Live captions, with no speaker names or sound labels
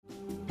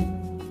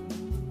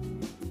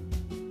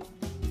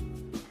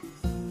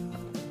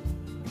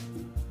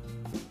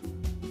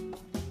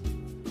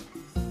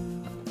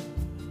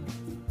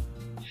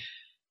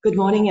Good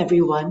morning,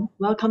 everyone.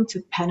 Welcome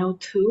to panel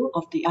 2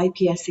 of the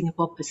IPS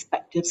Singapore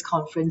Perspectives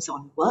Conference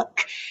on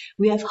Work.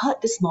 We have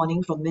heard this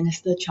morning from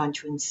Minister Chan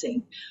Chun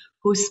Sing,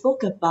 who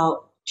spoke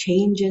about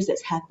changes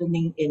that's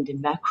happening in the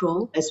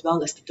macro as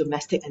well as the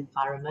domestic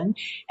environment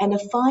and the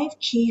 5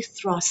 key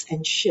thrusts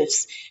and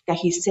shifts that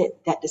he said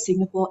that the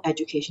Singapore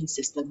education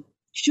system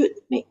should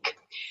make.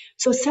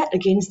 So set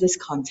against this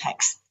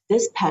context,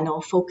 this panel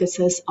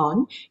focuses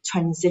on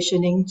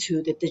transitioning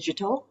to the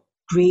digital,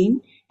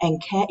 green, and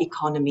care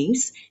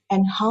economies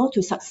and how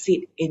to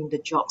succeed in the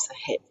jobs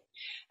ahead.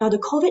 Now, the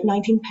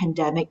COVID-19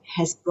 pandemic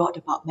has brought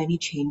about many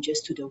changes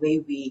to the way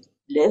we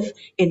live,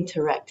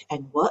 interact,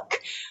 and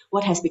work.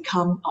 What has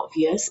become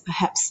obvious,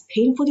 perhaps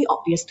painfully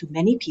obvious to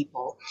many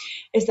people,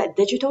 is that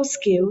digital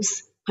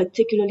skills,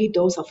 particularly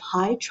those of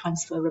high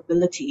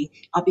transferability,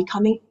 are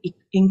becoming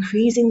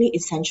increasingly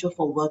essential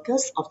for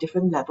workers of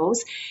different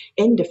levels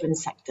in different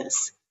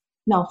sectors.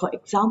 Now, for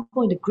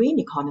example, in the green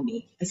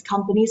economy, as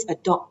companies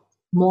adopt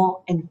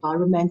more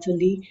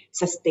environmentally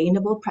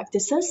sustainable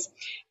practices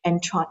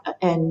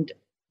and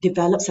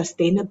develop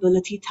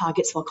sustainability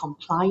targets for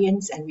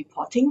compliance and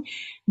reporting,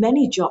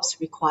 many jobs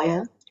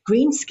require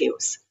green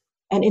skills.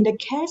 And in the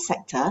care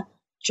sector,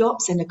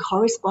 jobs and the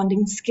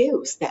corresponding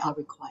skills that are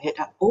required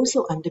are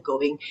also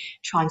undergoing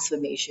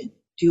transformation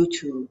due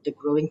to the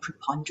growing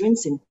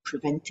preponderance in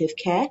preventive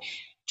care,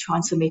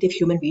 transformative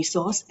human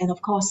resource, and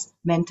of course,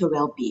 mental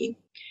well-being.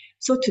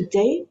 So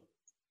today,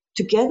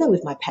 together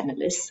with my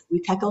panelists,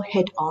 we tackle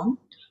head-on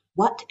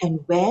what and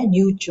where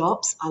new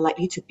jobs are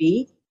likely to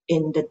be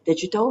in the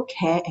digital,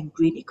 care, and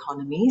green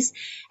economies,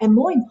 and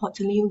more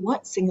importantly,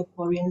 what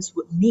Singaporeans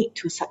would need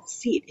to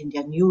succeed in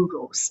their new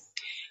roles.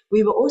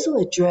 We will also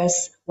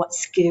address what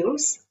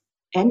skills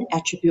and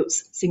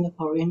attributes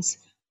Singaporeans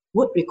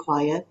would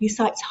require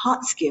besides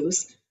hard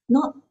skills,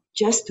 not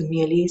just to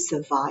merely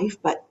survive,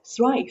 but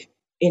thrive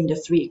in the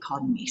 3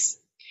 economies.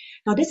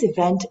 Now, this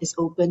event is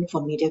open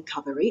for media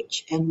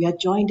coverage, and we are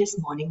joined this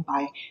morning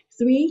by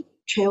 3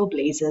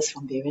 trailblazers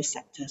from various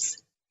sectors.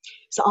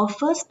 So our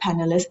first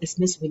panelist is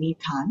Ms. Winnie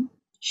Tan.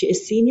 She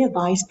is Senior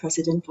Vice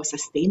President for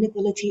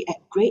Sustainability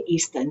at Great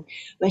Eastern,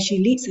 where she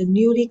leads a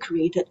newly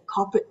created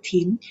corporate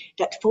team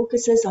that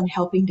focuses on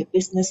helping the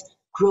business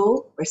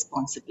grow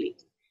responsibly.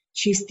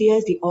 She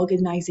steers the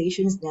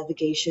organization's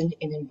navigation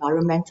in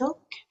environmental,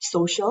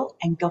 social,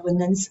 and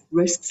governance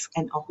risks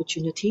and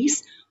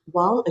opportunities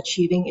while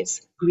achieving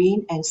its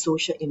green and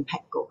social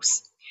impact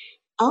goals.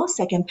 Our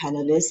second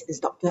panelist is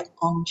Dr.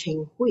 Ong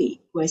Cheng Hui,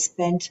 who has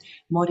spent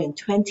more than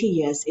 20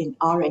 years in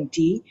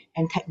R&D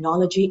and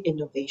technology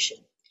innovation.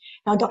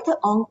 Now, Dr.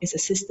 Ong is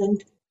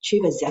Assistant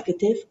Chief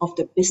Executive of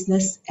the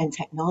Business and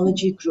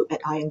Technology Group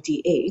at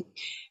IMDA,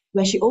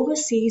 where she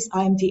oversees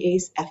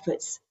IMDA's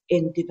efforts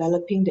in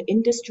developing the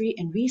industry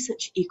and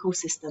research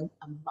ecosystem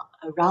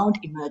around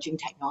emerging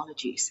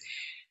technologies.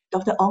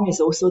 Dr. Ong is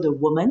also the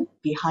woman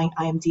behind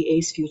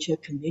IMDA's Future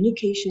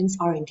Communications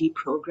R&D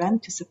program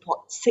to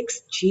support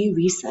 6G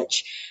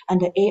research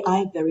and the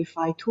AI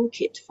Verify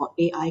Toolkit for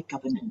AI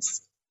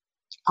governance.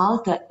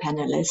 Our third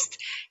panelist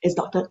is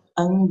Dr.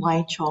 Ng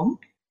Wai Chong,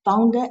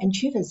 founder and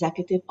chief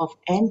executive of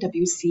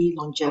NWC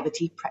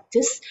Longevity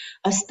Practice,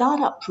 a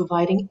startup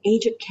providing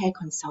aged care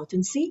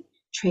consultancy,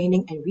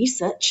 training and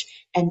research,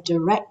 and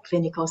direct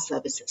clinical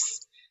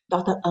services.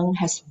 Dr. Ng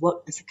has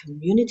worked as a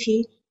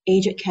community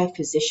aged care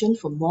physician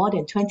for more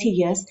than 20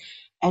 years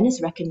and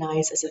is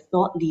recognized as a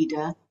thought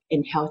leader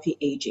in healthy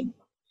aging.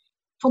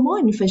 For more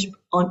information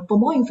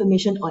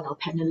on our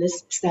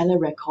panelists' stellar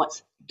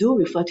records, do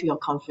refer to your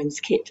conference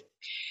kit.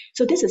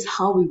 So this is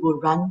how we will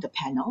run the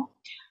panel.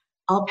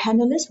 Our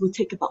panelists will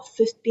take about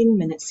 15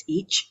 minutes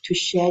each to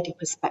share their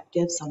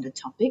perspectives on the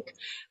topic,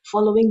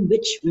 following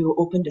which we will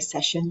open the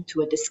session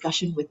to a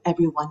discussion with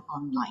everyone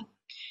online.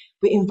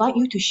 We invite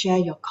you to share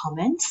your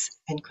comments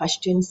and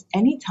questions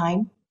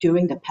anytime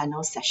during the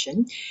panel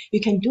session. You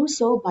can do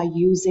so by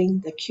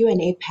using the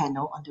Q&A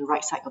panel on the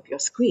right side of your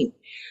screen.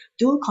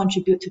 Do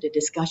contribute to the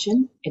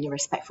discussion in a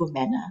respectful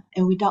manner.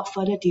 And without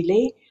further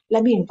delay,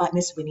 let me invite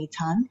Ms. Winnie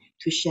Tan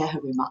to share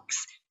her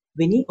remarks.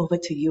 Winnie, over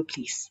to you,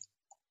 please.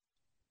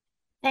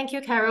 Thank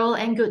you, Carol,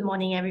 and good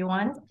morning,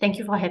 everyone. Thank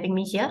you for having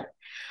me here.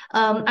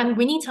 I'm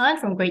Winnie Tan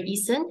from Great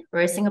Eastern.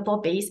 We're a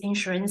Singapore-based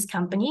insurance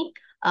company.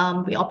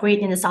 We operate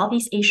in the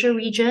Southeast Asia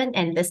region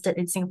and listed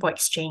in Singapore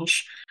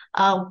Exchange.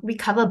 We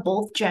cover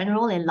both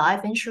general and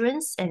life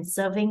insurance and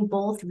serving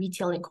both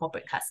retail and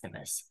corporate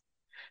customers.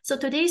 So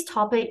today's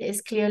topic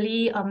is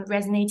clearly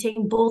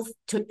resonating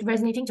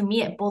to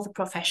me at both a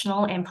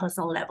professional and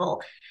personal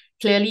level.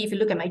 Clearly, if you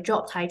look at my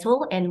job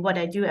title and what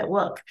I do at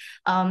work,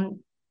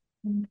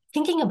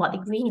 thinking about the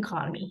green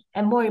economy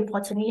and more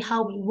importantly,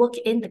 how we work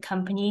in the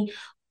company,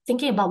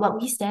 thinking about what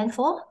we stand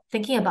for,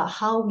 thinking about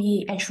how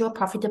we ensure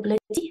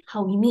profitability,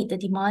 how we meet the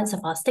demands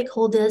of our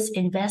stakeholders,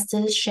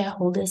 investors,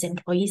 shareholders,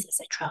 employees,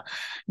 etc.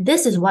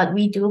 This is what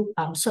we do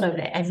sort of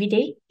every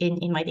day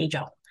in my day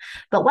job.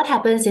 But what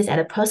happens is at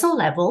a personal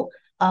level,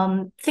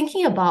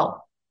 thinking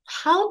about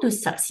how to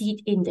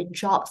succeed in the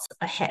jobs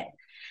ahead.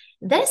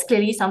 That's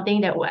clearly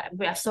something that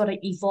we have sort of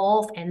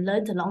evolved and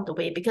learned along the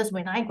way, because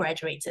when I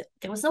graduated,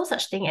 there was no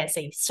such thing as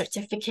a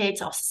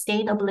certificate of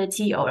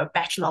sustainability or a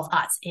Bachelor of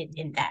Arts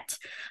in that.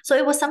 So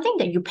it was something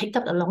that you picked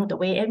up along the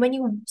way. And when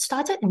you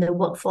started in the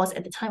workforce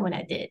at the time when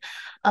I did,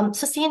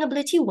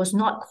 sustainability was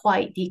not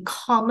quite the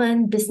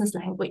common business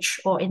language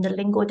or in the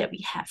lingo that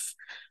we have.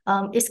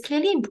 It's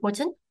clearly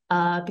important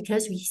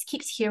because we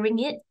keep hearing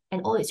it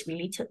and all its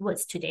related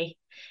words today.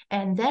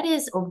 And that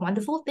is a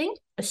wonderful thing,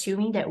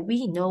 assuming that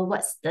we know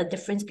what's the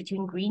difference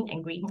between green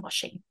and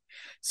greenwashing.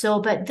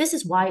 But this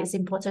is why it's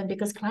important,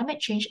 because climate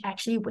change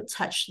actually would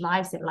touch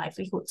lives and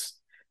livelihoods.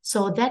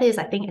 So that is,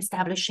 I think,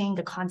 establishing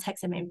the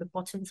context and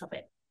importance of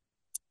it.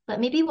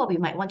 But maybe what we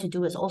might want to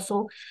do is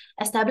also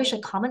establish a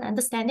common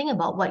understanding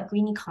about what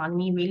green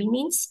economy really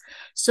means.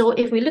 So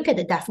if we look at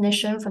the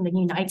definition from the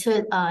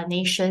United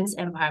Nations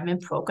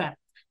Environment Programme,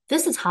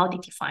 this is how they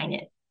define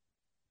it.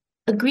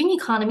 A green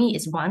economy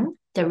is one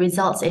that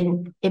results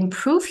in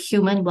improved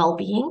human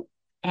well-being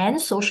and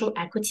social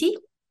equity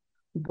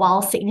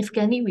while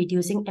significantly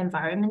reducing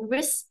environment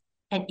risks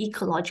and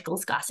ecological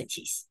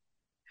scarcities.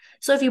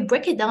 So if you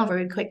break it down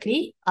very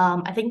quickly,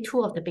 I think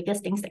two of the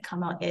biggest things that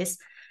come out is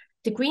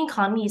the green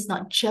economy is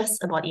not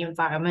just about the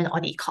environment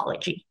or the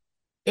ecology.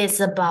 It's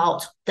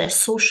about the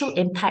social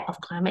impact of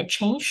climate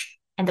change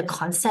and the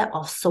concept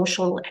of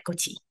social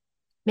equity,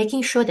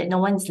 making sure that no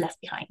one's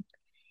left behind.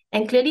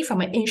 And clearly,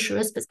 from an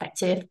insurer's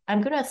perspective, I'm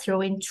going to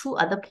throw in two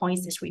other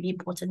points that's really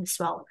important as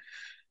well.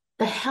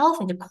 The health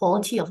and the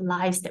quality of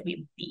lives that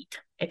we lead,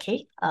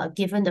 okay,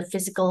 given the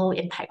physical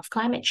impact of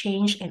climate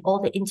change and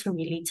all the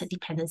interrelated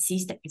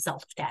dependencies that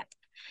result of that.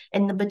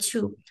 And number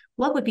two,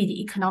 what would be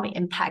the economic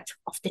impact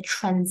of the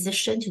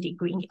transition to the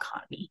green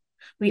economy?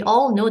 We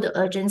all know the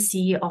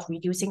urgency of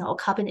reducing our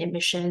carbon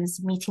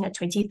emissions, meeting a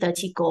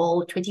 2030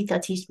 goal.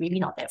 2030 is really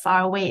not that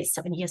far away, it's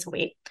 7 years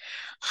away.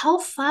 How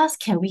fast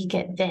can we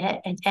get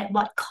there and at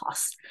what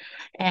cost?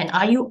 And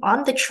are you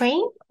on the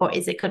train, or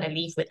is it going to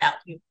leave without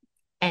you?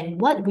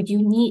 And what would you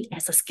need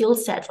as a skill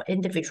set for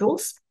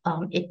individuals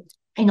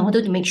in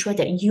order to make sure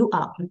that you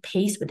are on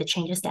pace with the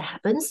changes that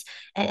happens?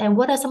 And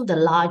what are some of the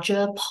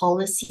larger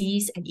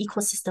policies and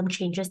ecosystem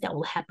changes that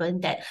will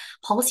happen that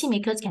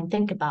policymakers can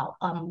think about,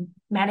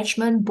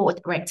 management,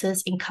 board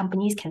directors in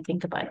companies can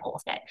think about all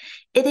of that?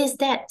 It is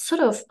that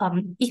sort of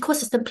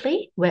ecosystem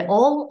play where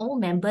all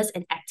members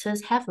and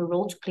actors have a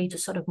role to play to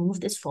sort of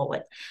move this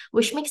forward,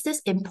 which makes this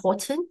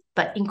important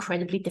but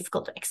incredibly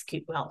difficult to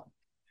execute well.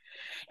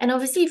 And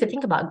obviously, if you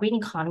think about green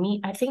economy,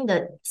 I think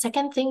the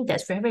second thing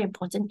that's very, very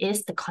important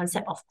is the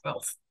concept of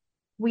growth.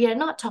 We are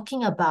not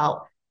talking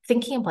about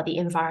thinking about the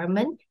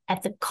environment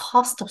at the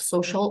cost of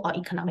social or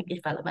economic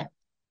development.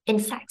 In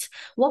fact,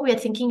 what we are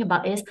thinking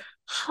about is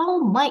how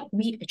might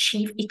we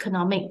achieve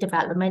economic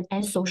development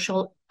and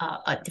social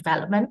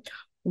development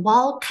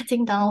while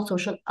cutting down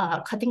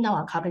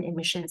our carbon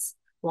emissions,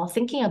 while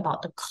thinking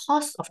about the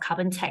cost of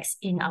carbon tax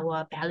in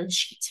our balance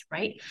sheet,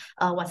 right?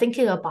 We're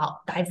thinking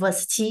about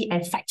diversity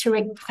and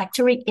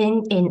factoring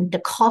in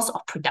the cost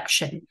of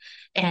production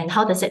and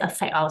how does it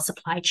affect our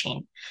supply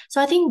chain.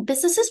 So I think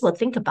businesses will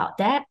think about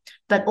that,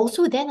 but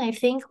also then I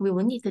think we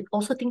will need to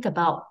also think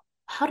about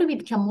how do we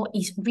become more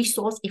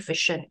resource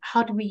efficient?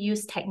 How do we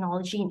use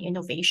technology and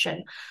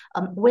innovation?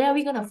 Where are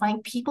we going to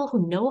find people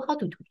who know how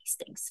to do these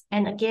things?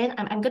 And again,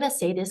 I'm going to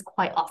say this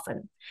quite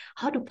often.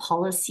 How do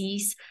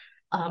policies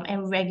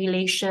and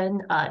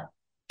regulation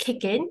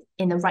kick in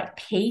the right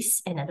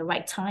pace and at the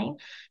right time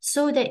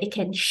so that it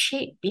can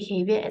shape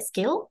behavior at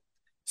scale,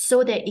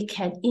 so that it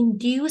can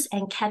induce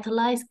and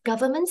catalyze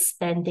government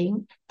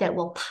spending that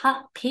will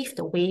pave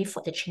the way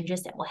for the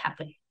changes that will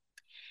happen?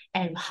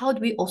 And how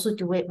do we also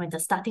do it when the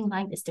starting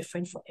line is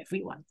different for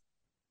everyone?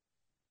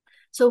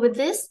 So with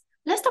this,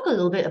 let's talk a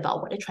little bit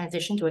about what the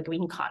transition to a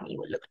green economy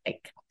would look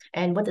like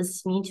and what does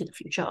this mean to the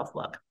future of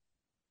work.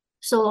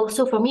 So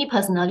for me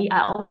personally,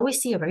 I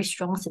always see a very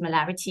strong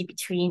similarity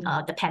between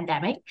the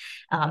pandemic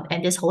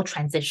and this whole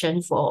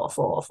transition for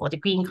the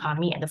green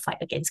economy and the fight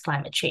against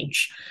climate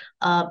change.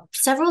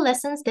 Several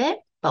lessons there,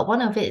 but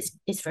one of it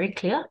is very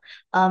clear.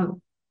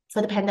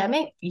 For the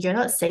pandemic, you're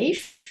not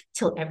safe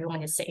till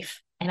everyone is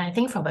safe. And I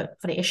think for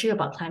the issue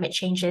about climate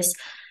change is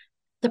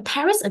the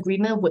Paris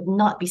Agreement would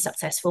not be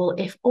successful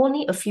if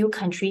only a few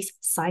countries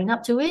sign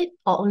up to it,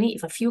 or only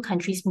if a few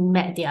countries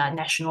met their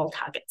national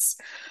targets.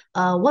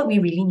 What we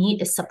really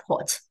need is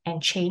support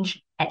and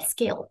change at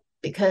scale,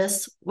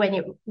 because when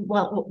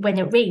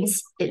it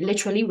rains, it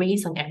literally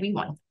rains on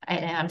everyone.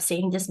 And I'm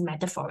saying this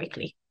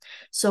metaphorically.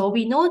 So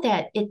we know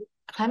that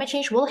climate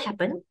change will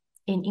happen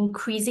in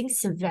increasing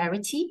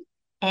severity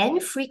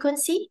and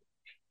frequency,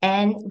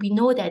 and we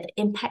know that the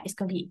impact is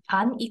going to be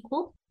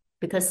unequal,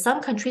 because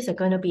some countries are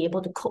going to be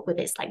able to cope with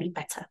it slightly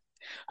better.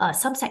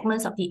 Some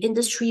segments of the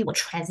industry will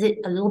transit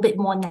a little bit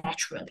more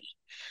naturally.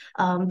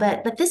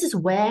 But this is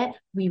where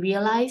we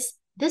realize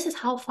this is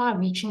how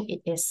far-reaching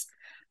it is.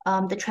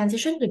 The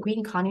transition to the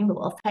green economy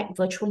will affect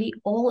virtually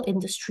all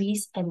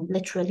industries and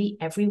literally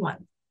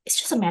everyone. It's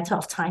just a matter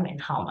of time and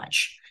how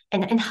much.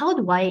 And what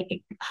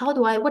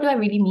do I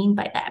really mean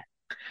by that?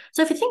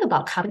 So if you think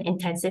about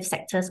carbon-intensive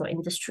sectors or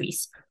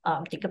industries,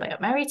 think about your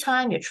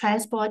maritime, your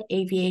transport,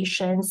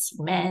 aviation,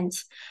 cement,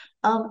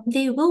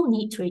 they will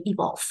need to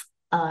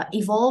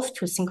evolve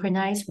to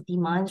synchronize with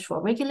demands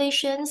for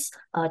regulations,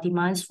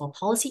 demands for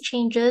policy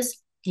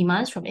changes,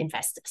 demands from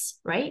investors,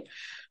 right?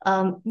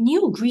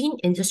 New green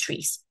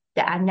industries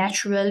that are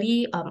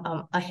naturally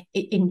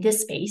in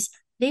this space,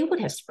 they would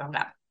have sprung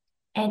up.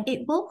 And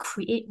it will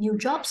create new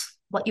jobs,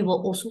 but it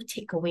will also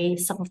take away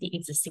some of the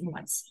existing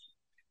ones.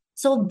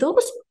 So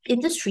those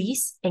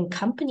industries and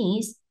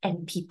companies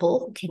and people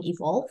who can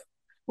evolve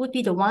would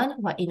be the one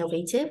who are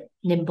innovative,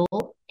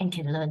 nimble, and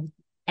can learn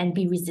and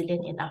be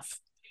resilient enough.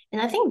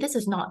 And I think this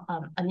is not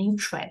a new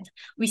trend.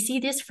 We see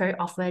this very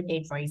often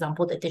in, for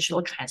example, the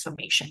digital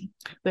transformation.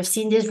 We've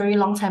seen this very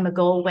long time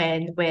ago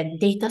when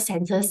data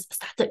centers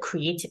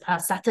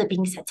started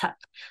being set up,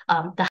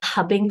 the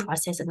hubbing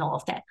process and all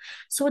of that.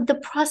 So the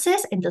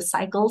process and the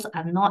cycles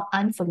are not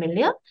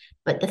unfamiliar,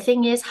 but the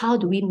thing is, how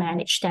do we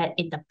manage that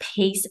in the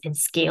pace and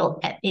scale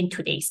in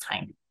today's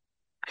time?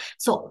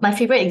 So my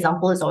favorite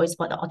example is always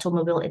about the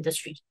automobile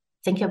industry.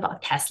 Thinking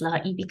about Tesla,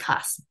 EV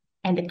cars,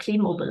 and the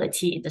clean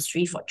mobility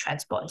industry for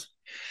transport.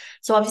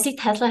 So obviously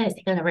Tesla has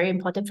taken a very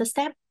important first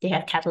step. They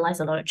have catalyzed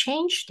a lot of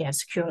change. They have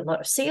secured a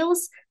lot of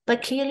sales,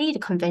 but clearly the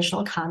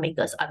conventional car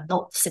makers are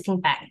not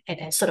sitting back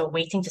and sort of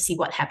waiting to see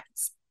what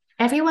happens.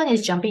 Everyone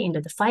is jumping into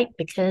the fight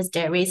because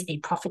there is a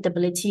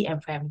profitability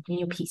and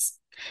revenue piece.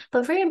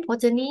 But very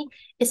importantly,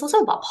 it's also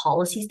about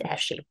policies that have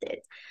shaped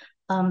it.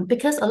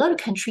 Because a lot of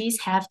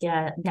countries have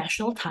their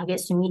national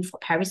targets to meet for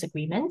Paris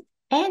Agreement,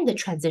 and the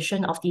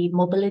transition of the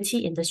mobility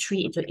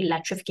industry into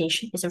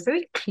electrification is a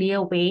very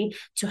clear way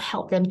to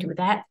help them do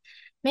that.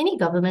 Many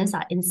governments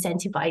are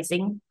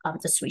incentivizing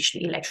the switch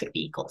to electric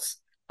vehicles.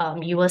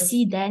 You will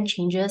see then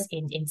changes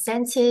in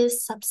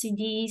incentives,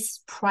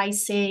 subsidies,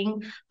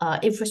 pricing,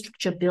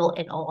 infrastructure build,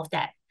 and all of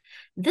that.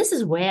 This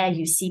is where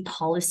you see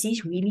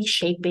policies really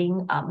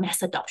shaping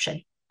mass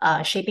adoption.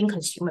 Shaping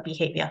consumer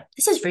behavior.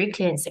 This is very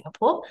clear in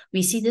Singapore.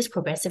 We see this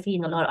progressively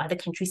in a lot of other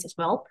countries as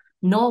well.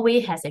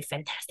 Norway has a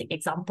fantastic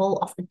example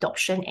of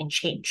adoption and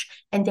change,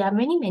 and there are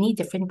many, many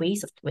different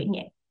ways of doing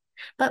it.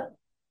 But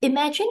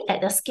imagine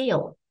at a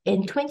scale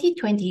in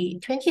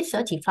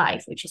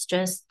 2035, which is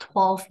just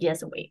 12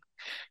 years away,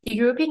 the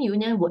European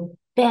Union would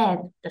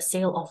ban the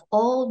sale of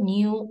all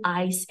new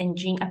ICE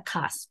engine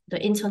cars,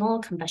 the internal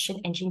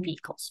combustion engine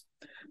vehicles.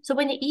 So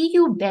when the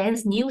EU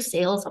bans new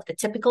sales of the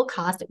typical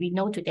cars that we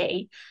know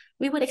today,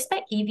 we would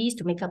expect EVs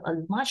to make up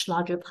a much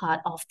larger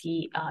part of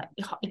the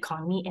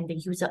economy and the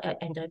user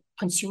and the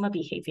consumer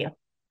behavior.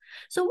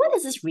 So what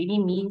does this really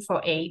mean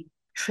for a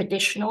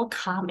traditional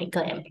car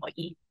maker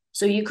employee?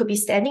 So you could be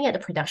standing at the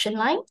production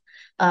line,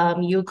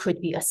 you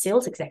could be a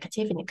sales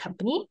executive in a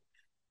company,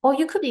 or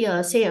you could be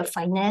say a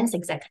finance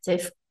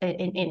executive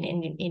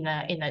in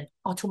an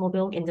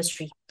automobile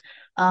industry.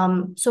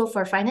 So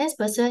for a finance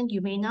person, you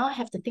may now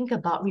have to think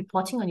about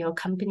reporting on your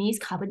company's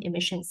carbon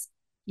emissions.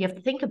 You have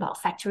to think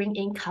about factoring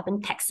in carbon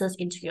taxes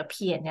into your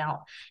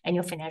P&L and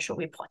your financial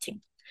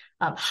reporting.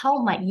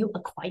 How might you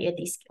acquire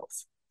these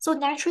skills? So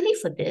naturally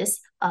for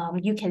this,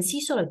 you can see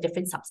sort of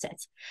different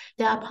subsets.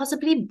 There are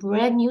possibly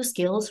brand new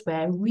skills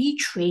where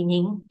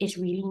retraining is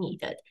really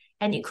needed.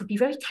 And it could be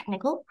very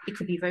technical, it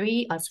could be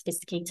very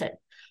sophisticated.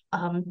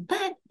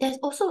 But there's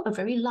also a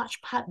very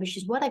large part, which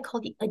is what I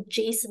call the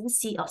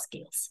adjacency of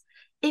skills.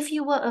 If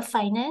you were a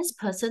finance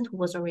person who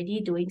was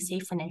already doing, say,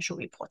 financial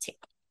reporting,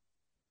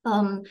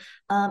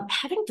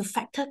 having to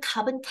factor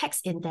carbon tax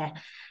in there,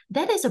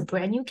 that is a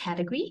brand new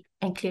category,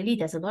 and clearly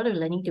there's a lot of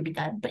learning to be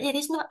done, but it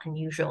is not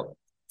unusual.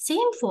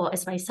 Same for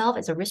as myself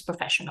as a risk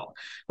professional.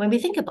 When we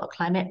think about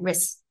climate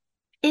risk,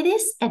 it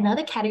is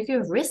another category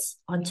of risk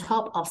on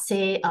top of,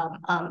 say,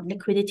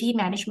 liquidity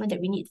management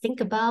that we need to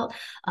think about,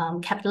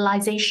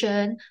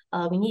 capitalization,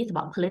 we need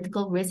about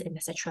political risk, and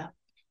etc.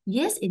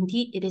 Yes,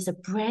 indeed, it is a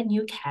brand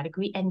new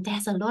category, and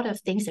there's a lot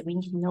of things that we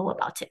need to know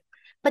about it.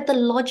 But the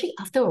logic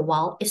after a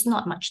while is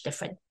not much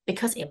different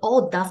because it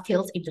all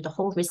dovetails into the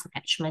whole risk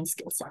management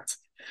skill set.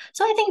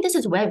 So I think this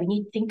is where we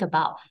need to think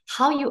about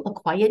how you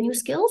acquire new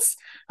skills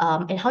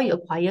and how you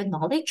acquire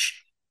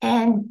knowledge.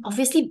 And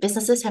obviously,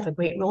 businesses have a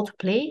great role to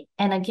play.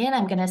 And again,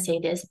 I'm going to say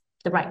this,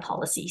 the right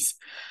policies.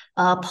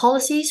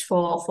 Policies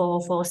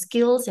for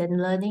skills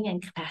and learning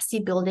and capacity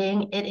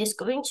building, it is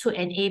going to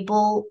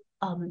enable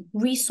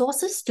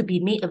resources to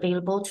be made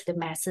available to the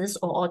masses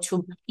or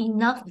to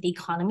enough of the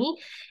economy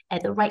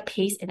at the right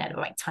pace and at the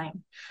right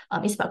time.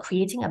 It's about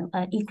creating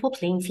an equal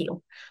playing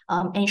field,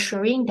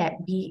 ensuring that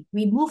we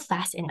move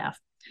fast enough.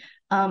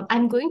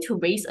 I'm going to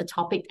raise a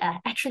topic I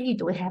actually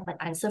don't have an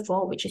answer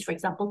for, which is, for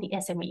example, the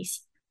SMEs.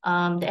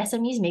 The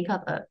SMEs make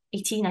up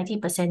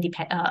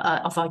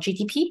 80-90% of our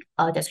GDP.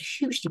 There's a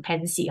huge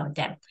dependency on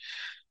them.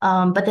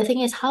 But the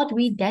thing is, how do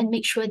we then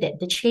make sure that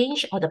the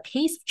change or the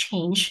pace of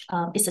change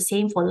is the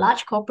same for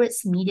large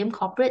corporates, medium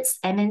corporates,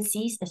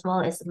 MNCs, as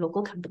well as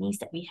local companies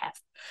that we have?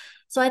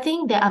 So I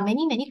think there are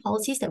many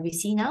policies that we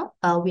see now.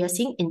 We are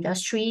seeing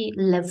industry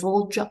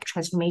level job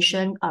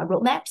transformation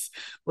roadmaps.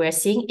 We're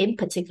seeing in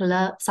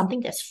particular something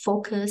that's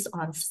focused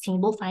on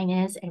sustainable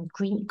finance and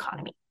green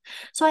economy.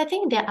 So I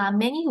think there are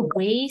many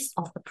ways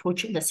of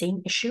approaching the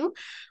same issue.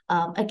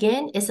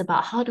 Again, it's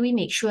about how do we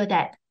make sure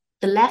that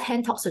the left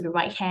hand talks to the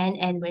right hand,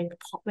 and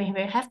when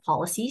we have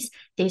policies,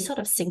 they sort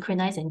of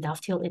synchronize and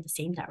dovetail in the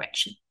same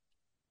direction.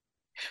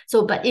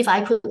 So, but if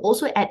I could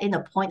also add in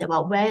a point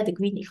about where the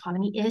green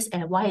economy is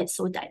and why it's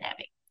so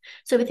dynamic.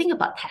 So if we think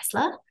about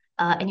Tesla,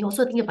 and you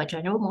also think about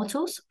General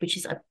Motors, which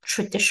is a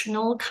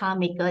traditional car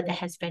maker that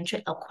has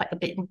ventured out quite a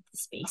bit into the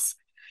space.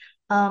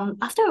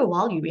 After a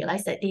while, you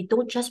realize that they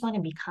don't just want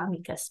to be car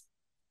makers.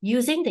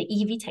 Using the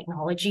EV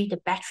technology, the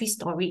battery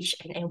storage,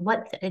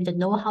 and the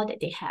know-how that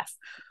they have,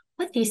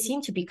 they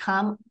seem to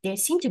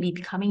be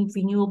becoming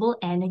renewable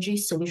energy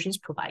solutions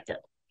provider.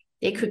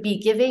 They could be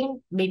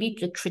giving maybe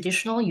the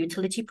traditional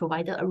utility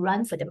provider a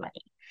run for the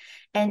money.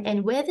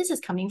 And where this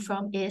is coming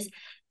from is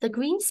the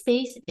green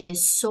space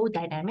is so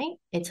dynamic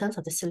in terms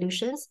of the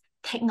solutions.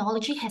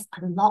 Technology has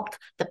unlocked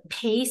the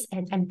pace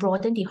and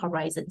broadened the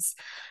horizons.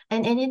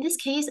 And in this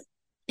case,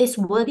 it's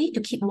worthy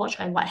to keep watch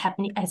on what's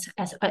happening.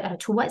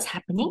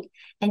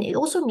 And it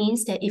also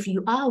means that if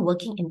you are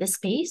working in this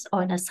space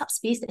or in a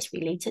subspace that's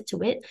related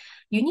to it,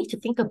 you need to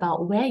think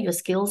about where your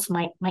skills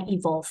might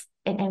evolve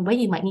and where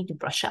you might need to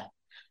brush up.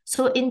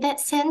 So in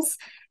that sense,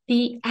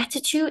 the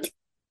attitude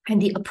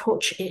and the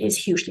approach is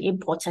hugely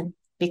important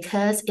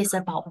because it's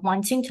about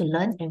wanting to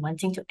learn and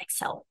wanting to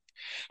excel.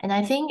 And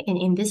I think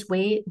in this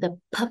way, the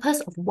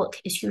purpose of work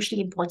is hugely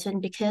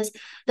important because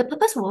the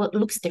purpose of work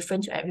looks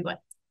different to everyone.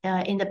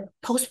 In the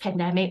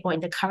post-pandemic or in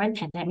the current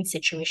pandemic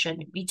situation,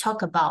 we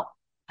talk about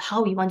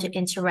how we want to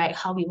interact,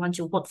 how we want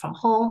to work from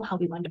home, how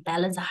we want to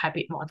balance a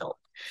hybrid model.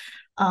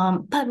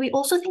 But we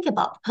also think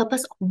about the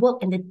purpose of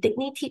work and the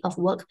dignity of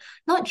work,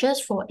 not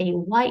just for a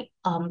white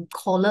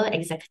collar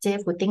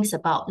executive who thinks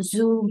about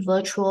Zoom,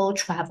 virtual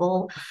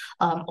travel,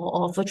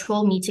 or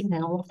virtual meetings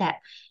and all of that.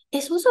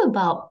 It's also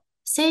about,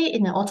 say,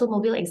 in an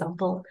automobile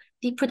example,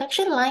 the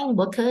production line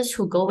workers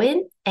who go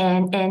in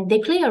and they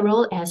play a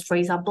role as, for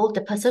example,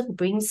 the person who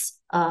brings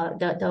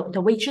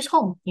the wages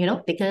home,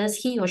 because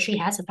he or she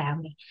has a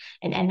family.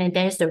 And then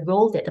there's the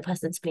role that the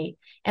person's play.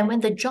 And when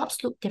the jobs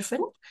look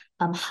different,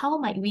 how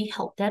might we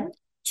help them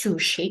to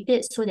shape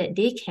it so that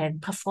they can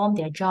perform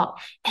their job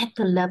at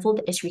the level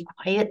that is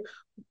required?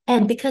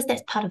 And because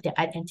that's part of their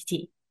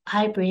identity.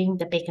 I bring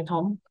the bacon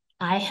home.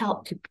 I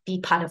help to be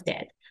part of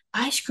that.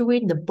 I screw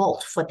in the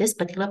bolt for this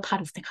particular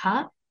part of the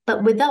car,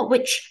 but without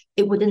which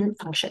it wouldn't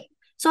function.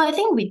 So I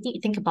think we need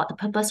to think about the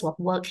purpose of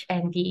work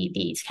and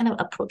the kind of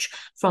approach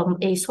from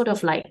a sort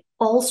of like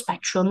all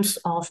spectrums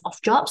of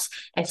jobs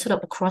and sort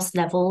of across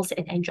levels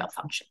and job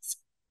functions.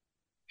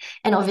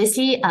 And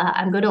obviously,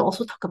 I'm going to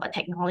also talk about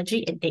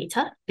technology and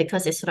data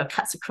because it sort of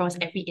cuts across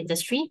every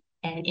industry.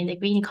 And in the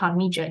green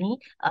economy journey,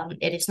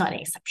 it is not an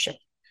exception.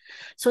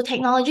 So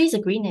technology is a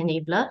green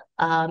enabler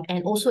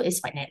and also is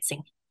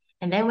financing.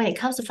 And then when it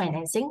comes to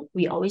financing,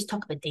 we always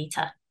talk about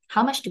data.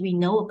 How much do we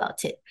know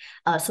about it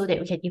so that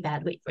we can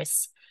evaluate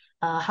risks?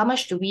 How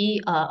much do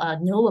we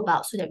know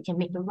about so that we can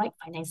make the right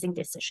financing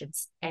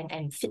decisions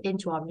and fit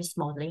into our risk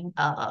modeling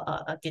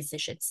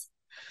decisions?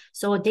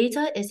 So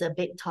data is a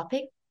big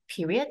topic,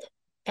 period.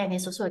 And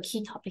it's also a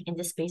key topic in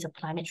this space of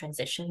climate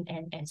transition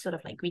and sort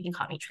of like green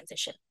economy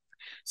transition.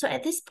 So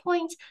at this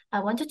point,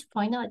 I wanted to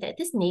point out that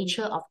this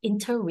nature of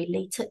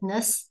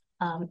interrelatedness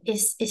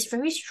is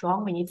very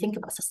strong when you think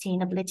about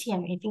sustainability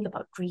and when you think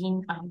about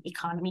green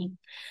economy.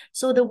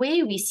 So the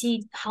way we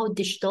see how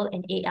digital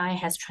and AI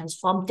has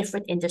transformed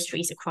different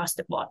industries across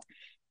the board,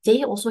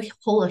 they also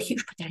hold a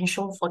huge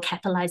potential for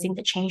catalyzing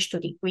the change to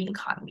the green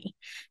economy.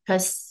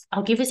 Because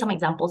I'll give you some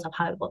examples of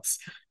how it works.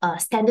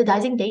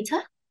 Standardizing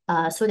data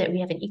so that we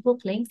have an equal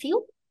playing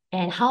field.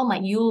 And how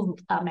might you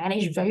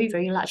manage very,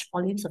 very large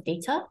volumes of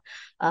data?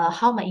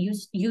 How might you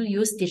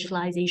use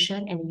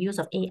digitalization and the use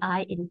of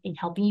AI in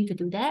helping you to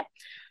do that?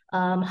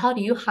 How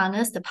do you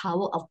harness the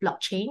power of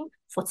blockchain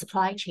for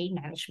supply chain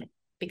management?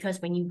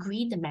 Because when you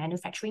green the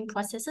manufacturing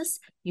processes,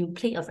 you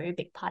play a very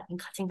big part in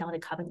cutting down the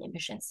carbon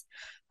emissions.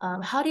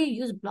 How do you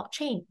use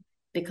blockchain?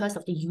 Because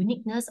of the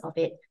uniqueness of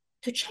it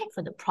to check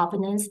for the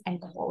provenance and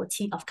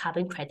quality of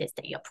carbon credits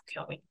that you're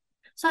procuring.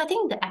 So I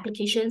think the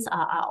applications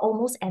are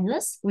almost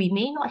endless. We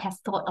may not have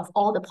thought of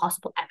all the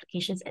possible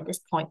applications at this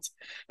point,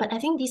 but I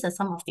think these are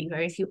some of the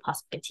very few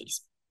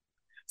possibilities.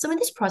 So in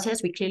this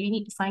process, we clearly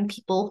need to find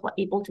people who are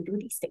able to do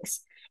these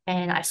things.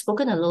 And I've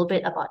spoken a little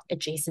bit about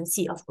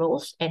adjacency of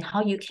roles and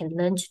how you can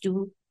learn to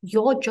do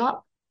your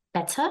job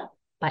better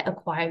by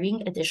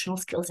acquiring additional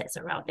skill sets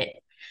around it.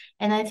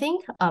 And I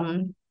think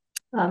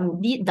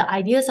the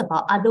ideas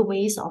about other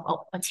ways of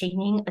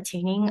attaining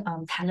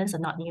talents are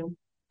not new.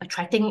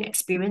 Attracting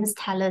experienced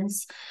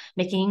talents,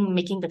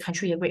 making the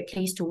country a great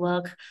place to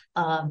work,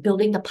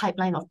 building the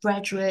pipeline of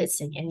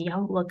graduates and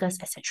young workers,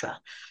 etc.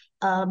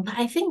 But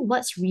I think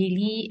what's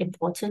really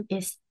important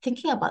is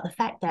thinking about the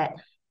fact that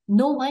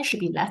no one should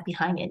be left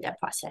behind in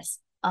that process.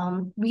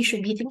 we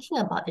should be thinking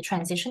about the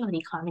transition of the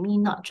economy,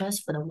 not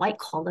just for the white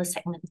collar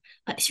segment,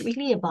 but it's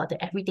really about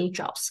the everyday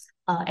jobs.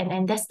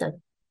 And that's the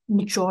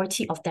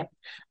majority of them.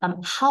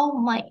 How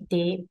might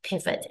they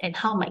pivot and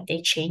how might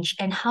they change?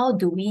 And how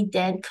do we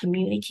then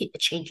communicate the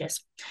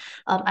changes?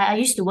 I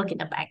used to work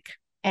in a bank,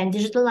 and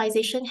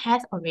digitalization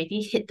has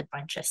already hit the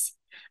branches.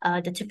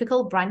 The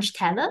typical branch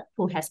teller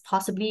who has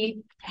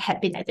possibly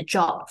had been at the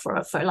job for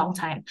a long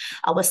time,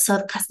 our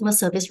customer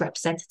service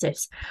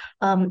representatives,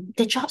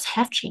 the jobs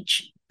have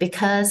changed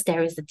because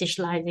there is the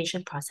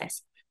digitalization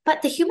process.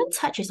 But the human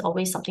touch is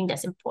always something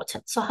that's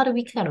important. So how do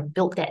we kind of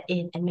build that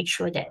in and make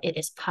sure that it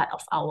is part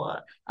of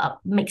our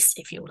mix,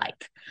 if you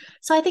like?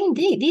 So I think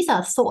these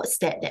are thoughts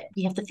that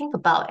we have to think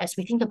about as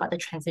we think about the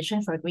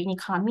transition for a green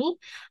economy.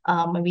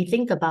 When we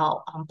think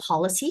about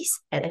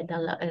policies at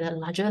a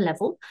larger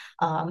level,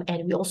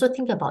 and we also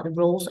think about the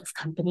roles of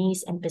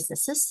companies and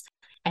businesses.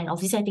 And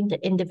obviously, I think the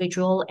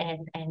individual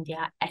and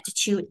their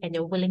attitude and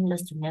their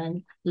willingness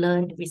to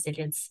learn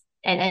resilience.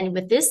 And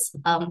with this,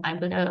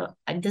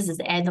 this is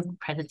the end of the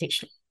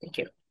presentation. Thank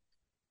you.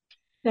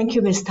 Thank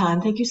you, Ms.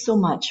 Tan. Thank you so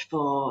much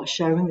for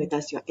sharing with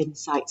us your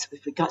insights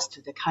with regards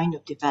to the kind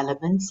of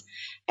developments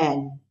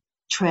and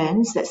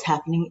trends that's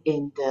happening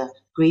in the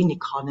green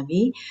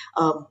economy,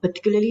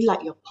 particularly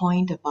like your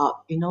point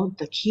about,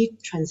 the key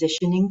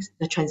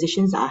the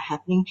transitions that are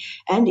happening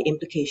and the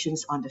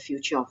implications on the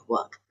future of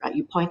work, right?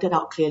 You pointed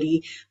out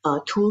clearly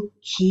two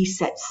key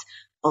sets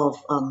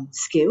of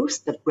skills,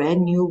 the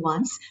brand new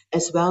ones,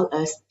 as well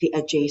as the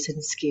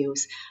adjacent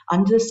skills,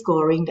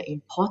 underscoring the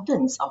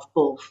importance of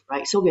both,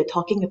 right? So we're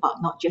talking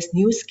about not just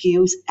new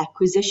skills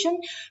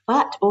acquisition,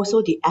 but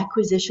also the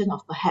acquisition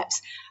of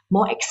perhaps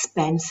more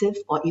expansive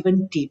or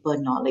even deeper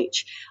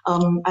knowledge.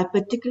 I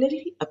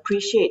particularly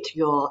appreciate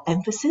your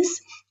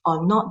emphasis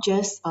on not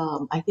just,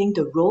 I think,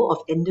 the role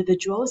of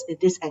individuals in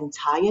this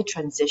entire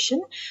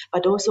transition,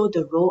 but also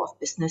the role of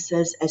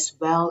businesses as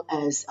well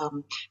as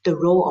the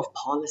role of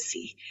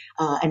policy.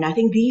 And I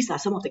think these are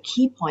some of the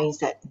key points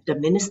that the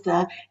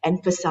minister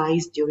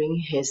emphasized during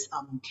his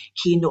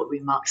keynote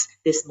remarks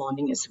this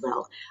morning as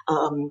well.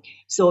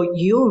 So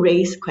you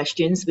raised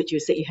questions which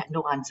you said you had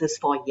no answers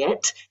for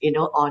yet,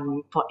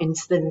 on, for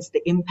instance,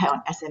 the impact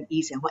on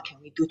SMEs and what can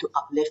we do to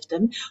uplift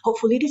them.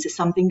 Hopefully this is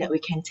something that we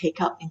can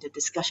take up in the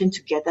discussion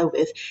together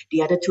with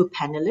the other two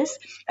panelists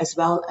as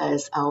well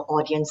as our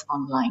audience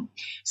online.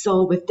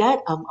 So with that,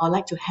 I'd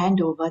like to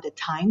hand over the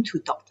time to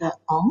Dr.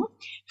 Ong,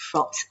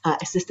 from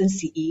Assistant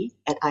CE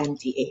at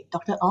IMDA.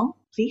 Dr. Ong,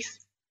 please.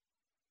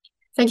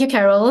 Thank you,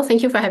 Carol.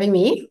 Thank you for having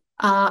me.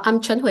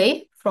 I'm Chen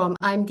Hui from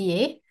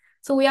IMDA.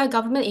 So we are a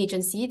government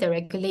agency that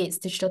regulates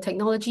digital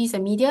technologies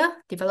and media,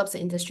 develops the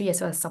industry, as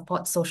well as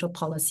supports social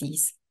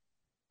policies.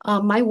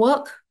 My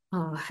work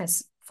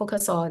has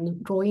focused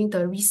on growing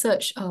the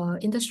research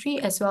industry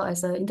as well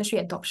as the industry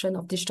adoption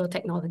of digital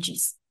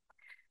technologies.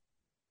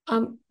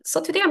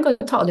 So today I'm going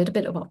to talk a little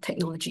bit about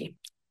technology.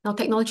 Now,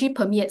 technology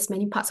permeates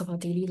many parts of our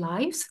daily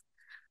lives.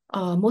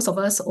 Most of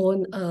us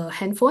own a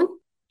handphone.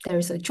 There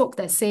is a joke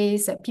that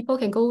says that people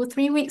can go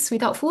 3 weeks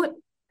without food,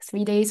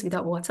 3 days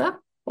without water,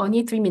 or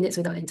only 3 minutes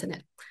without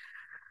internet.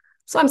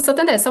 So I'm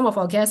certain that some of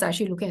our guests are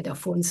actually looking at their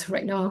phones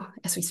right now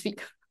as we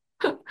speak.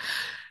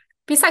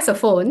 Besides the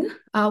phone,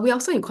 we're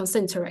also in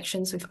constant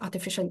interactions with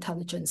artificial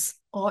intelligence,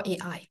 or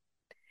AI.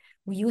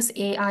 We use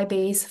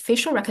AI-based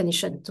facial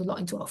recognition to log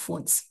into our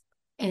phones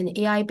and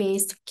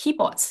AI-based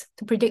keyboards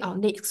to predict our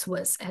next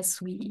words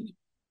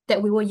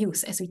that we will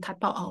use as we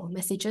type out our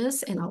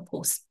messages and our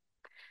posts.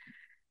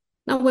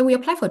 Now, when we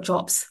apply for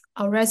jobs,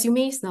 our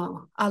resumes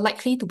now are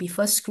likely to be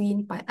first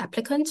screened by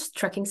applicant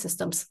tracking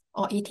systems,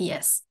 or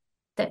ATS,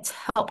 that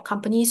help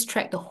companies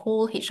track the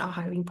whole HR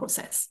hiring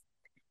process.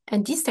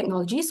 And these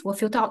technologies will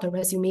filter out the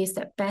resumes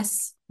that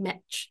best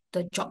match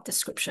the job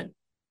description.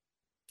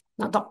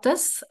 Now,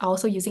 doctors are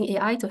also using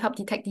AI to help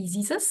detect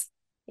diseases.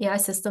 AI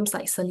systems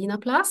like Selena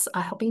Plus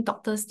are helping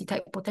doctors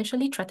detect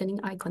potentially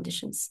threatening eye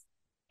conditions.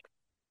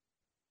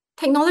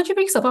 Technology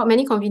brings about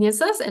many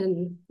conveniences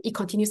and it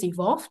continues to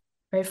evolve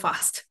very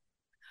fast.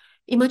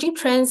 Emerging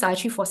trends are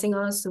actually forcing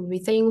us to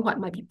rethink what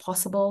might be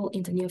possible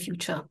in the near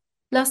future.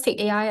 Let's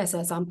take AI as an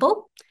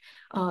example.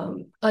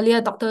 Earlier,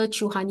 Dr.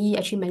 Chew Han Yee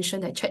actually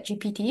mentioned that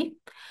ChatGPT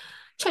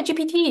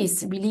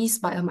is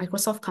released by a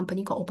Microsoft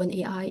company called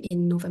OpenAI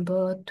in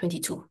November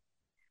 22.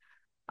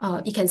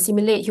 It can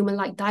simulate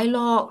human-like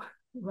dialogue,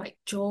 write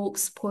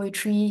jokes,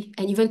 poetry,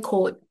 and even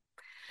code.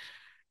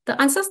 The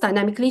answers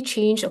dynamically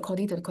change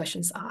according to the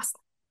questions asked.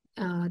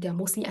 They are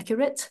mostly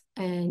accurate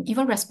and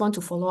even respond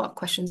to follow-up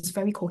questions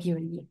very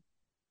coherently.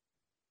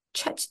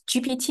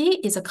 ChatGPT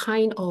is a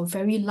kind of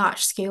very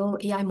large-scale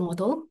AI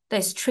model that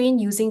is trained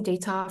using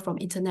data from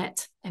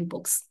internet and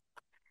books.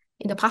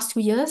 In the past 2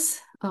 years,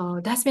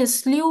 there has been a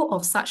slew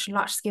of such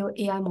large-scale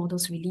AI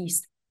models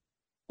released.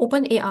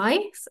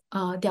 OpenAI's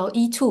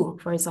DALL-E 2,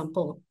 for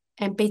example,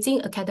 and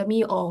Beijing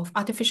Academy of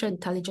Artificial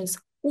Intelligence,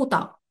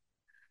 Wudao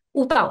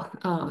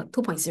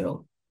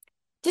 2.0.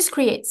 This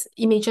creates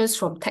images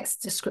from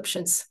text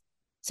descriptions.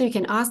 So you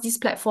can ask these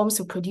platforms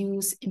to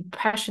produce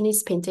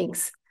impressionist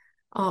paintings,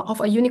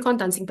 of a unicorn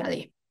dancing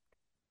ballet.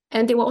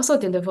 And they will also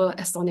deliver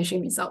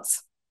astonishing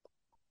results.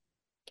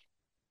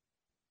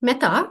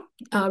 Meta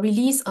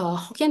released a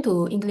Hokkien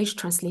to English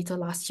translator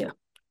last year.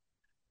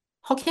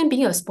 Hokkien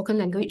being a spoken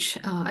language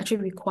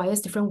actually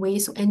requires different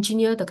ways to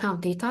engineer the kind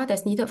of data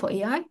that's needed for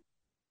AI.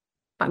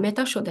 But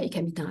Meta showed that it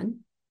can be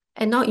done.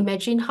 And now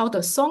imagine how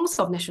the songs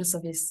of national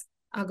service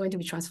are going to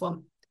be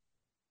transformed.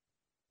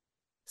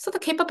 So the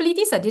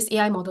capabilities that these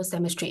AI models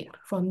demonstrate,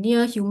 from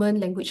near human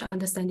language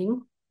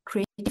understanding,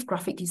 creative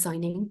graphic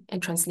designing,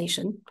 and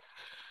translation,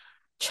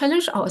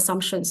 challenge our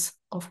assumptions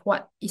of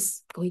what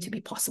is going to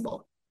be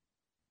possible.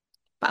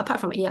 But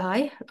apart from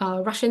AI,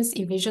 Russia's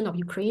invasion of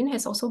Ukraine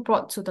has also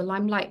brought to the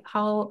limelight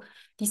how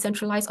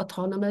decentralized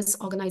autonomous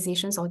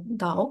organizations, or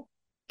DAO,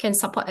 can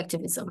support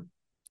activism.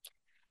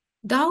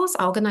 DAOs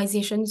are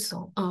organizations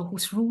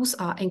whose rules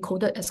are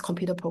encoded as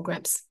computer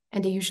programs,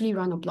 and they usually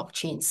run on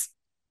blockchains.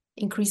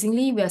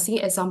 Increasingly, we are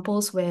seeing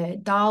examples where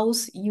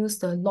DAOs use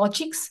the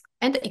logics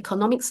and the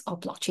economics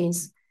of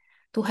blockchains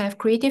to have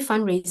creative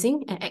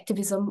fundraising and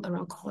activism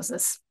around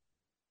causes.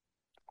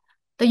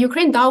 The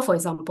Ukraine DAO, for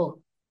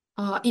example,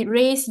 it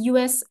raised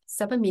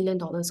 $7 million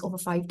over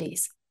 5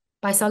 days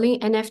by selling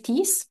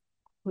NFTs,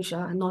 which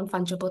are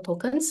non-fungible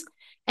tokens,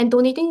 and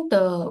donating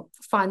the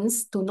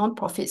funds to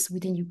non-profits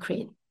within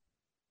Ukraine.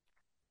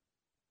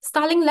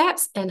 Starling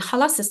Labs and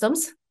Hala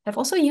Systems have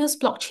also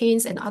used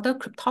blockchains and other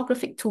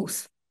cryptographic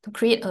tools to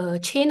create a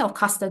chain of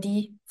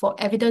custody for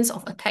evidence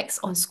of attacks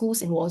on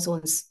schools in war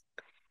zones.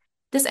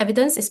 This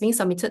evidence is being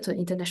submitted to the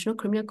International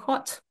Criminal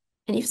Court,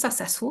 and if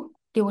successful,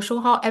 they will show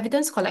how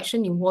evidence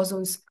collection in war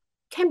zones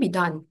can be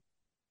done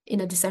in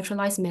a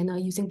decentralized manner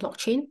using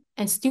blockchain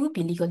and still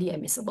be legally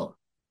admissible.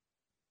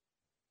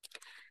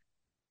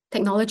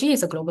 Technology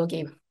is a global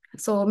game.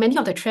 So many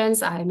of the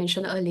trends I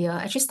mentioned earlier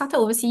actually started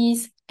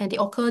overseas, and they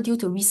occur due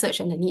to research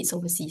and the needs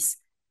overseas.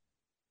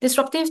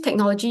 Disruptive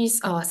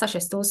technologies such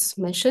as those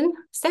mentioned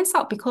stands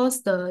out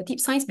because the deep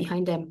science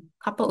behind them,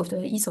 coupled with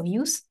the ease of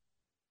use,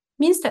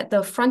 means that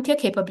the frontier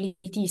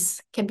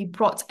capabilities can be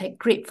brought at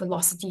great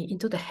velocity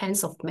into the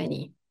hands of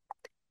many.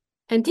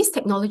 And these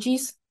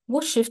technologies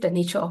will shift the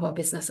nature of our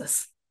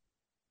businesses.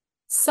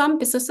 Some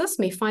businesses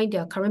may find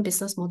their current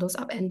business models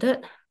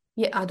upended,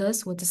 yet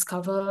others will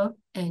discover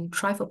and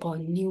thrive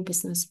upon new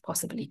business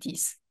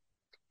possibilities.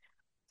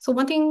 So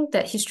one thing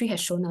that history has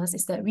shown us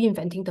is that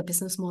reinventing the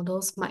business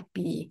models might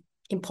be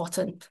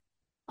important,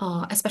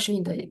 especially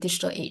in the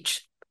digital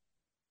age.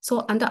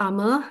 So Under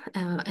Armour,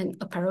 an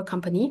apparel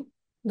company,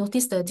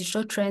 noticed the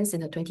digital trends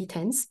in the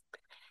 2010s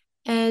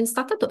and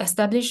started to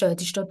establish a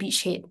digital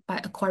beachhead by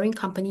acquiring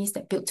companies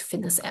that built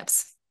fitness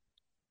apps.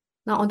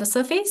 Now, on the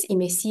surface, it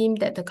may seem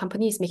that the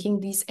company is making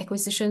these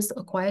acquisitions to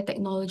acquire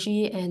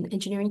technology and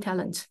engineering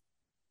talent.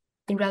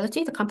 In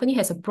reality, the company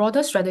has a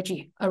broader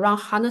strategy around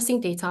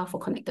harnessing data for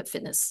connected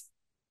fitness.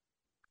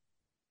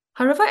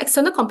 However,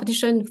 external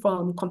competition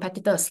from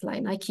competitors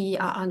like Nike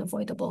are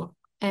unavoidable.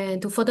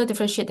 And to further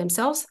differentiate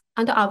themselves,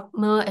 Under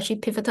Armour actually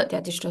pivoted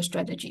their digital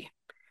strategy.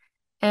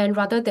 And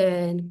rather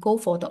than go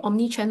for the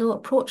omni-channel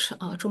approach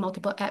through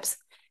multiple apps,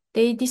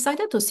 they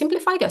decided to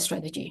simplify their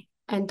strategy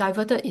and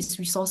diverted its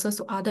resources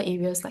to other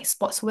areas like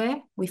sportswear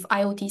with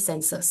IoT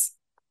sensors,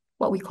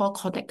 what we call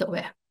connected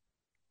wear.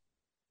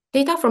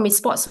 Data from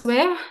its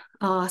sportswear,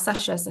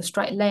 such as the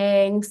stride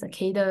length, the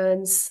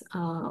cadence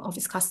of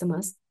its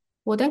customers,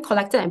 were then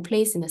collected and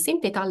placed in the same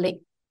data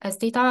lake as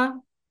data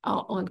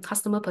on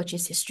customer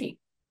purchase history.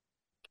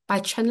 By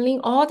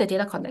channeling all the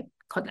data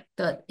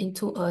collected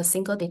into a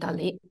single data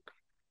lake,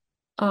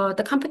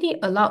 the company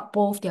allowed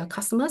both their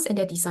customers and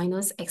their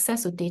designers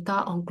access to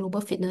data on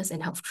global fitness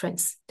and health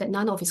trends that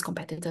none of its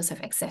competitors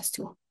have access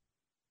to.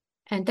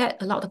 And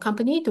that allowed the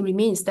company to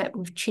remain in step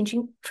with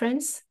changing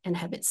trends and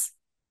habits.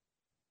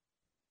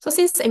 So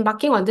since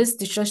embarking on this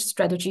digital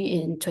strategy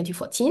in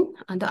 2014,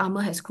 Under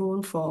Armour has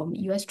grown from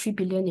 $3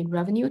 billion in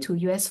revenue to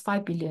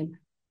 $5 billion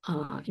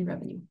in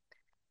revenue.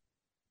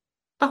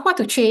 But what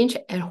to change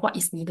and what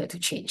is needed to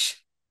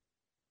change?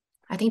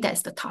 I think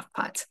that's the tough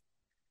part.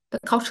 The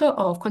culture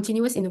of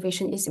continuous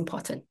innovation is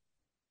important.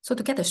 So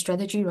to get the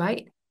strategy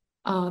right,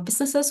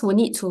 businesses will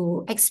need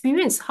to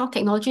experience how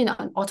technology and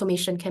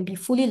automation can be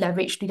fully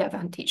leveraged to their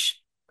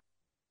advantage.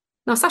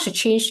 Now, such a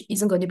change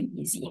isn't going to be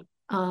easy,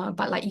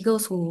 but like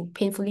eagles who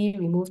painfully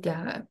remove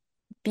their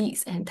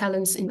beaks and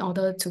talons in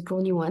order to grow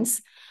new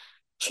ones,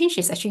 change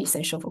is actually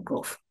essential for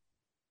growth.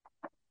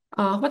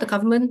 What the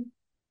government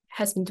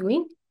has been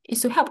doing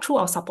is to help through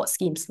our support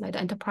schemes like the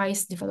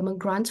Enterprise Development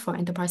Grant from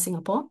Enterprise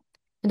Singapore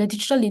and the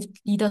Digital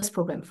Leaders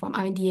Program from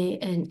IMDA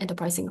and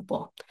Enterprise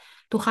Singapore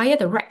to hire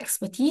the right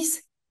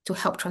expertise to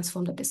help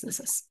transform the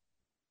businesses.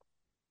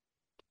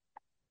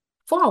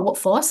 For our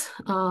workforce,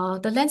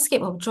 the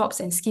landscape of jobs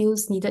and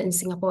skills needed in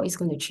Singapore is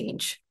going to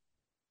change.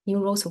 New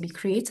roles will be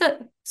created.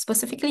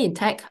 Specifically in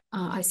tech,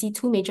 I see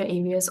two major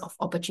areas of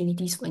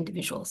opportunities for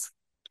individuals.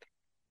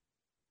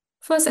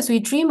 First, as we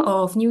dream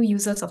of new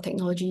users of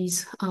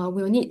technologies,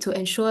 we will need to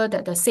ensure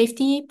that the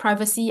safety,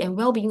 privacy, and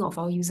well-being of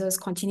our users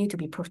continue to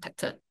be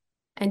protected.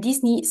 And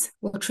these needs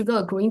will trigger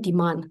a growing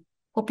demand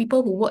for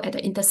people who work at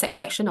the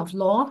intersection of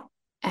law,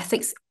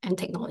 ethics, and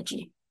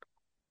technology.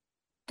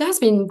 There has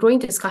been growing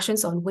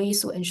discussions on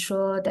ways to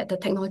ensure that the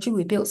technology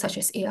we build, such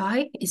as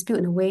AI, is built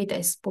in a way that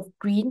is both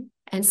green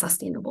and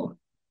sustainable.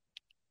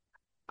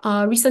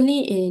 Recently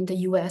in the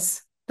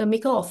US, the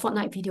maker of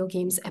Fortnite video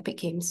games, Epic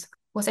Games,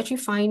 was actually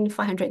fined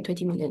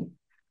 $520 million,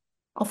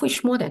 of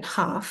which more than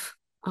half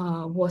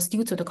was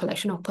due to the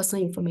collection of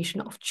personal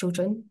information of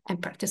children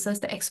and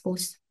practices that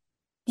expose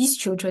these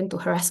children to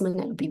harassment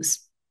and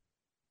abuse.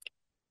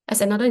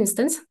 As another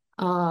instance,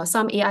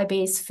 some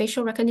AI-based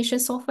facial recognition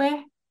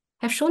software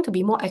have shown to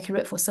be more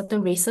accurate for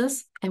certain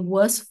races and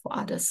worse for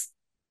others.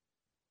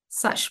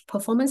 Such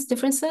performance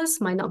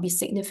differences might not be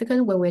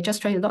significant when we're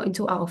just trying to log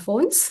into our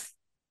phones,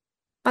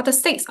 but the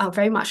stakes are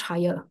very much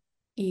higher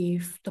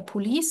if the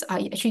police are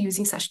actually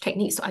using such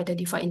techniques to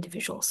identify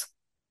individuals,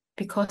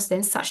 because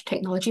then such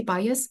technology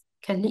bias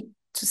can lead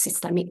to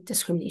systemic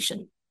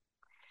discrimination.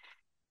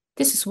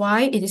 This is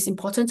why it is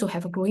important to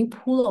have a growing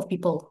pool of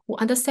people who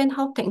understand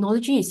how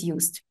technology is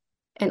used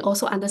and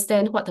also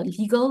understand what the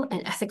legal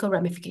and ethical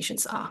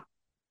ramifications are.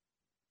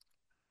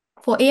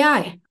 For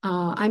AI,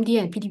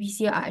 IMD and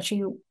PDPC are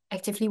actually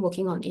actively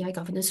working on AI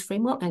governance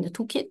framework and a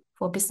toolkit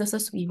for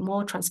businesses to be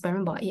more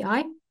transparent about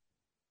AI.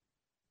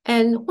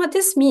 And what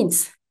this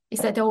means is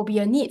that there will be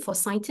a need for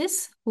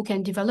scientists who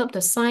can develop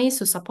the science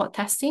to support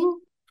testing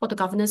for the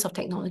governance of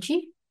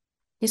technology.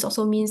 This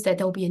also means that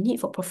there will be a need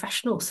for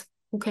professionals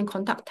who can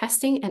conduct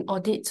testing and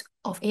audit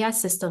of AI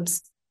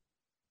systems,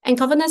 and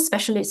governance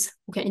specialists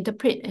who can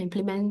interpret and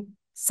implement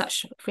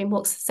such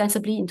frameworks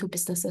sensibly into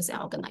businesses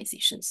and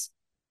organizations.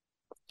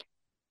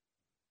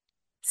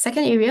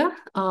 Second area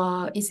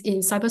is in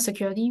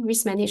cybersecurity,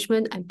 risk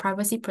management, and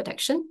privacy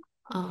protection.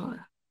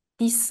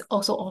 These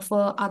also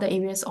offer other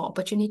areas of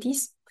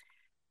opportunities.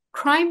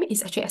 Crime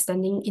is actually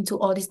extending into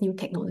all these new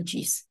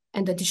technologies,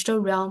 and the digital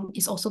realm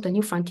is also the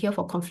new frontier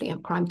for conflict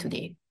and crime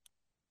today.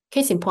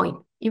 Case in point,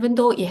 even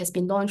though it has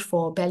been launched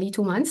for barely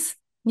 2 months,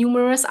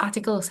 numerous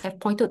articles have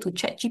pointed to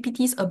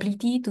ChatGPT's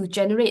ability to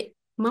generate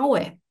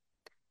malware.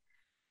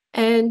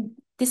 And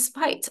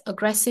despite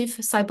aggressive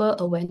cyber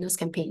awareness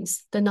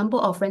campaigns, the number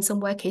of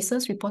ransomware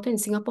cases reported in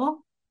Singapore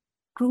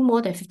grew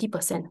more than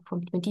 50%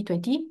 from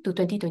 2020 to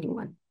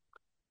 2021.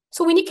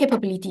 So we need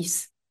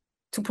capabilities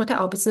to protect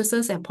our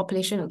businesses and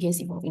population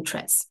against evolving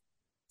threats.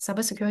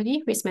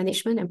 Cybersecurity, risk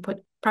management, and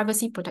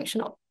privacy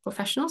protection of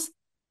professionals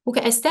who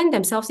can extend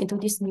themselves into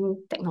these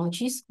new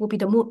technologies will be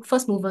the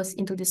first movers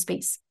into this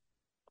space.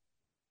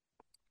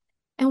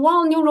 And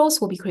while new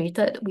roles will be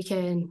created, we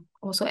can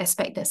also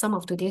expect that some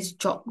of today's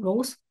job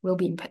roles will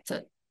be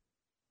impacted.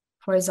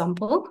 For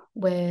example,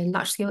 when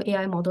large-scale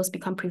AI models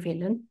become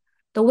prevalent,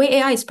 the way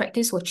AI is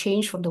practiced will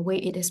change from the way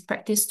it is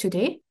practiced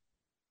today.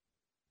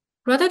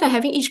 Rather than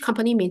having each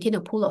company maintain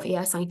a pool of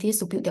AI scientists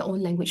to build their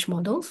own language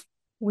models,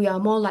 we are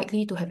more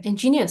likely to have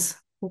engineers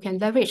who can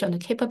leverage on the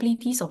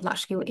capabilities of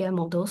large-scale AI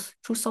models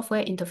through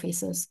software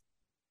interfaces,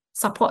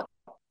 support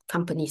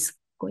companies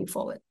going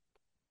forward.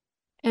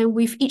 And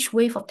with each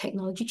wave of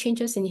technology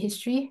changes in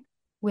history,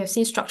 we have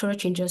seen structural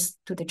changes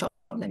to the job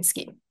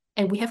landscape,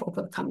 and we have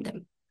overcome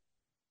them.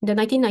 In the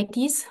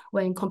 1990s,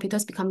 when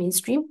computers became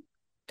mainstream,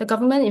 the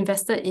government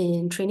invested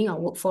in training our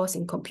workforce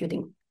in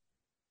computing.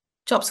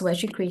 Jobs were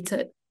actually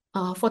created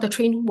for the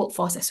trained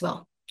workforce as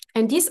well.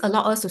 And this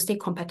allowed us to stay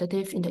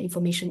competitive in the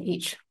information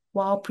age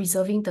while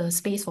preserving the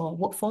space for our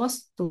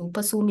workforce to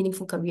pursue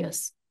meaningful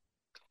careers.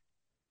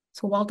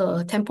 So while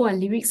the tempo and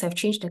lyrics have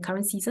changed in the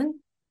current season,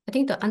 I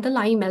think the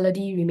underlying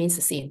melody remains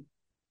the same.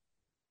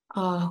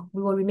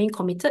 We will remain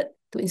committed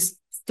to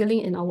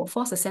instilling in our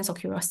workforce a sense of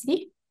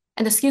curiosity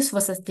and the skills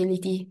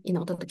versatility in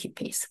order to keep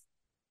pace.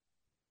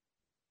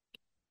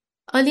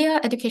 Earlier,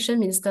 Education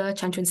Minister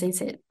Chan Chun Sing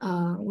said,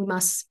 we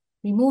must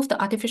remove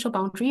the artificial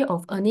boundary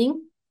of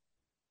earning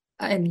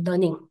and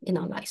learning in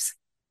our lives.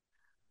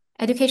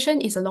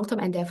 Education is a long-term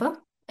endeavor,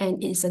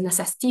 and it is a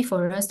necessity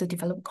for us to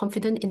develop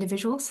confident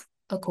individuals,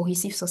 a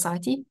cohesive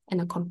society, and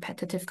a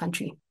competitive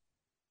country.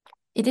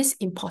 It is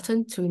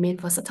important to remain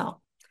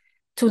versatile,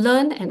 to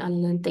learn and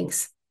unlearn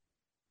things.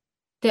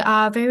 There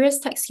are various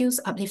tech skills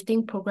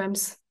uplifting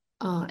programs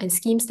and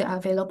schemes that are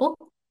available.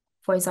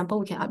 For example,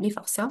 we can uplift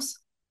ourselves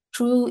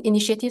through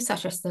initiatives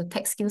such as the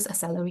Tech Skills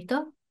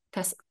Accelerator,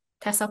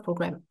 TESA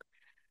program.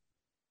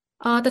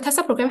 The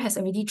TESA program has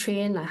already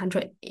trained like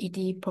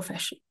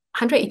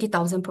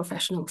 180,000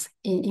 professionals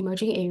in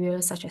emerging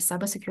areas such as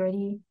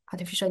cybersecurity,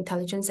 artificial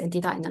intelligence, and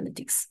data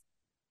analytics.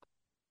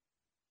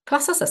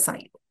 Classes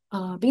aside,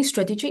 being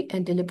strategic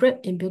and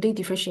deliberate in building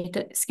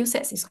differentiated skill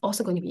sets is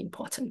also going to be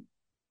important.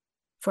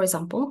 For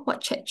example,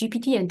 what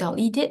ChatGPT and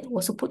DALL-E did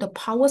was to put the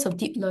powers of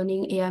deep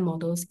learning AI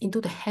models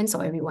into the hands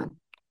of everyone.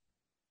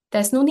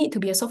 There's no need to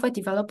be a software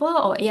developer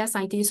or AI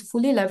scientist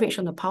fully leverage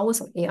on the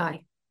powers of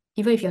AI.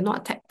 Even if you're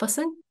not a tech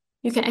person,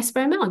 you can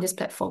experiment on these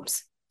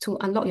platforms to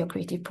unlock your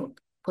creative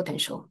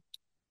potential.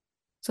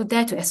 So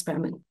dare to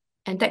experiment,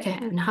 and that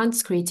can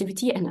enhance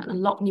creativity and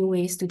unlock new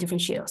ways to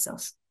differentiate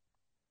ourselves.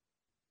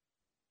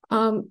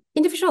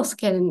 Individuals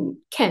can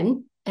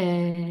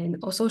and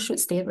also should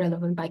stay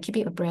relevant by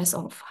keeping abreast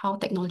of how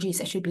technology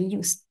is actually being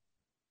used.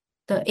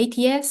 The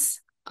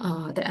ATS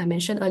that I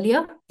mentioned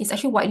earlier is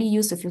actually widely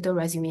used to filter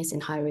resumes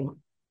in hiring.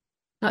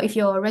 Now, if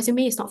your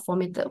resume is not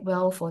formatted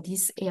well for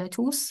these AI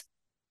tools,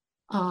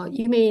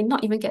 you may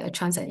not even get a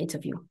chance at an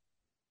interview.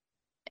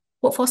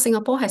 Workforce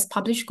Singapore has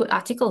published good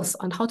articles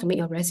on how to make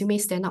your resume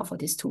stand out for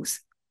these tools.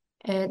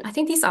 And I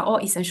think these are all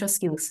essential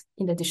skills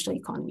in the digital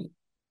economy.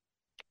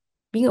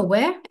 Being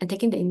aware and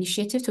taking the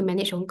initiative to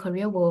manage your own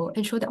career will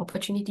ensure that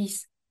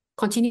opportunities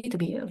continue to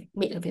be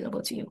made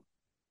available to you.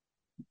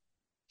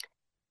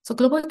 So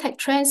global tech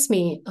trends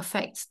may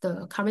affect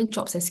the current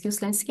jobs and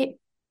skills landscape,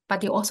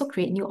 but they also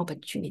create new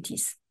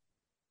opportunities.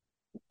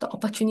 The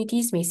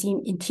opportunities may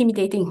seem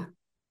intimidating,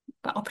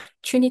 but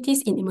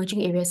opportunities in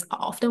emerging areas are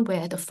often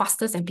where the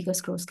fastest and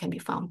biggest growth can be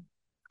found.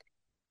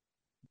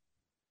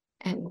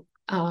 And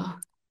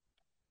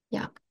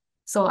yeah,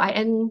 so I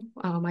end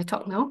my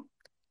talk now.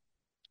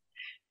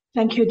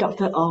 Thank you,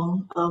 Dr.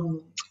 Ong.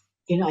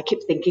 I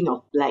keep thinking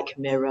of Black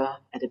Mirror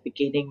at the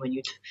beginning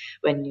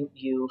when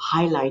you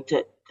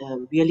highlighted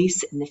the really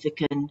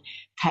significant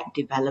tech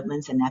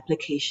developments and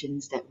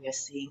applications that we are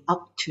seeing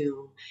up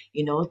to,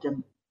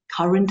 the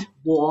current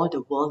war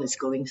the world is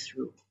going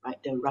through,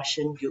 right? The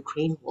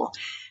Russian-Ukraine war.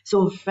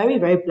 So very,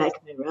 very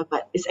Black Mirror,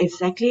 but it's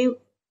exactly,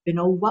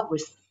 what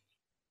was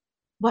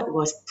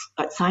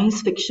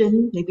science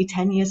fiction maybe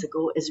 10 years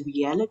ago is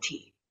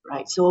reality,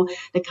 right? So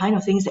the kind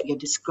of things that you're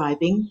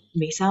describing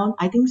may sound,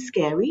 I think,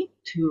 scary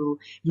to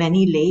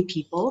many lay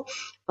people,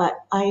 but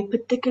I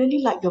particularly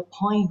like your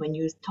point when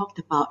you talked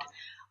about,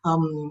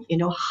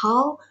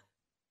 how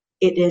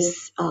it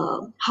is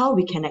how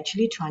we can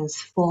actually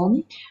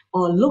transform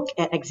or look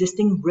at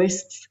existing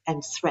risks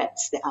and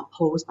threats that are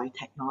posed by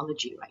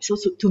technology, right? So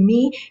to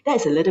me, that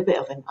is a little bit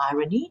of an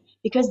irony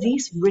because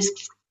these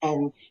risks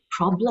and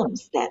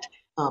problems that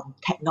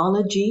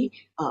technology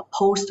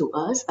pose to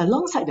us,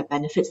 alongside the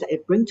benefits that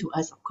it brings to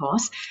us, of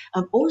course,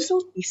 also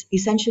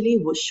essentially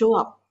would show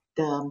up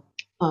the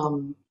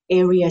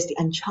areas, the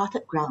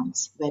uncharted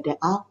grounds where there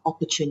are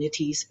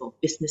opportunities for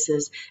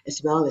businesses as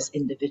well as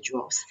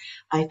individuals.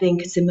 I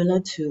think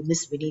similar to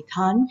Ms. Winnie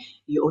Tan,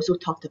 you also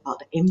talked about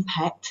the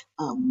impact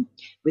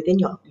within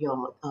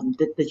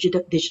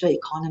the digital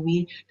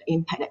economy, the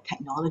impact that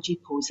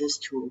technology poses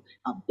to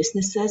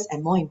businesses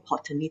and more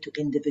importantly to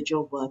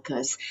individual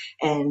workers.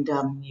 And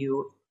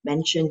you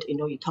mentioned,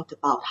 you talked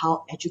about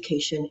how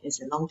education is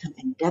a long-term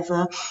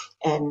endeavor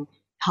and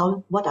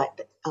what are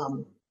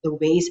the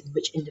ways in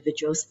which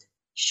individuals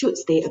should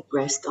stay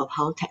abreast of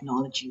how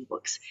technology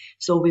works.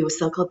 So we will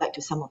circle back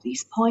to some of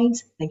these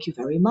points. Thank you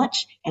very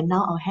much. And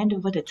now I'll hand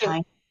over the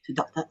time to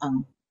Dr.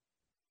 Ng.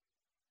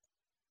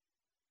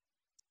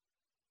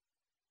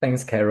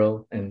 Thanks,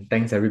 Carol, and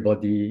thanks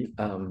everybody.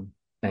 And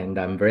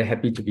I'm very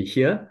happy to be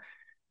here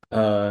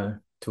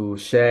to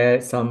share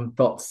some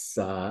thoughts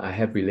I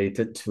have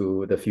related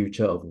to the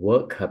future of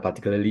work,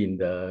 particularly in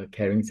the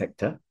caring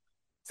sector.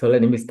 So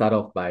let me start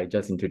off by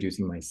just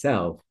introducing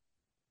myself.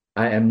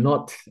 I am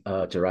not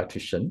a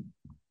geriatrician.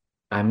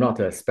 I'm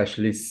not a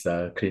specialist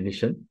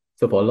clinician.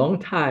 So for a long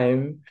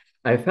time,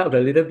 I felt a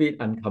little bit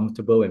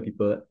uncomfortable when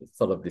people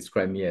sort of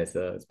describe me as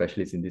a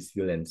specialist in this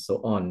field and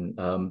so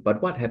on.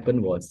 But what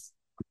happened was,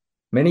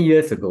 many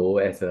years ago,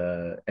 as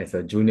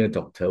a junior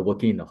doctor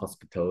working in the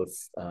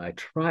hospitals, I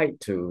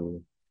tried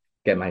to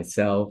get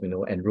myself,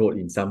 enrolled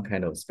in some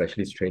kind of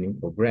specialist training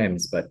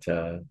programs. But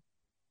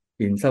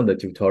in some of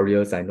the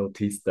tutorials, I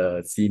noticed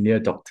the senior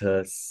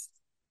doctors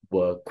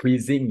were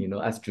quizzing,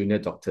 us junior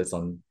doctors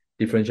on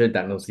differential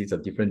diagnosis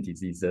of different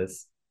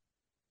diseases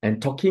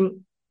and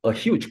talking a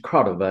huge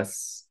crowd of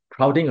us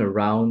crowding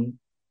around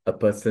a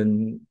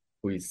person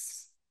who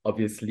is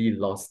obviously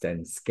lost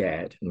and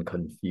scared and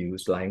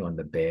confused, lying on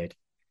the bed.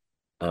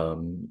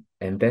 And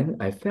then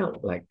I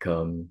felt like,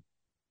 how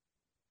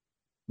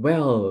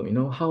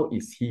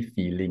is he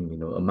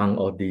feeling, among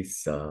all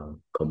this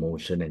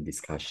commotion and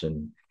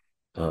discussion?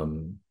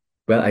 Well,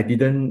 I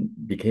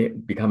didn't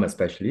become a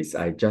specialist.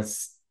 I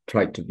just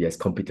tried to be as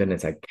competent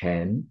as I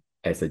can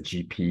as a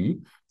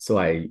GP. So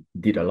I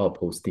did a lot of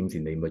postings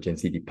in the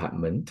emergency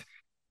department.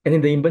 And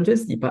in the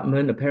emergency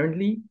department,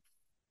 apparently,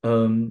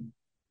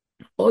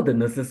 all the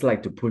nurses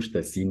like to push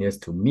the seniors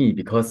to me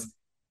because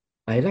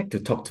I like to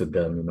talk to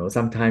them.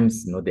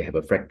 Sometimes, they have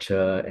a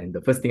fracture. And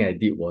the first thing I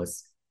did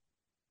was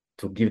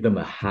to give them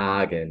a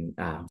hug and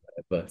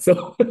whatever.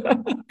 So,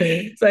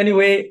 so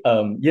anyway,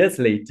 years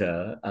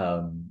later,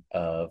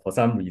 for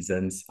some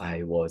reasons,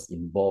 I was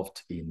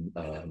involved in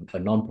a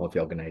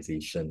non-profit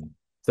organization.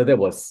 So that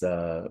was,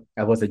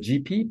 I was a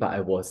GP, but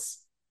I was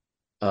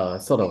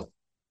sort of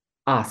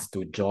asked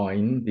to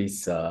join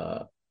this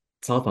South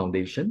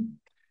Foundation.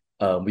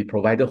 We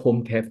provided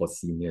home care for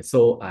seniors.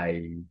 So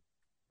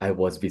I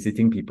was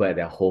visiting people at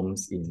their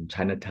homes in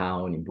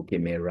Chinatown, in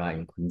Bukit Merah,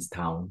 in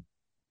Queenstown.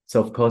 So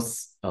of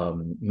course,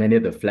 many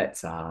of the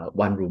flats are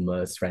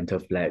one-roomers, rental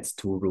flats,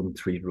 2-room,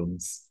 3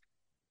 rooms.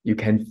 You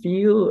can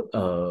feel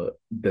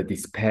the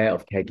despair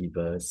of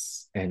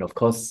caregivers, and of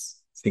course,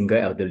 single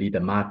elderly, the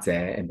ma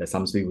and the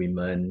samsui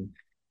women,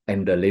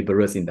 and the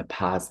laborers in the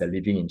past, they're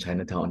living in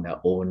Chinatown on their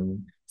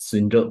own,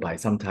 swindled by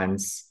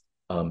sometimes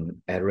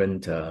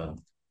errant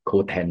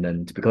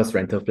co-tenant, because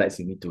rental flats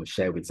you need to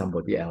share with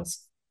somebody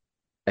else.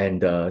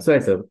 And so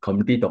as a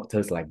community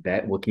doctors like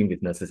that, working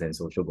with nurses and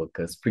social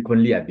workers,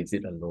 frequently I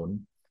visit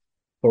alone.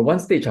 For one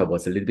stage, I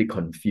was a little bit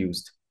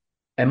confused.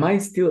 Am I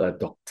still a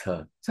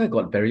doctor? So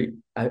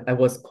I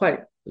was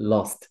quite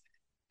lost.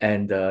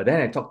 And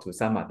then I talked to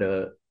some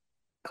other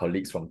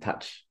colleagues from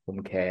Touch,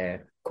 Home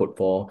Care, Code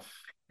 4,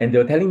 and they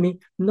were telling me,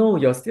 no,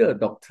 you're still a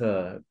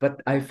doctor.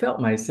 But I felt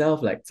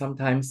myself like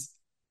sometimes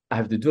I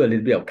have to do a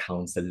little bit of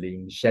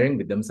counseling, sharing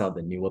with them some of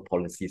the newer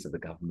policies of the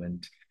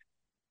government.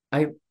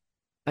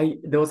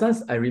 There was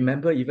once I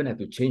remember even had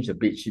to change the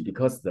bedsheet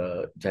because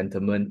the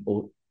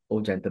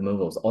old gentleman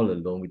was all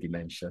alone with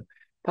dementia,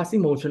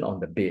 passing motion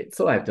on the bed.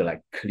 So I have to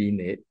like clean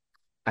it.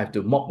 I have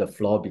to mop the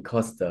floor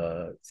because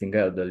the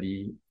single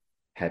elderly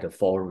had a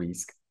fall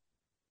risk.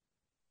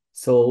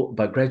 So,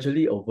 but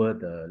gradually over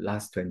the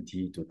last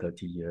 20 to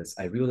 30 years,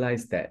 I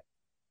realized that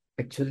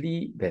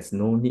actually there's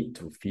no need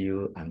to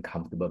feel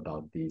uncomfortable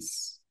about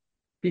this.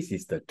 This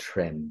is the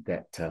trend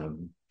that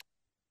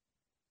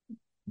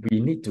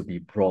we need to be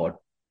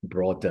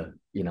broader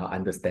in our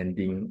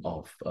understanding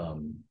of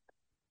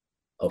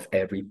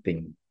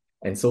everything.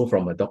 And so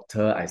from a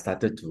doctor, I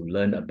started to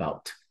learn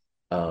about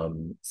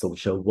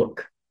social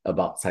work,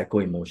 about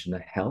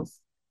psycho-emotional health,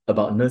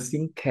 about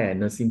nursing care,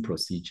 nursing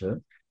procedure,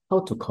 how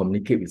to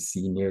communicate with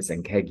seniors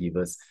and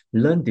caregivers,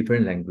 learn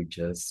different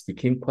languages,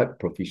 became quite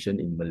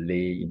proficient in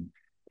Malay, in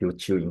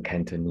Teochew, in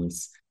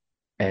Cantonese.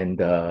 And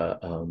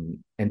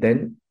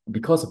then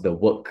because of the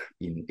work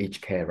in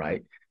aged care,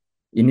 right,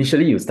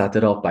 initially you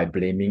started off by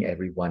blaming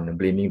everyone,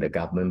 blaming the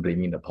government,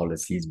 blaming the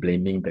policies,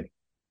 blaming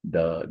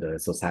the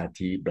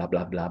society, blah,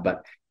 blah, blah.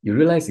 But you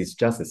realize it's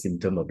just a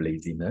symptom of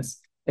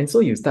laziness. And so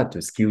you start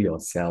to skill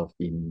yourself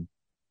in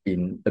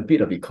a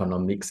bit of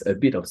economics, a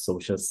bit of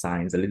social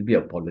science, a little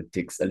bit of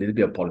politics, a little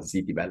bit of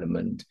policy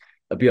development,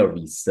 a bit of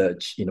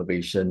research,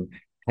 innovation,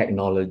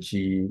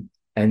 technology,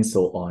 and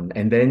so on.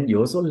 And then you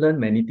also learn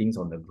many things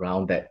on the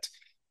ground that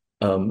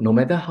no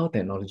matter how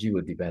technology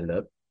will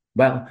develop,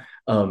 well,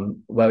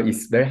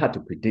 it's very hard to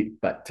predict,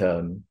 but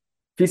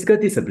physical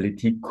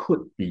disability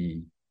could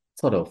be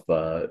sort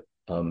of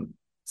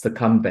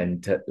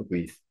circumvented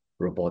with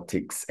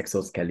robotics,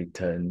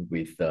 exoskeleton,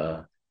 with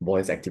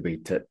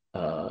voice-activated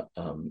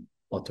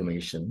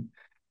automation.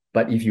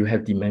 But if you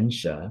have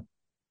dementia,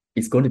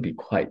 it's going to be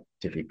quite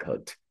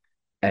difficult.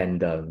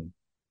 And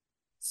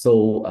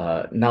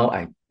so now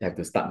I have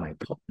to start my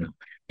talk now.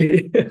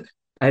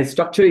 I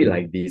structure it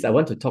like this. I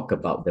want to talk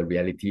about the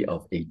reality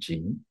of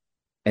aging.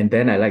 And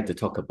then I like to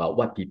talk about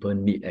what people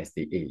need as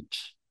they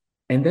age.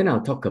 And then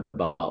I'll talk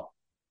about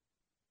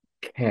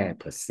care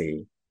per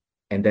se.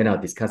 And then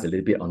I'll discuss a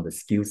little bit on the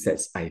skill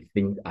sets I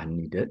think are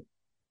needed.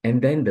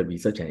 And then the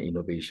research and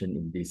innovation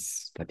in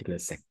this particular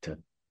sector.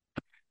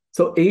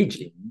 So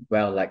aging,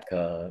 well, like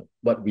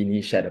what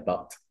Winnie shared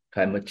about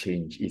climate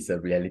change is a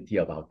reality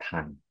of our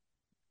time.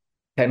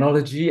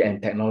 Technology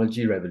and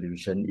technology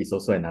revolution is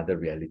also another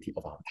reality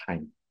of our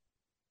time.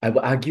 I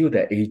would argue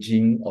that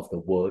aging of the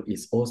world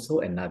is also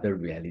another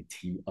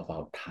reality of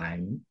our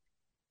time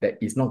that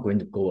is not going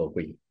to go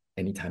away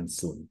anytime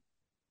soon.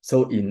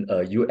 So in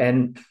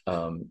UN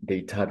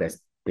data, that's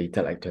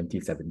data like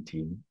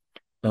 2017,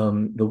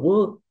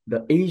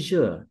 the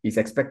Asia is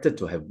expected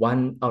to have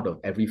 1 out of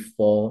every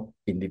 4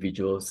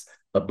 individuals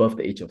above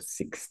the age of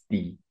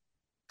 60.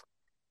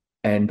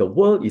 And the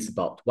world is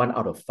about 1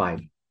 out of 5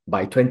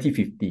 by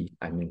 2050,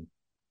 I mean.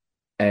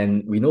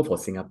 And we know for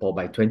Singapore,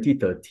 by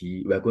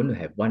 2030, we're going to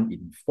have 1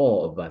 in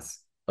 4 of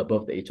us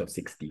above the age of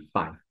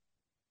 65.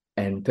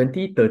 And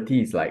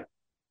 2030 is like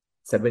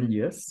 7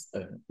 years.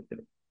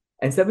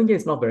 And 7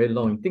 years is not very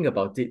long. Think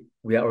about it.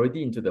 We are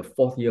already into the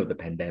 4th year of the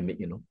pandemic,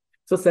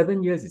 So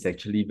 7 years is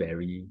actually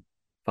very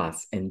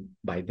fast. And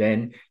by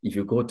then, if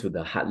you go to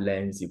the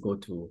heartlands, you go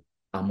to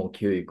Ang Mo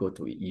Kio, you go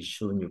to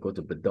Yishun, you go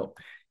to Bedok,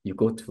 you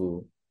go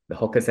to the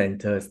hawker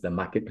centers, the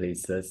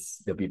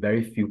marketplaces, there'll be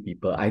very few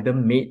people, either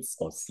maids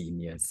or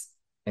seniors.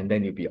 And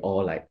then you'll be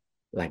all like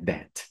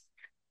that.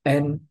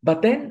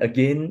 But then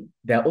again,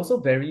 there are also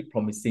very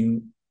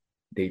promising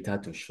data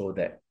to show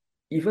that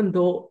even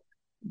though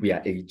we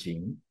are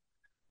aging,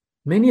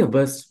 many of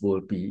us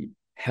will be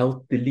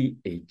healthily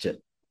aged.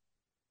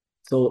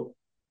 So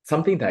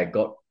something that I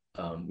got,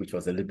 which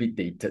was a little bit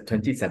dated,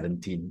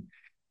 2017,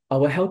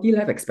 our healthy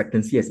life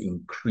expectancy has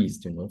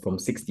increased, from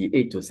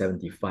 68 to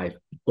 75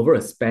 over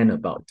a span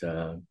about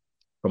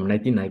from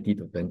 1990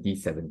 to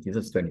 2017. So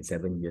it's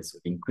 27 years.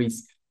 We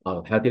increased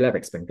our healthy life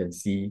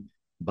expectancy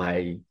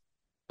by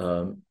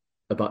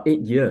about 8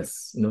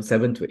 years,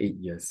 7 to 8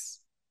 years.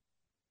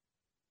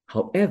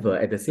 However,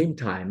 at the same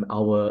time,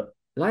 our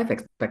life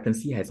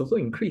expectancy has also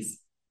increased.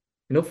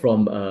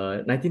 From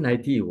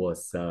 1990 it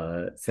was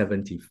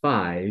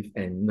 75,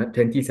 and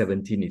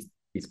 2017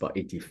 is about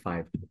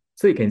 85.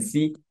 So you can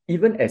see,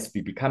 even as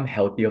we become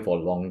healthier for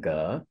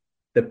longer,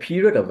 the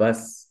period of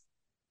us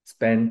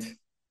spent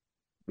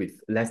with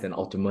less than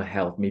optimal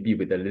health, maybe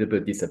with a little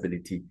bit of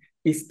disability,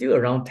 is still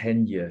around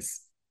 10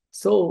 years.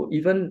 So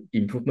even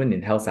improvement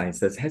in health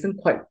sciences hasn't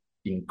quite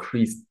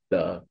increased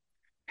the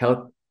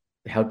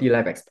healthy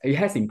life it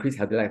has increased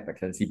healthy life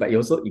expectancy, but it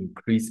also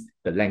increased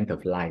the length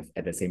of life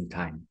at the same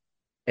time.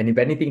 And if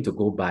anything to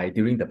go by,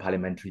 during the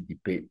parliamentary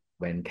debate,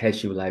 when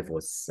CareShield Life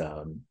was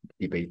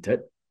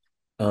debated,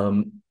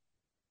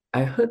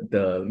 I heard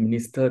the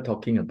minister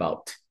talking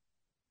about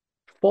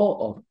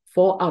 4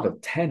 out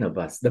of 10 of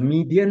us, the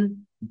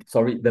median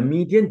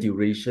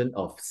duration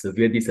of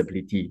severe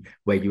disability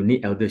where you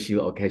need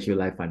ElderShield or CareShield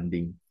Life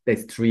funding,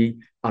 that's 3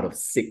 out of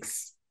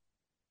 6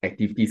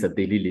 activities of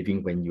daily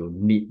living when you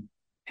need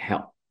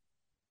help.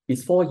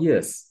 It's 4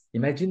 years.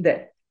 Imagine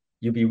that.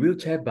 You'll be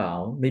wheelchair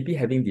bound, maybe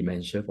having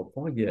dementia for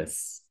 4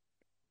 years.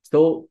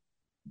 So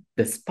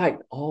despite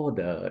all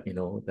the,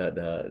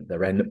 the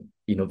random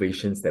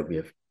innovations that we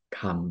have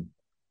come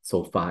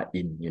so far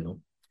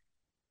in,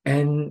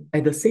 and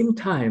at the same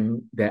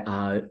time, there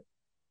are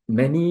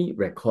many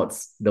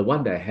records. The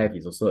one that I have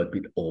is also a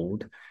bit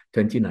old,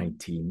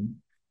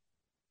 2019.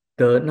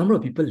 The number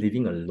of people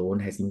living alone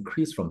has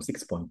increased from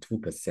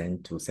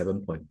 6.2% to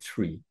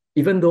 7.3%,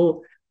 even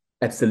though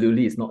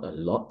absolutely it's not a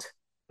lot.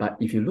 But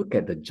if you look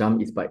at the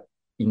jump, it's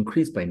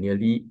increased by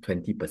nearly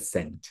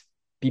 20%.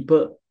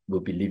 People will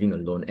be living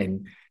alone.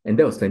 And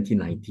that was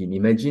 2019.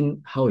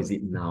 Imagine how is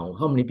it now?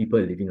 How many people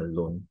are living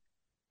alone?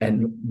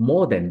 And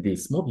more than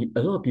this, a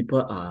lot of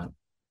people are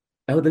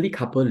elderly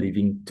couple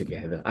living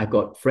together. I've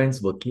got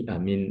friends working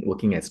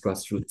as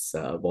grassroots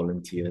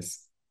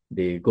volunteers.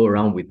 They go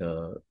around with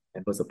the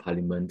members of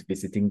parliament,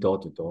 visiting door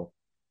to door.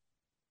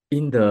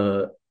 In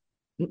the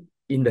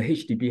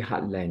HDB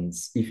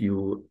heartlands, if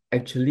you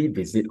actually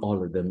visit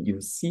all of them,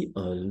 you see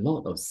a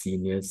lot of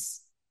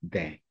seniors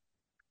there.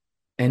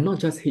 And not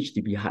just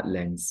HDB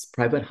heartlands,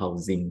 private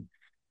housing.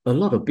 A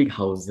lot of big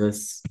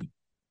houses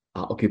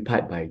are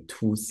occupied by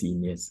 2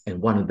 seniors,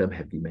 and one of them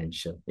have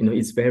dementia.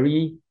 It's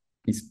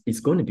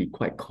going to be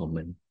quite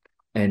common.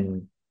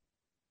 And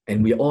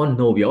we all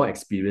know, we all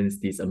experience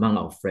this among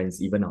our friends,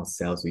 even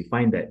ourselves. We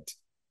find that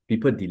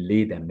people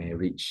delay their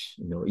marriage,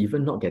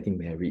 even not getting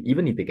married.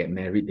 Even if they get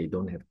married, they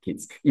don't have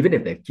kids. Even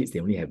if they have kids, they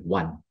only have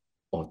 1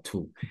 or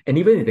 2. And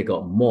even if they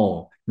got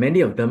more,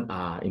 many of them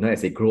are,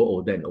 as they grow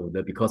older and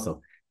older, because of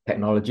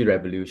technology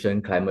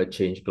revolution, climate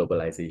change,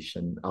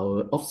 globalization,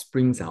 our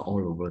offsprings are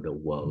all over the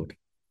world.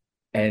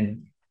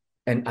 And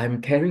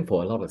I'm caring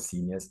for a lot of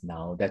seniors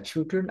now. Their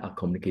children are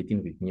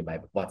communicating with me by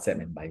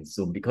WhatsApp and by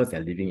Zoom because they're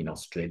living in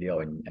Australia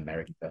or in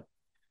America.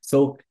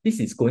 So this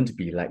is going to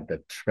be like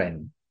the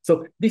trend.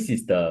 So this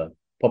is the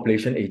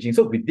population aging.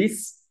 So with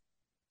this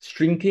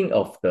shrinking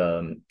of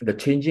the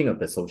changing of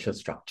the social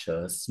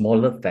structure,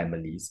 smaller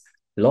families,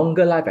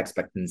 longer life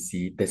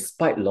expectancy,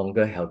 despite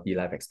longer healthy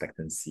life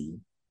expectancy,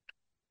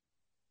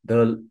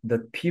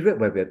 the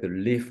period where we have to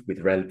live with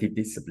relative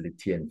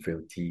disability and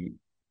frailty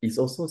is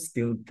also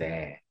still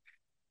there.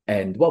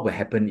 And what will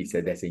happen is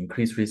that there's an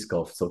increased risk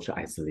of social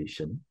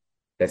isolation.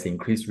 There's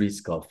increased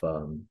risk of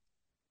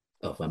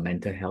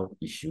mental health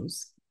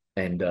issues.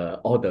 And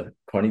all the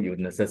chronic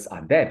illnesses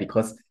are there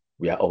because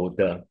we are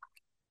older.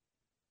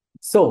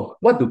 So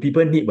what do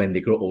people need when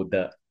they grow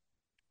older?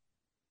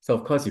 So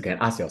of course you can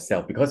ask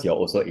yourself, because you're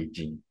also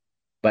aging.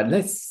 But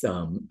let's,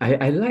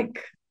 I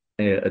like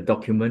a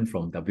document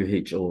from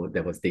WHO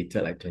that was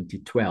dated like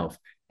 2012,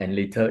 and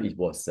later it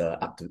was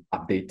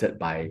updated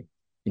by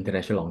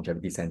International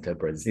Longevity Center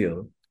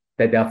Brazil,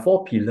 that there are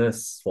 4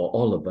 pillars for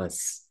all of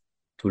us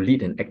to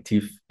lead an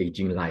active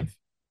aging life.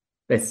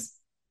 That's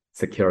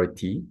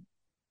security,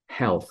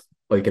 health,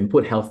 or you can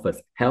put health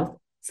first: health,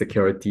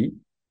 security,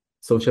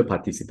 social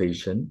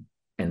participation,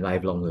 and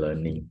lifelong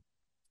learning.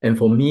 And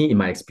for me, in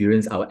my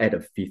experience, I'll add a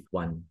 5th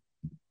one.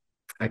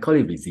 I call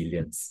it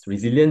resilience.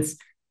 Resilience,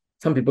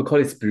 some people call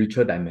it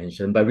spiritual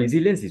dimension, but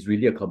resilience is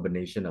really a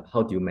combination of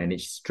how do you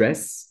manage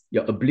stress,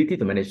 your ability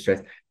to manage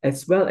stress,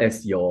 as well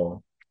as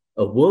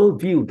a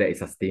worldview that is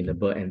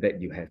sustainable and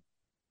that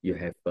you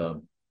have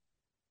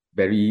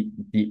very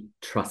deep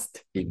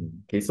trust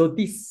in. Okay, so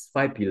these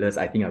 5 pillars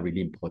I think are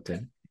really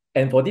important.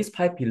 And for these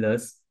 5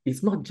 pillars,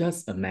 it's not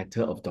just a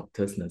matter of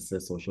doctors,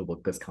 nurses, social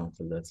workers,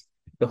 counselors.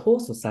 The whole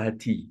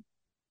society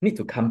need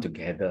to come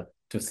together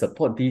to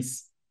support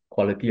this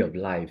quality of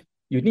life.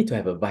 You need to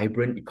have a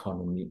vibrant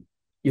economy.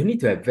 You need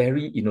to have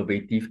very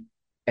innovative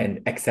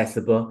and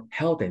accessible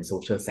health and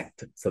social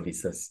sector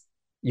services.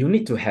 You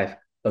need to have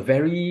a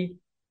very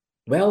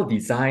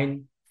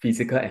well-designed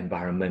physical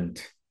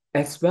environment,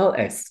 as well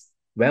as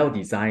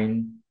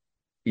well-designed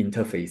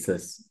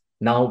interfaces.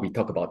 Now we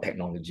talk about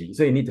technology.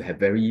 So you need to have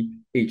very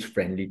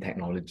age-friendly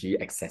technology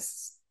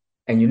access.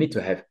 And you need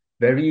to have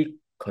very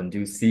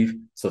conducive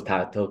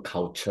societal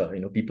culture.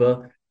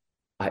 People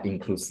are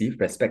inclusive,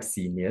 respect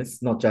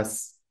seniors, not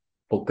just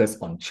focus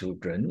on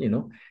children,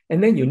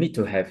 And then you need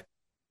to have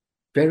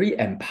very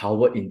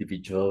empowered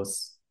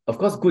individuals. Of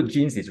course, good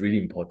genes is really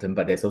important,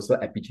 but there's also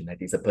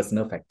epigenetics, the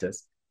personal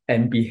factors,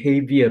 and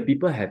behavior.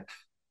 People have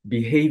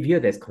behavior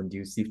that's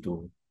conducive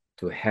to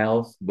to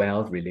health,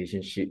 wealth,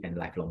 relationship, and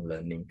lifelong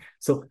learning.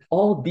 So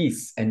all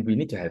these, and we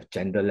need to have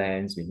gender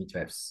lens, we need to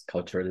have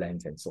cultural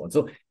lens, and so on.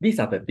 So these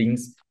are the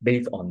things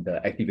based on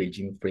the active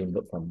aging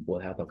framework from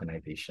World Health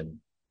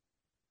Organization.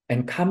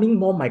 And coming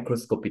more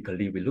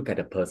microscopically, we look at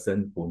a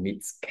person who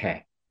needs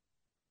care.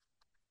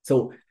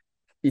 So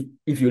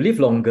if you live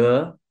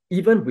longer,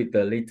 even with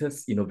the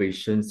latest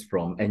innovations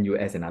from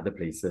NUS and other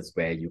places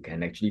where you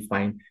can actually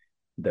find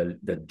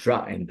the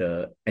drug and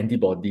the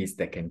antibodies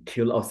that can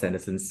kill off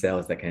senescent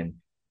cells, that can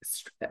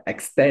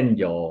extend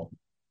your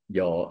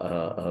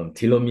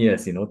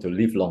telomeres, to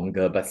live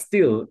longer. But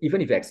still,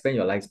 even if you expand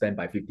your lifespan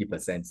by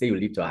 50%, say you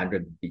live to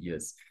 150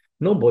 years,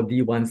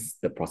 nobody wants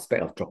the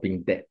prospect of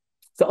dropping dead.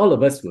 So all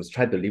of us will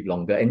try to live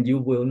longer, and you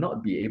will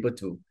not be able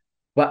to,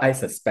 what I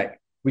suspect,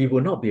 we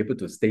will not be able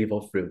to stave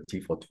off frailty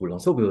for too long.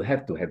 So we will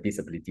have to have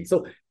disability.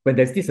 So when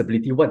there's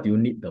disability, what do you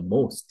need the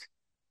most?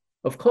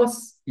 Of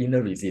course,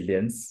 inner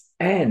resilience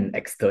and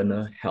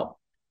external help.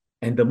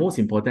 And the most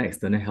important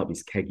external help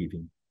is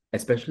caregiving,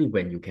 especially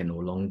when you can no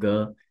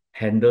longer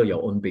handle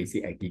your own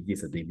basic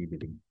activities of daily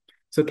living.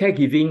 So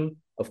caregiving,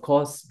 of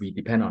course, we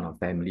depend on our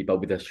family, but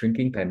with the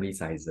shrinking family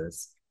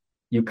sizes,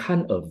 you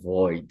can't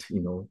avoid,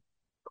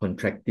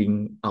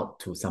 contracting out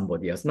to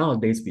somebody else.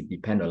 Nowadays, we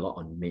depend a lot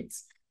on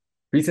mates.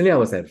 Recently, I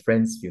was at a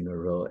friend's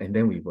funeral, and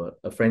then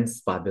a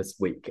friend's father's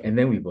wake, and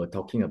then we were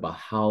talking about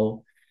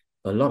how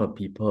a lot of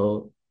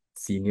people,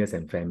 seniors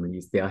and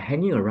families, they are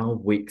hanging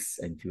around wakes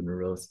and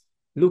funerals,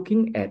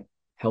 looking at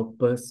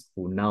helpers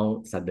who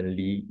now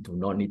suddenly do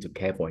not need to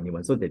care for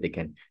anyone so that they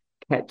can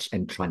catch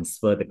and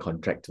transfer the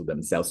contract to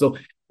themselves. So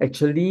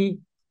actually,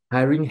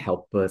 hiring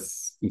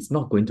helpers is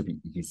not going to be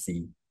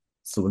easy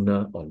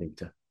sooner or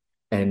later.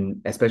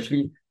 And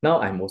especially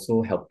now, I'm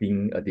also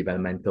helping a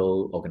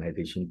developmental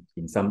organization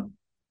in some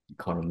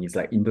economies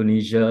like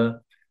Indonesia,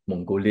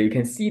 Mongolia. You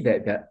can see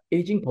that the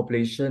aging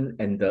population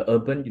and the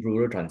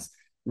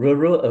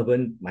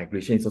rural-urban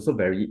migration is also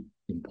very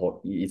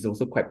important. It's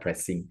also quite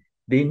pressing.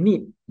 They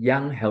need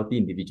young, healthy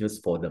individuals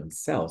for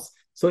themselves.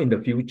 So in the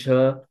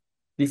future,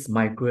 these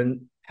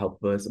migrant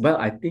helpers, well,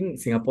 I think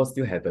Singapore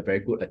still have a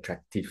very good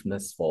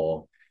attractiveness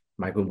for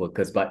migrant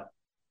workers, but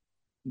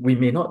we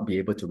may not be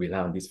able to rely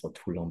on this for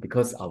too long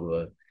because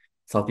our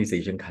Southeast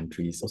Asian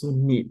countries also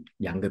need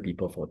younger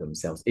people for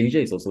themselves.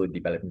 Asia is also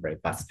developing very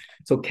fast.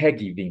 So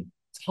caregiving,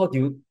 how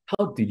do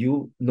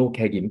you know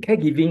caregiving?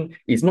 Caregiving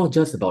is not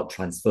just about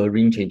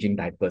transferring, changing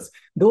diapers.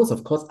 Those,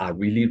 of course, are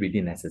really,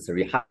 really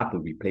necessary, hard to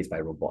replace by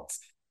robots.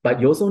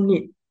 But you also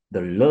need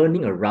the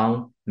learning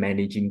around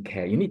managing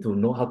care. You need to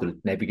know how to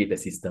navigate the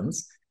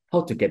systems,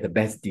 how to get the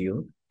best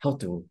deal, how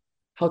to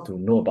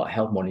know about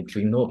health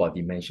monitoring, know about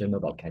dementia, know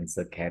about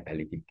cancer care,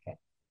 palliative care.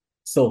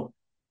 So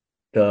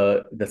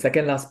the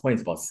second last point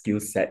is about skill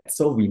set.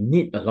 So we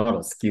need a lot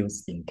of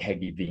skills in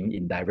caregiving,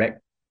 in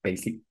direct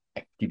basic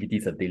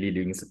activities of daily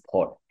living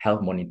support,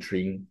 health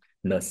monitoring,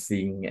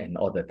 nursing, and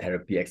all the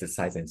therapy,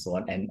 exercise, and so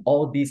on. And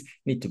all these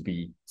need to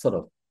be sort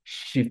of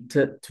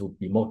shifted to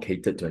be more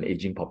catered to an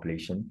aging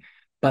population.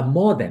 But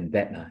more than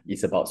that,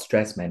 it's about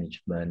stress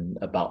management,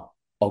 about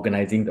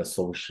organizing the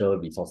social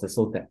resources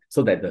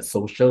so that the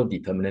social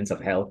determinants of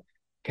health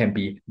can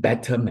be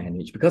better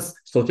managed, because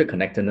social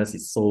connectedness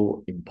is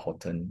so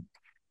important.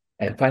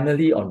 And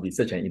finally, on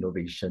research and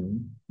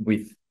innovation,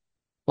 with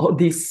all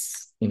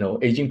this,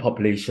 aging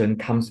population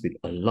comes with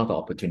a lot of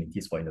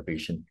opportunities for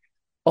innovation.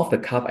 Off the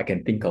cuff, I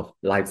can think of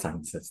life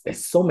sciences.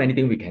 There's so many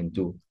things we can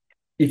do.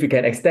 If we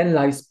can extend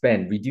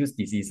lifespan, reduce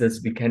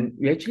diseases,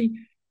 we actually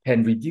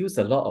can reduce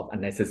a lot of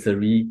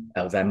unnecessary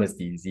Alzheimer's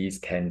disease,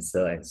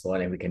 cancer, and so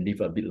on, and we can live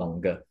a bit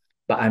longer.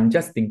 But I'm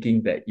just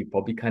thinking that you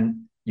probably can't,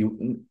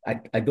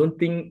 I don't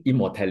think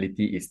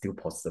immortality is still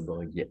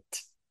possible yet.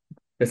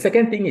 The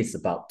second thing is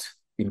about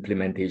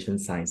implementation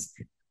science.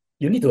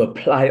 You need to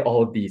apply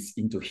all these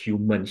into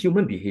human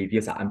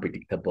behaviors are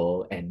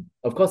unpredictable, and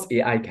of course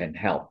AI can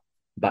help,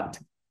 but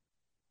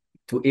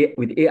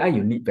with AI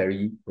you need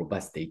very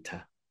robust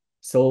data.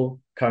 So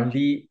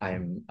currently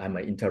I'm an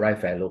Interri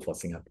fellow for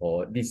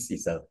Singapore. This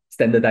is a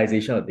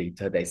standardization of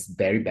data that is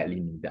very badly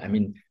needed. I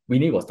mean,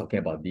 Winnie was talking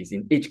about this.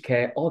 In aged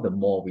care, all the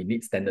more we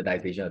need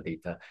standardization of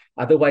data.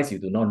 Otherwise, you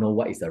do not know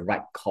what is the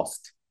right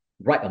cost,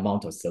 right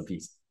amount of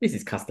service. This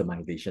is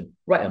customization,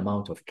 right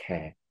amount of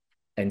care.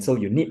 And so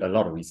you need a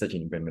lot of research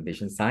in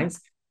implementation science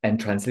and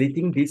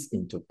translating this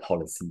into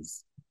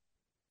policies.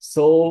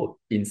 So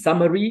in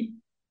summary,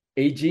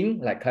 aging,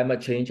 like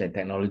climate change and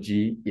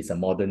technology, is a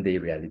modern day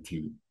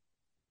reality.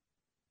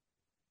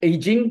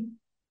 Aging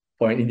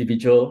for an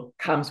individual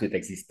comes with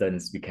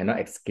existence. We cannot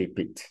escape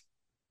it.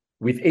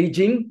 With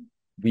aging,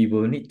 we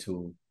will need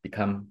to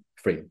become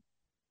frail.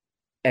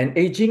 And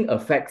aging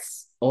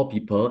affects all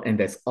people, and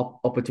there's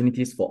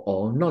opportunities for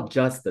all, not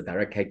just the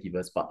direct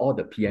caregivers, but all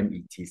the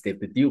PMETs. They have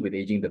to deal with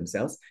aging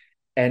themselves.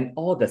 And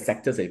all the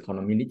sectors of the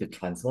economy need to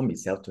transform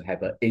itself to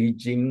have an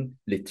aging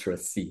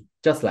literacy,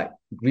 just like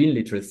green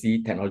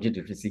literacy, technology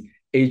literacy,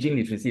 aging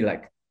literacy,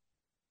 like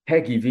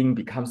caregiving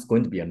becomes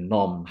going to be a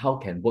norm. How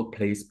can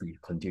workplace be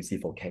conducive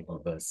for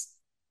caregivers?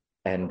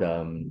 And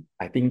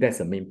I think that's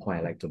the main point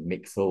I like to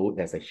make. So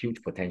there's a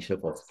huge potential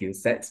for skill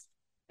sets,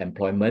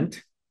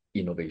 employment,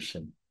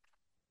 innovation.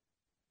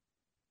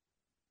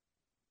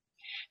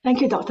 Thank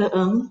you, Dr.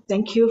 Ng.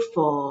 Thank you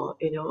for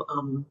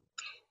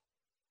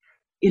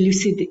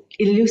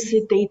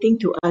elucidating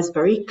to us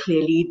very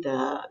clearly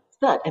the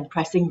third and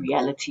pressing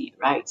reality,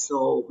 right?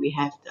 So we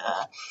have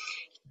the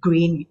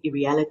green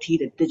reality,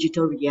 the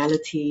digital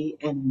reality,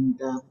 and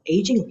the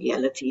aging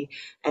reality.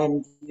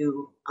 And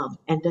you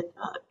ended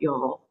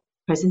your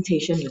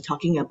presentation, you're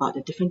talking about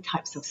the different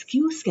types of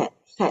skill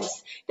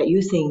sets that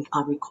you think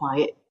are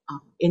required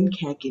in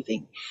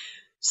caregiving.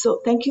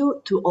 So thank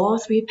you to all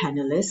three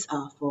panelists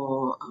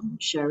for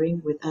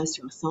sharing with us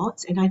your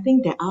thoughts. And I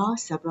think there are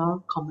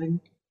several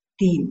common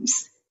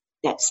themes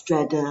that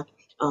straddle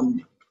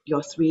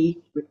your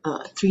three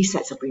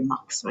sets of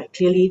remarks, right?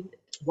 Clearly,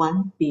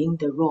 one being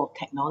the role of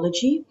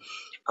technology,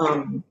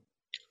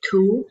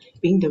 two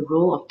being the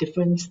role of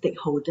different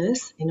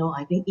stakeholders.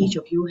 I think each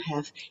of you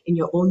have, in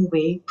your own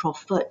way,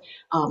 proffered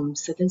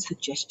certain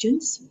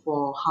suggestions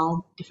for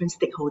how different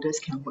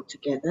stakeholders can work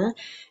together.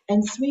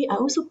 And three, I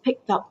also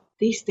picked up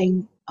this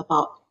thing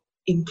about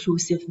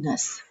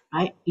inclusiveness,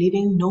 right?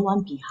 Leaving no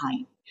one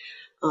behind.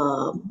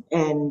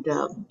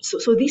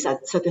 So these are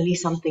certainly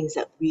some things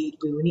that we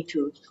will need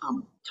to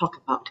talk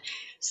about.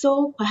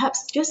 So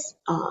perhaps just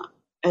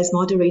as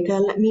moderator,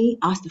 let me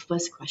ask the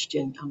first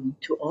question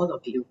to all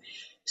of you.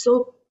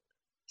 So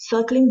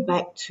circling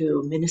back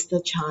to Minister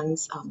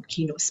Chan's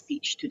keynote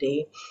speech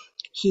today,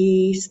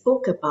 he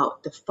spoke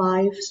about the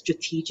 5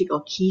 strategic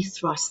or key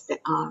thrusts that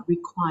are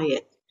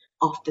required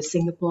of the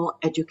Singapore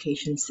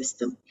education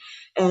system.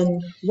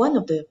 And one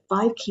of the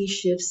 5 key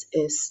shifts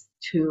is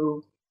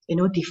to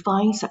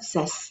define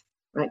success,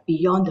 right,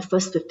 beyond the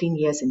first 15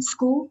 years in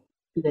school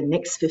to the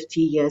next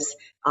 50 years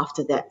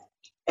after that.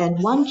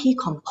 And one key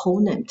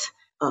component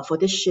for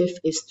this shift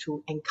is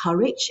to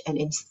encourage and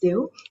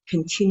instill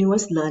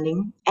continuous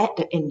learning at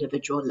the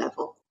individual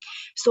level.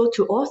 So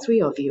to all three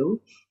of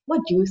you,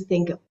 what do you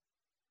think,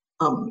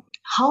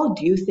 how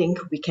do you think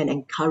we can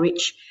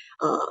encourage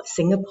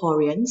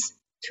Singaporeans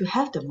to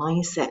have the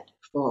mindset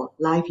for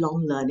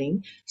lifelong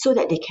learning so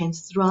that they can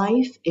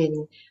thrive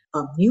in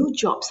new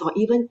jobs or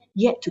even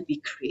yet to be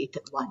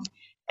created one?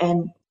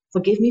 And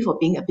forgive me for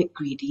being a bit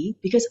greedy,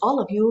 because all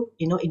of you,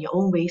 in your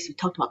own ways, you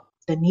talked about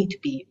the need to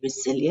be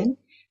resilient,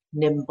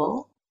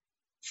 nimble,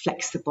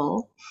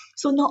 flexible.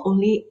 So not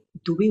only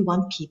do we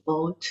want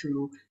people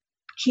to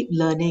keep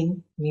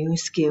learning new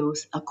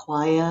skills,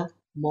 acquire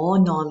more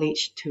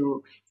knowledge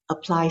to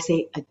apply,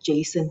 say,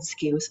 adjacent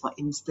skills, for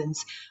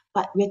instance,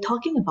 but we're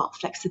talking about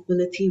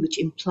flexibility, which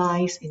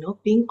implies,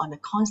 being on a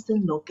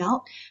constant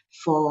lookout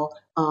for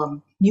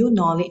new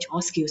knowledge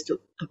or skills to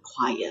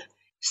acquire.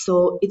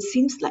 So it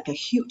seems like a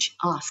huge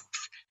ask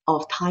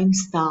of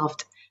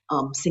time-starved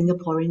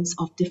Singaporeans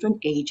of different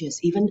ages,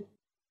 even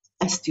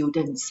as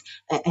students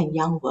and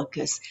young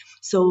workers.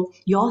 So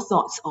your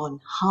thoughts on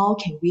how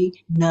can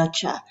we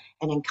nurture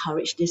and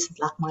encourage this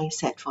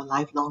mindset for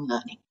lifelong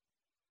learning?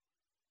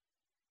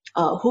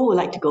 Who would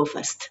like to go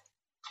first?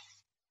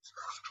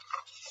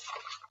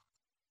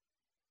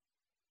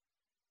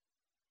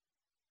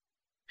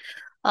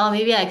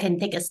 Maybe I can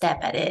take a step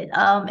at it.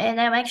 And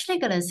I'm actually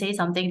going to say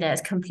something that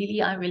is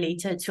completely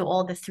unrelated to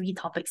all the 3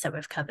 topics that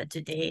we've covered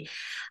today.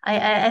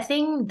 I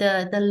think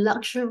the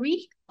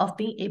luxury of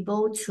being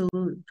able to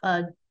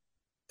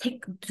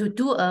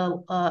do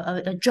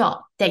a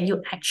job that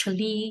you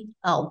actually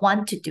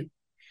want to do,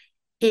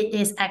 it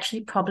is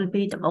actually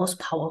probably the most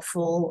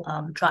powerful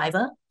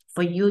driver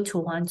for you to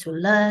want to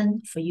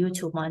learn, for you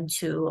to want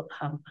to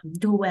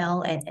do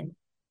well and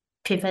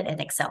pivot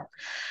and excel.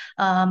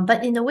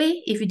 But in a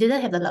way, if you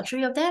didn't have the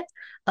luxury of that,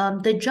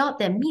 the job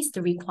that meets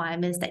the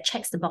requirements, that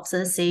checks the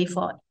boxes, say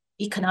for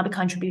economic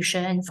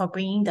contribution, for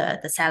bringing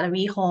the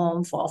salary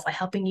home, for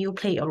helping you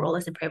play your role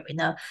as a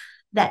breadwinner,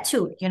 that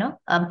too,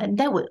 and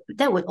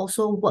that would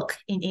also work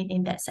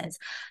in that sense.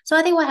 So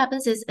I think what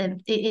happens is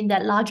in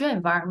that larger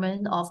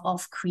environment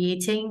of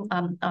creating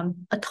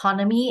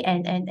autonomy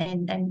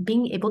and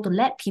being able to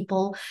let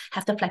people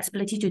have the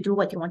flexibility to do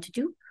what they want to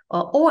do,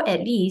 or at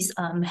least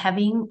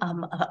having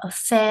a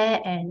fair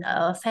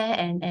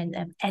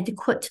and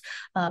adequate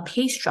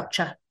pay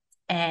structure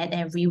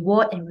and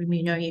reward and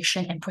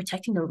remuneration and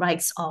protecting the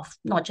rights of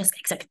not just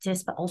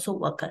executives but also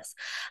workers.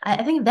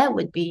 I think that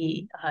would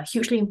be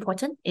hugely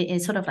important in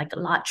sort of like a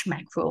large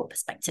macro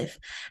perspective.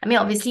 I mean,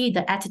 obviously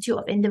the attitude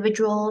of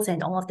individuals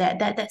and all of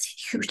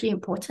that's hugely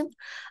important.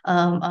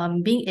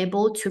 Being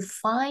able to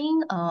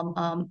find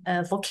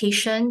a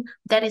vocation,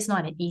 that is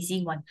not an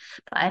easy one.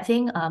 But I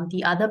think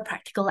the other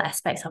practical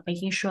aspects of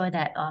making sure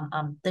that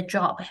the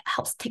job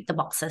helps tick the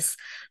boxes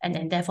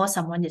and therefore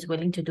someone is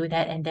willing to do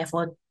that and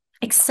therefore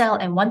excel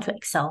and want to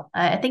excel.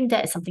 I think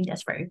that is something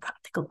that's very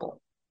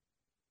practicable.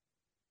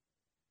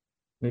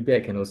 Maybe I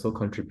can also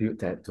contribute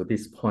that to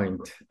this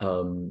point.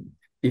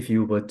 If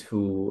you were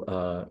to,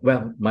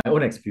 well, my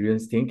own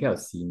experience taking care of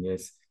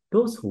seniors,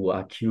 those who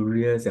are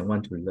curious and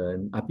want to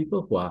learn are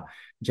people who are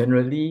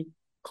generally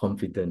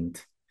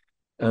confident.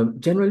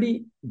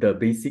 Generally, the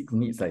basic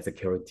needs like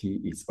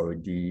security is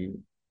already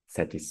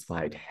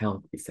satisfied,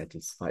 health is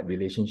satisfied,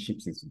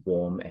 relationships is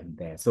warm and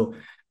there. So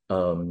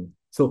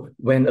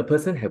when a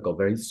person have got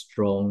very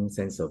strong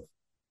sense of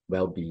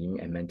well-being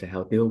and mental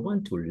health, they will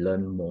want to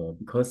learn more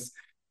because,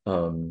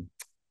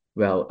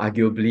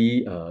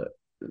 arguably,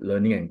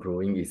 learning and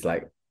growing is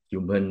like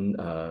human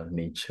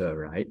nature,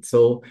 right?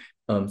 So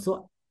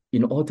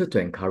in order to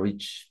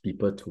encourage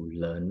people to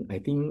learn, I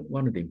think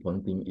one of the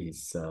important thing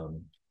is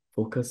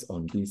focus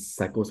on this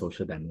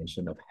psychosocial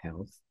dimension of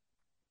health.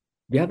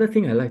 The other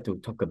thing I like to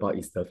talk about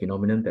is the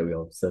phenomenon that we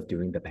observed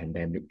during the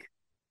pandemic.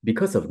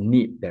 Because of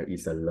need, there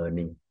is a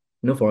learning.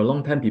 For a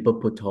long time, people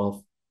put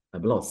off, a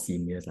lot of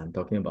seniors, I'm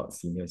talking about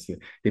seniors here,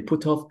 they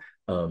put off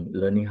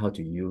learning how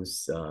to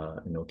use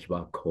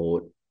QR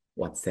code,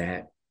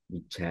 WhatsApp,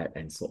 WeChat,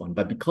 and so on.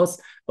 But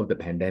because of the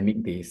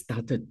pandemic, they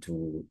started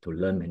to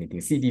learn many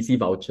things. CDC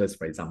vouchers,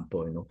 for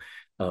example,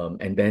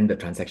 and then the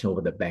transaction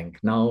over the bank.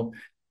 Now,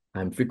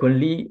 I'm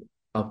frequently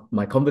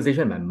my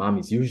conversation with my mom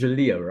is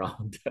usually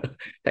around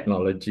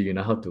technology,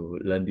 how to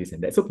learn this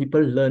and that. So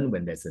people learn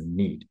when there's a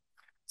need.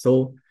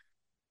 So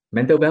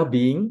mental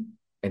well-being,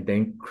 and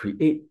then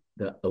create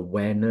the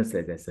awareness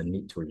that there's a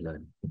need to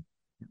learn.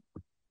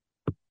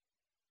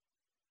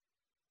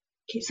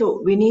 Okay,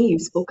 so Winnie, you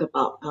spoke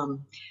about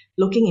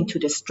looking into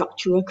the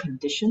structural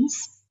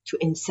conditions to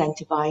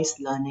incentivize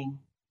learning,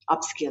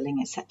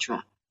 upskilling,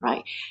 etc.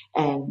 Right?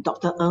 And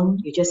Dr. Ng,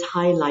 you just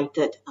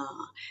highlighted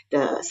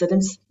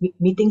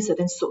meeting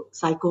certain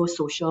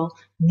psychosocial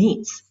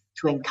needs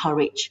to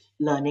encourage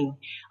learning.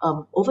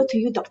 Over to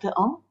you, Dr.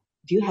 Ong.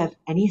 Do you have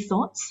any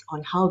thoughts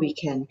on how we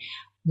can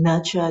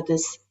nurture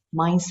this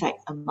mindset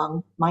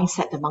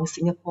among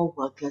Singapore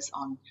workers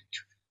on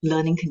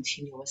learning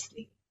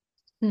continuously?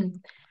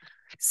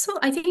 So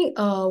I think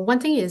one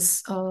thing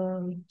is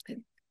to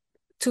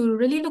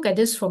really look at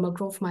this from a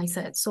growth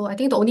mindset. So I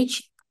think the only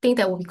thing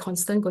that will be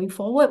constant going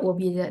forward will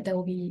be that there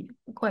will be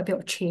quite a bit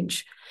of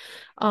change.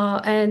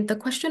 And the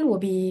question will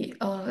be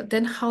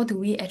then how do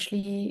we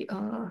actually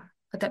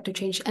adapt to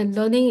change? And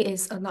learning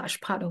is a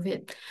large part of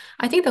it.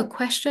 I think the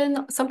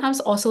question sometimes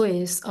also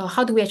is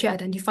how do we actually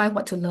identify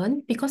what to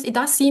learn? Because it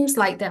does seem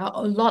like there are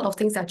a lot of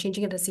things that are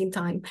changing at the same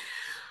time.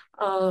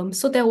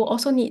 So there will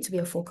also need to be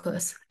a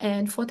focus.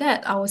 And for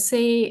that, I would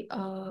say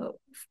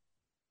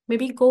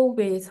maybe go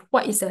with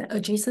what is an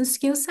adjacent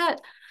skill set,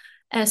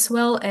 as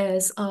well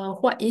as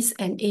what is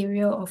an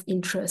area of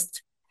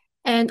interest.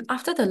 And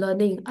after the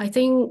learning, I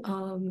think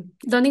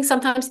learning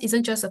sometimes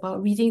isn't just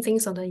about reading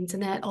things on the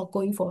internet or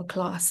going for a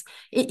class.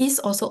 It is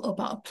also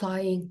about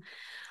applying.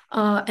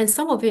 And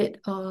some of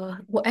it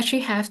will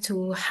actually have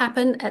to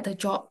happen at the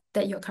job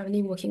that you're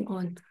currently working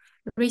on.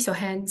 Raise your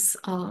hands,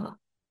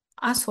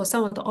 ask for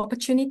some of the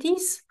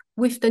opportunities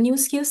with the new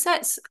skill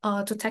sets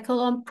to tackle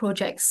on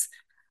projects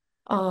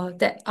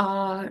that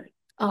are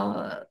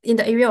in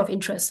the area of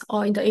interest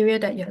or in the area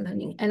that you're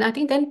learning. And I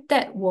think then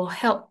that will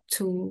help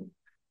to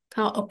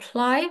kind of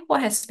apply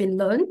what has been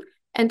learned,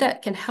 and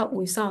that can help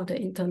with some of the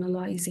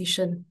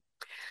internalization.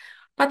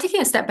 But taking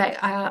a step back,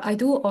 I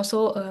do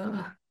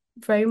also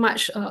very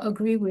much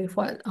agree with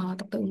what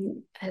Dr.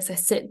 Ng has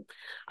said.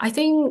 I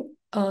think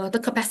the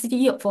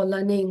capacity for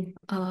learning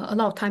a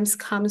lot of times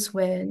comes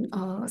when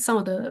a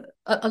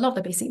lot of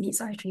the basic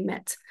needs are actually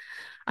met.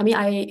 I mean,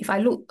 if I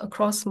look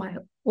across my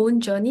own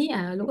journey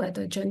and I look at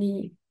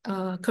the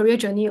career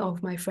journey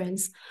of my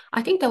friends,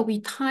 I think there will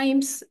be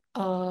times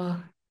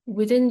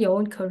within your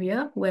own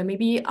career where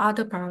maybe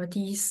other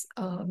priorities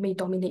may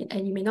dominate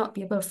and you may not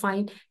be able to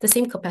find the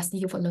same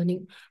capacity for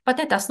learning. But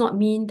that does not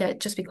mean that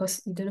just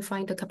because you didn't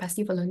find the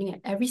capacity for learning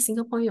at every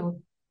single point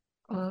of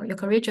your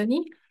career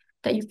journey,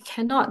 that you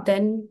cannot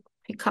then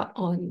pick up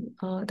on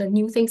the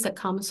new things that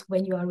comes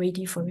when you are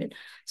ready for it.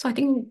 So I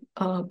think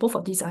both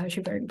of these are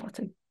actually very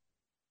important.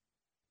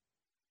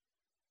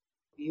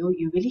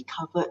 You really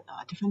covered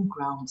different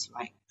grounds,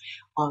 right,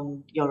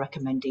 on your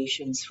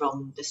recommendations,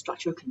 from the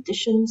structural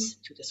conditions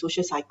to the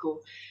social cycle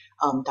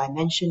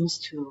dimensions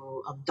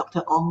to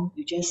Dr. Ong.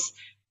 You just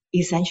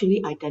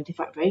essentially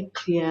identified very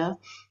clear,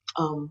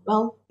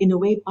 in a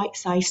way,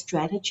 bite-sized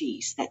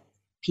strategies that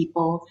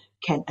people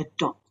can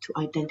adopt to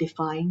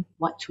identifying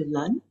what to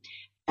learn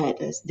at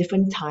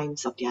different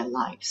times of their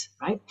lives,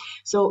 right?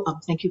 So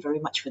thank you very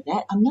much for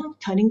that. I'm now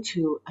turning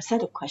to a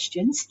set of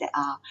questions that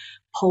are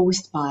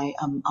posed by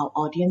our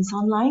audience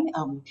online,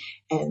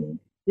 and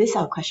these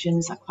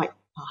questions are quite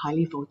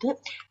highly voted.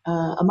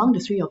 Among the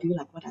three of you,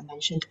 like what I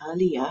mentioned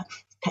earlier,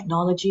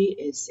 technology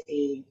is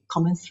a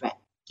common thread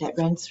that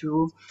ran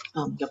through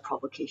your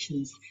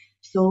provocations.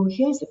 So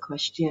here's a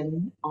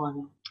question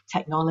on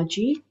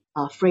technology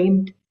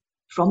framed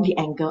from the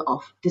angle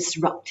of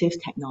disruptive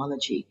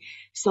technology.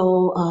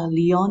 So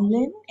Leon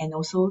Lin and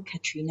also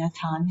Katrina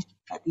Tan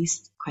had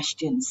these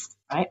questions,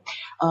 right?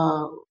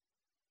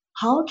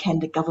 How can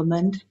the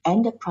government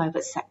and the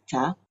private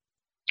sector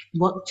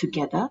work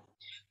together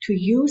to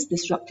use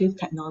disruptive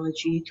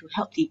technology to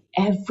help the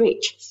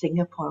average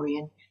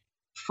Singaporean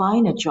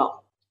find a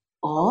job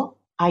or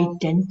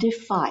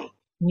identify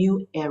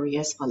new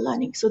areas for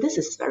learning? So this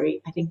is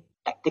very, I think,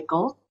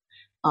 tactical,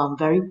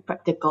 very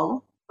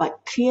practical, but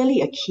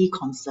clearly a key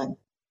concern,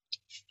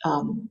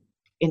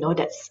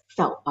 that's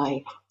felt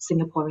by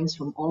Singaporeans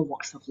from all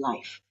walks of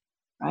life,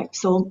 right?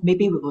 So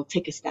maybe we will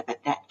take a step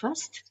at that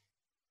first.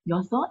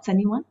 Your thoughts,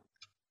 anyone?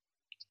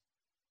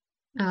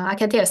 I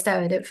can take a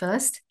stab at it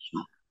first.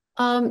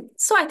 Sure.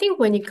 So I think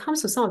when it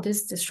comes to some of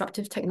this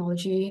disruptive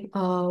technology,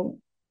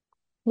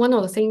 one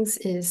of the things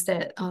is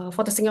that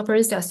for the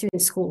Singaporeans that are still in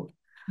school,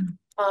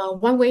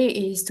 one way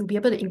is to be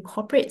able to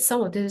incorporate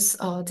some of these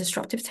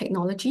disruptive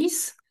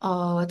technologies,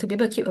 to be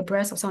able to keep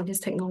abreast of some of these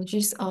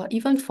technologies,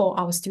 even for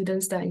our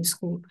students that are in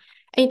school.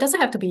 And it doesn't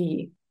have to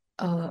be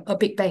a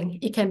big bang.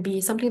 It can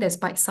be something that's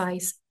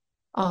bite-sized,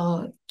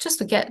 just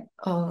to get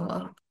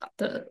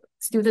the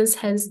students'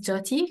 hands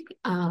dirty,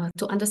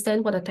 to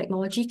understand what the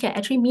technology can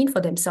actually mean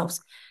for themselves,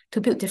 to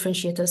build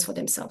differentiators for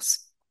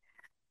themselves.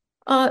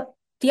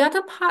 The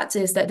other part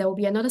is that there will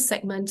be another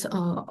segment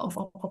of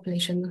our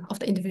population, of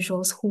the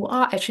individuals who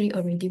are actually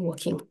already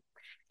working.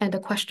 And the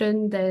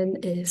question then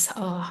is,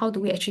 how do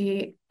we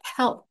actually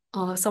help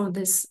some of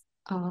these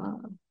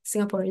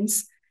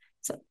Singaporeans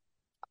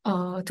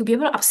to be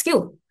able to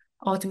upskill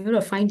or to be able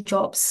to find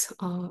jobs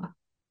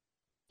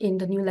in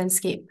the new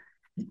landscape,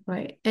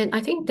 right? And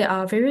I think there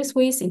are various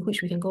ways in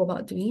which we can go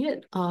about doing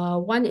it.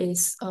 One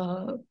is,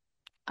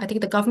 I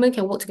think the government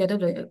can work together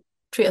with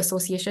trade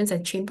associations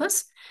and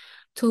chambers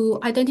to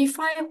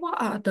identify what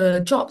are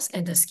the jobs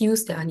and the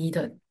skills that are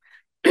needed.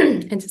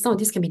 And some of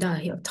this can be done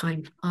ahead of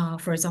time,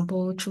 for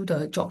example, through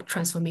the job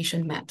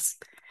transformation maps.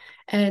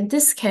 And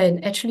this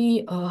can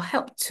actually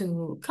help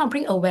to kind of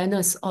bring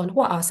awareness on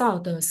what are some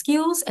of the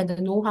skills and the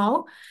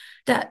know-how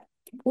that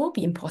will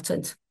be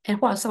important,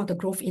 and what are some of the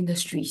growth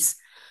industries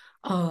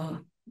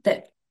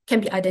that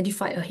can be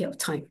identified ahead of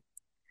time.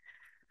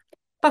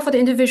 But for the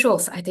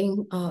individuals, I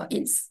think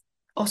it's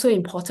also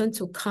important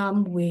to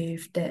come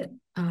with that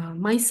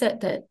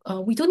mindset that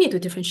we do need to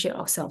differentiate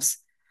ourselves,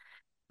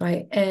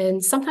 right?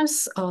 And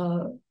sometimes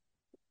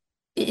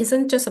it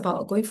isn't just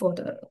about going for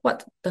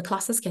what the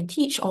classes can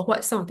teach or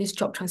what some of these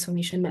job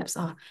transformation maps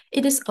are.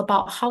 It is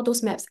about how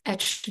those maps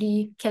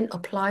actually can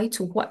apply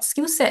to what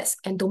skill sets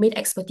and domain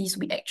expertise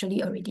we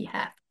actually already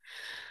have.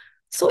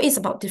 So it's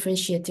about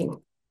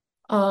differentiating.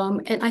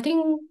 And I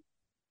think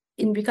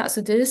in regards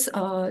to this,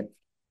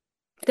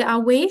 there are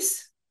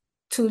ways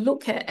to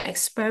look at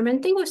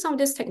experimenting with some of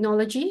these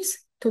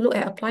technologies, to look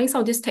at applying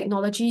some of these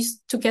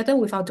technologies together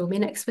with our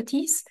domain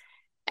expertise,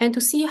 and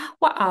to see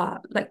what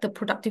are like the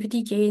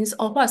productivity gains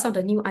or what are some of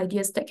the new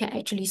ideas that can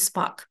actually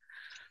spark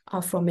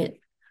from it.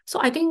 So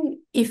I think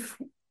if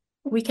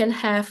we can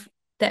have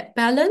that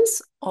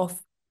balance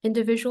of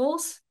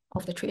individuals,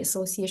 of the trade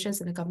associations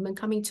and the government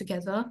coming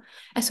together,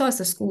 as well as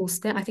the schools,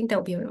 then I think that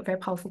would be a very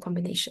powerful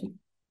combination.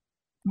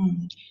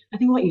 I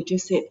think what you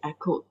just said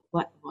echoed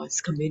what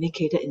was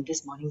communicated in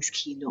this morning's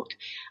keynote.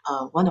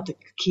 One of the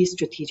key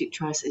strategic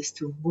thrusts is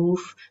to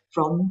move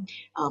from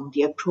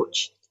the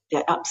approach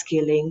that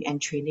upskilling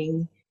and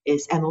training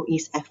is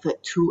MOE's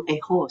effort to a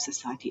whole of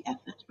society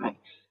effort, right?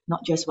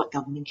 Not just what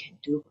government can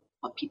do,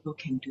 what people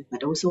can do,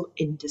 but also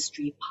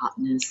industry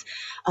partners.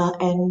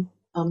 And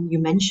you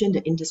mentioned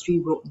the industry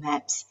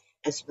roadmaps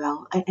as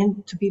well.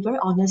 And to be very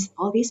honest,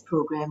 all these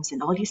programs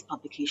and all these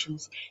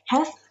publications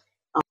have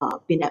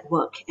been at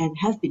work and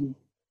have been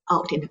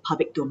out in the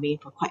public domain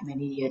for quite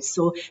many years.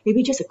 So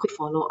maybe just a quick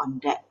follow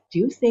on that. Do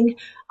you think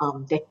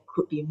there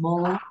could be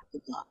more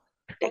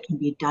that can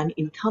be done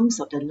in terms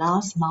of the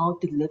last mile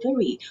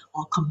delivery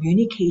or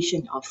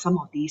communication of some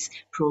of these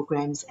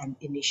programs and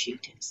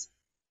initiatives?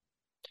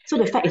 So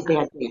the fact is they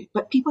are there,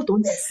 but people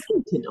don't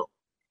seem to know.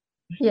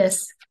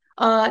 Yes,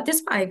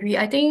 this I agree.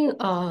 I think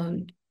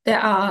there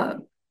are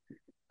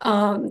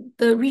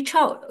the reach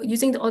out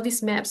using all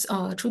these maps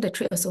through the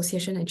trade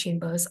association and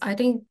chambers. I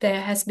think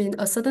there has been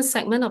a certain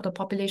segment of the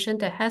population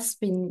that has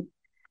been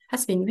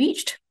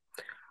reached.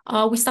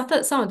 We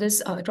started some of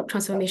this job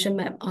transformation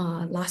map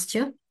last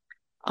year.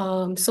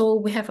 So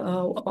we have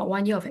about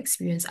 1 year of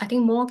experience. I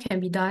think more can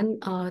be done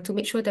to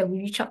make sure that we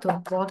reach out to a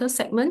broader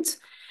segment,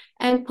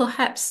 and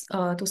perhaps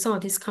to some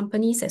of these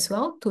companies as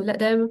well, to let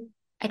them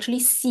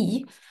actually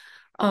see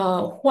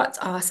what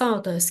are some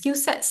of the skill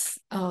sets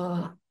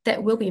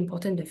that will be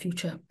important in the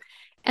future.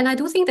 And I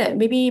do think that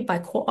maybe by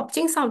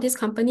co-opting some of these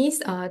companies,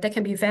 there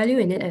can be value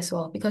in it as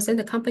well, because then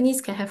the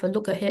companies can have a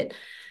look ahead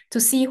to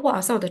see what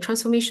are some of the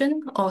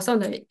transformation or some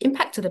of the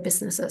impact to the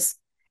businesses.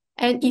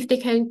 And if they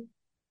can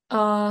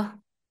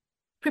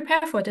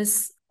prepare for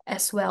this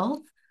as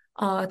well,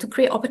 to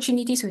create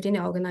opportunities within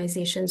their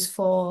organizations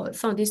for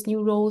some of these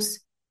new roles,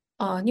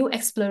 new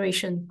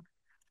exploration,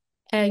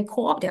 and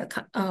co-opt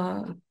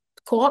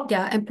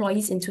their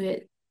employees into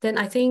it, then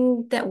I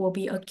think that will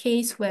be a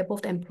case where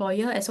both the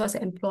employer as well as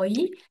the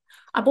employee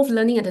are both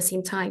learning at the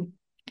same time,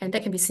 and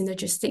that can be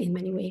synergistic in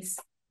many ways.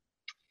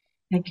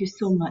 Thank you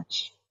so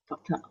much,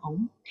 Dr.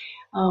 Ong.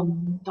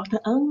 Dr.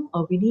 Ng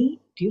or Winnie,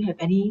 do you have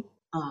any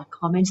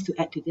comments to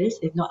add to this?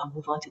 If not, I'll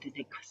move on to the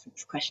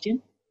next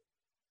question.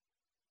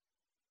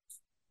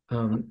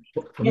 For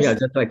me, I'd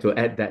just like to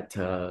add that,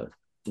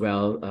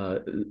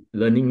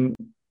 learning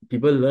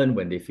people learn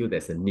when they feel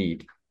there's a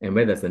need. And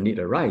where does the need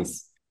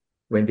arise?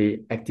 When they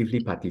actively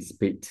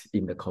participate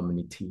in the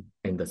community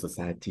and the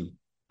society.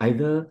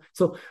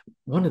 So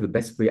one of the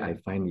best way I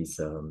find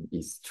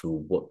is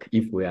through work.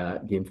 If we are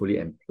gainfully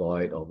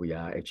employed or we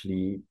are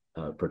actually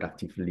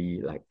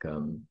productively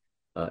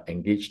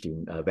engaged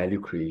in value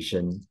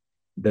creation,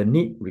 the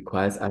need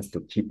requires us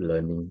to keep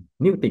learning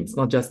new things,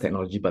 not just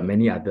technology, but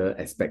many other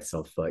aspects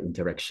of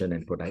interaction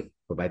and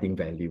providing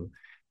value.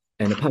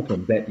 And apart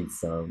from that,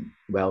 it's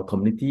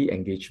community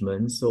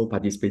engagement, so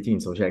participating in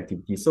social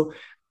activities. So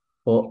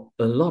for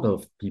a lot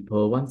of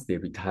people, once they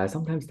retire,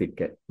 sometimes they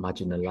get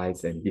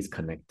marginalized and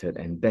disconnected,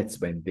 and that's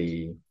when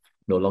they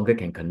no longer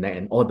can connect,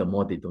 and all the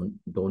more they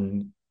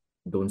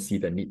don't see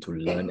the need to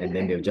learn, and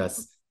then they'll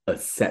just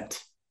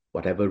accept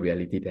whatever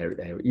reality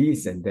there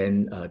is, and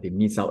then they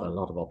miss out a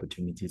lot of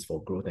opportunities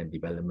for growth and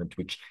development,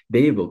 which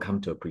they will come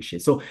to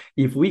appreciate. So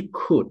if we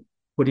could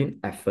put in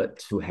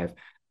effort to have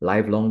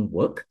lifelong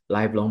work,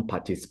 lifelong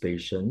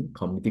participation,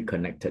 community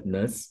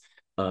connectedness,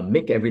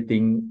 make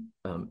everything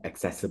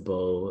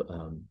accessible,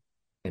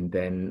 and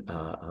then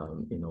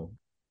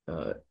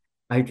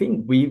I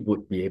think we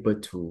would be able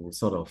to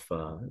sort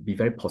of be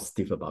very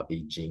positive about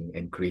aging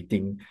and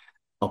creating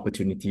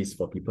opportunities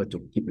for people to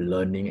keep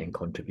learning and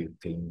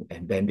contributing,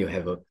 and then they'll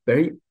have a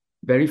very,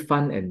 very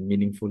fun and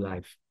meaningful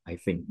life, I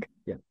think.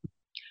 Yeah.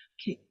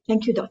 Okay,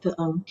 thank you, Dr.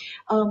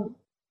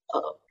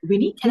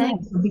 Winnie, do you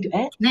have something to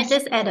add? Can I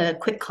just add a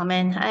quick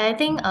comment? I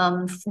think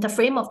the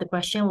frame of the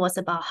question was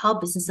about how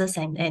businesses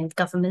and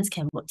governments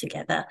can work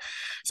together.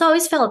 So I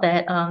always felt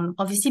that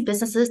obviously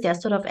businesses, they're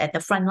sort of at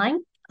the front line.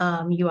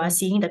 You are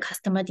seeing the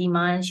customer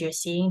demands, you're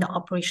seeing the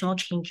operational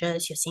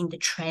changes, you're seeing the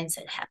trends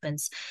that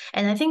happens.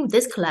 And I think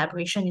this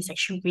collaboration is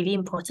actually really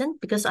important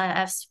because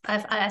I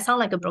sound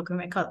like a broken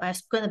record. I've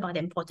spoken about the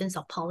importance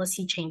of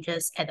policy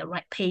changes at the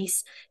right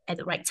pace, at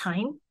the right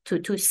time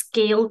to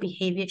scale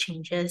behavior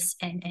changes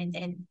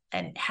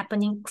and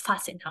happening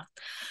fast enough.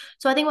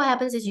 So I think what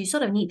happens is you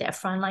sort of need that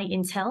frontline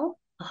intel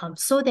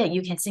so that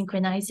you can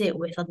synchronize it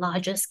with a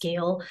larger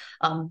scale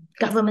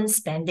government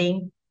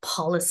spending,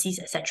 policies,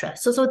 etc.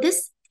 So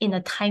this in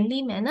a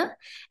timely manner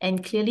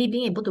and clearly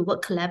being able to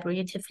work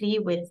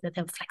collaboratively with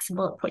a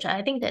flexible approach.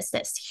 I think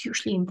that's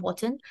hugely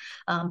important,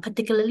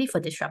 particularly for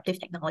disruptive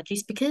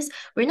technologies, because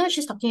we're not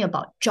just talking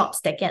about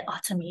jobs that get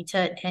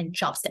automated and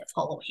jobs that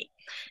follow it.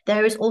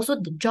 There is also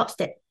the jobs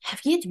that have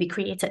yet to be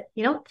created,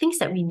 things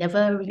that we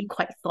never really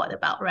quite thought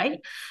about, right?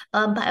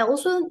 But I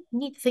also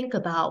need to think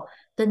about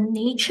the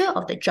nature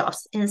of the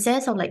jobs in the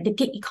sense of like the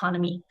gig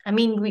economy. I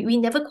mean, we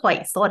never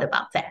quite thought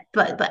about that,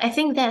 but I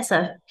think that's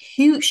a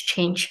huge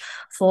change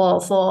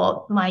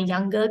for my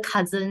younger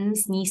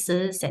cousins,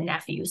 nieces, and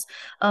nephews.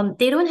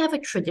 They don't have a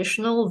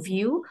traditional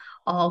view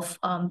of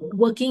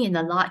working in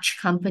a large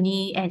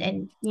company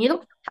and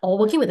or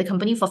working with a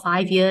company for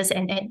 5 years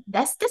and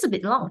that's a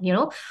bit long,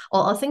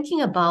 or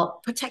thinking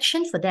about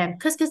protection for them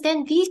because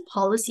then these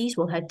policies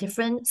will have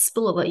different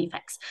spillover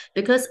effects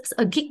because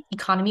a gig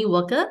economy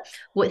worker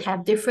would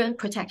have different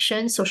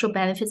protection, social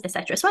benefits,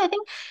 etc. So I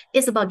think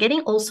it's about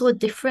getting also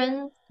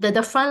different the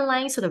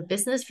frontline sort of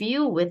business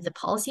view with the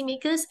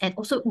policymakers and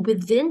also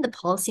within the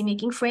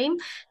policymaking frame,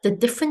 the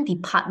different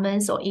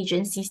departments or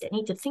agencies that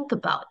need to think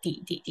about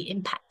the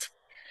impact.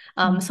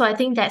 So I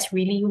think that's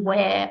really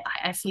where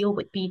I feel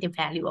would be the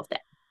value of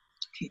that.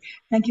 Okay,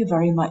 thank you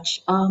very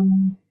much.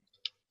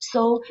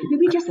 So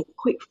maybe just a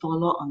quick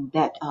follow on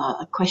that,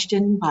 a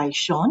question by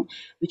Sean,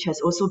 which has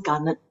also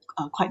garnered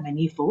quite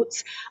many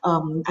votes.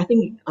 I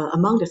think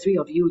among the three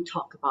of you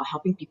talk about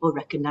helping people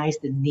recognize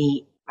the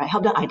need, right?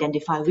 Help them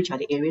identify which are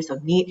the areas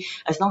of need.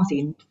 As long as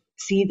they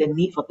see the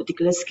need for a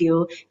particular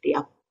skill,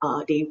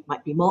 they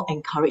might be more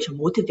encouraged or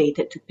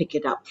motivated to pick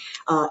it up.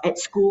 At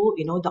school,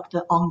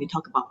 Dr. Ong, we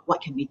talk about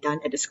what can be done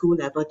at the school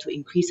level to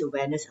increase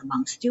awareness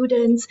among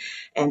students,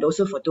 and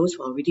also for those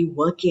who are already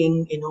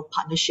working,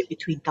 partnership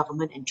between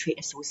government and trade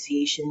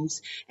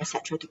associations,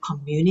 etc., to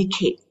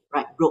communicate,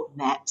 right,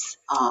 roadmaps,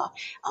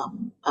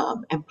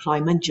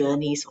 employment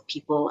journeys for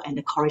people, and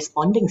the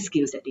corresponding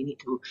skills that they need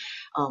to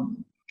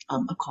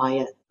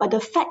acquire. But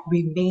the fact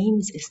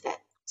remains is that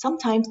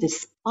sometimes,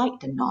 despite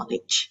the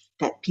knowledge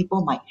that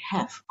people might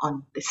have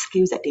on the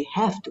skills that they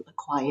have to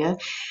acquire,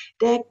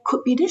 there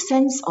could be this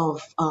sense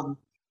of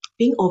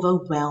being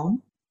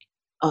overwhelmed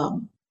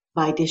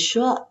by the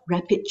sheer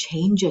rapid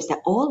changes that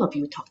all of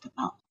you talked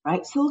about,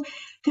 right? So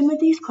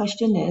Timothy's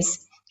question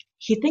is,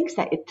 he thinks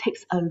that it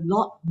takes a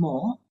lot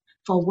more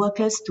for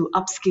workers to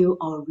upskill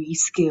or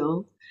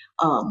reskill.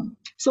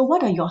 So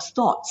what are your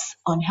thoughts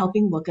on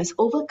helping workers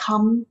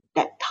overcome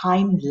that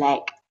time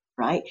lag,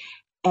 right?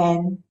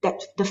 And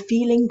that the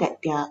feeling that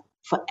they're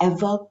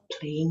forever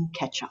playing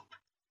catch up.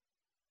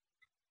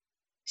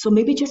 So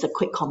maybe just a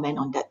quick comment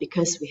on that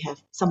because we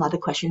have some other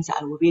questions that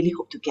I would really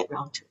hope to get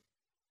around to.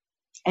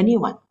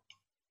 Anyone?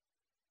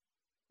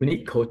 We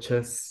need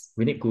coaches,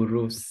 we need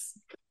gurus.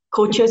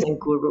 Coaches and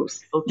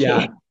gurus, okay.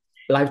 Yeah,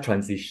 life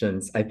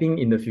transitions. I think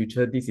in the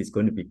future, this is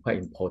going to be quite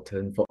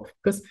important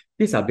because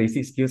these are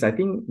basic skills. I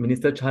think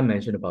Minister Chan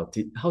mentioned about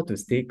it, how to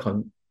stay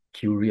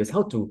curious,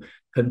 how to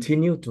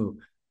continue to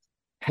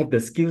have the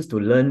skills to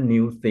learn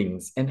new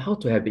things, and how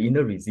to have the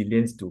inner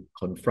resilience to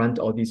confront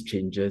all these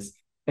changes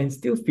and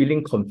still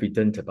feeling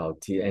confident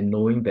about it and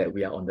knowing that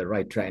we are on the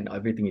right track and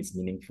everything is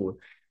meaningful.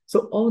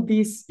 So all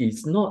this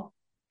is not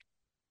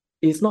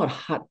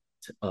hard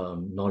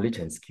knowledge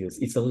and skills.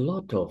 It's a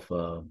lot of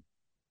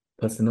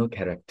personal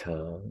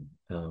character,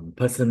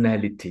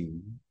 personality,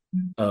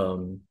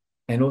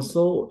 and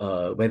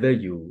also whether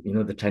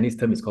the Chinese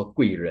term is called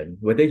贵人,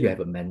 whether you have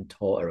a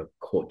mentor or a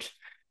coach.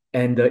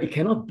 And it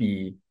cannot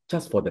be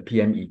just for the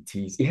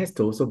PMETs. It has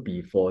to also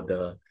be for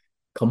the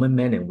common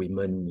men and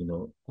women,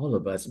 all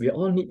of us. We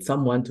all need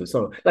someone to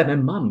sort of, like my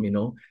mom,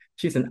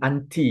 she's an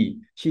auntie.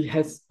 She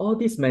has all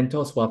these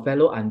mentors who are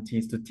fellow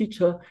aunties to teach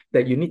her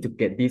that you need to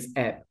get this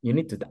app. You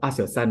need to ask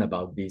your son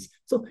about this.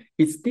 So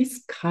it's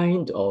this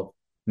kind of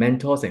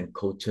mentors and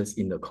coaches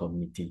in the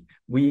community.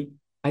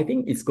 I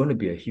think it's going to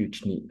be a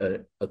huge need,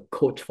 a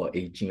coach for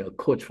aging, a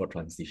coach for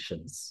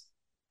transitions.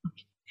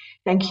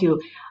 Thank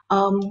you.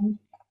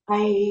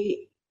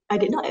 I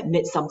did not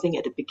admit something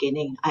at the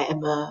beginning. I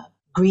am a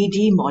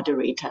greedy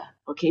moderator,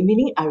 okay?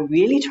 Meaning I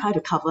really try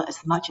to cover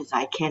as much as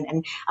I can.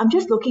 And I'm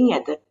just looking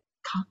at the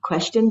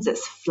questions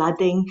that's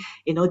flooding,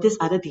 this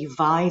other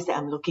device that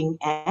I'm looking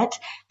at,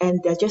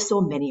 and there's just so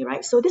many,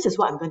 right? So this is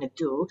what I'm going to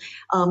do.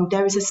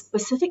 There is a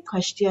specific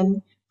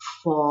question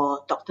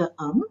for Dr.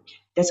 Ng.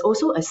 There's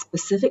also a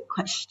specific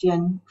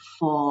question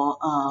for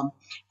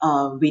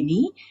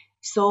Winnie.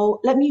 So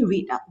let me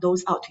read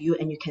those out to you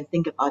and you can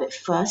think about it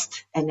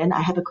first. And then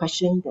I have a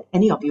question that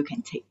any of you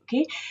can take,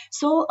 okay?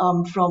 So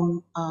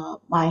from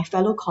my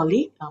fellow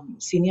colleague,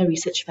 Senior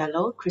Research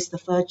Fellow,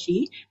 Christopher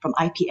G. from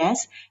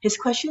IPS, his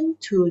question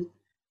to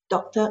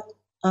Dr.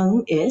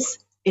 Ng is,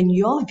 in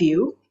your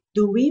view,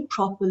 do we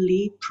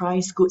properly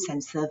price goods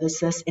and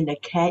services in the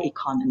care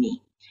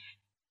economy?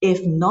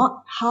 If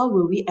not, how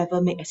will we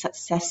ever make a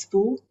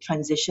successful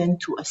transition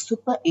to a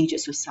super-aged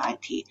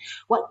society?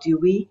 What do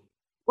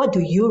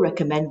you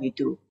recommend we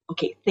do?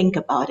 Okay, think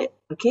about it,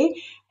 okay?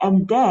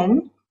 And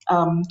then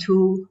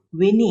to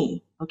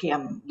Winnie, okay,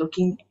 I'm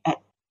looking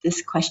at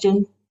this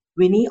question,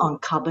 Winnie, on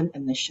carbon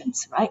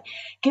emissions, right?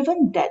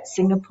 Given that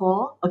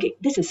Singapore, okay,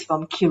 this is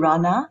from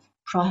Kirana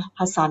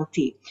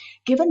Prahasanti.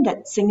 Given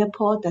that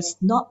Singapore does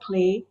not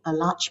play a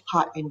large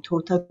part in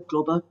total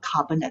global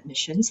carbon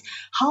emissions,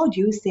 how do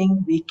you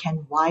think we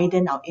can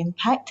widen our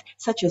impact,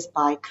 such as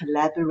by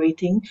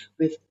collaborating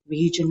with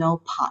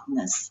regional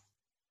partners?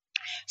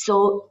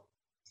 So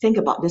think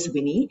about this,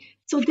 Winnie.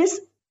 So this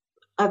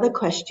other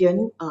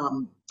question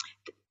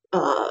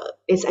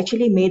is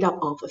actually made up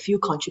of a few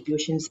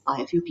contributions by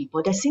a few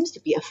people. There seems to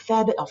be a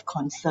fair bit of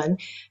concern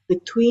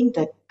between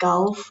the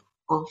gulf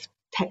of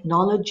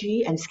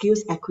technology and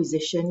skills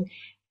acquisition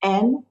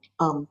and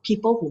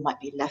people who might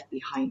be left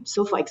behind.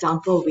 So for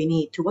example,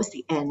 Winnie, towards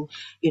the end,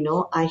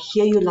 I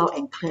hear you loud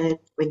and clear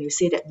when you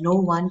say that no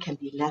one can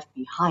be left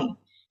behind.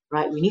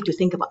 Right? We need to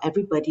think about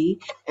everybody,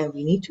 and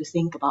we need to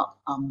think about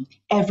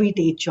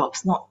everyday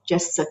jobs, not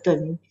just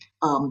certain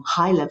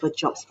high-level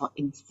jobs, for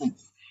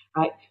instance,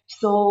 right?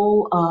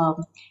 So,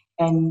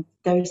 and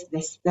there's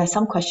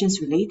some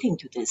questions relating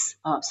to this.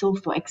 So,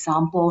 for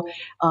example,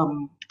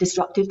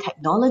 disruptive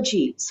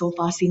technology so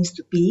far seems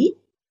to be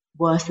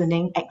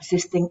worsening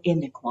existing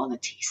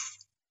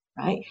inequalities,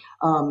 right?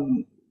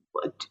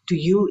 Do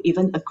you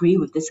even agree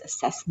with this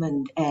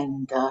assessment,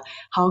 and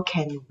how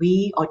can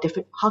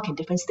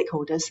different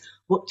stakeholders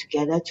work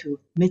together to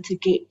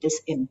mitigate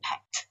this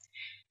impact?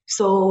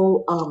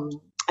 So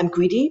I'm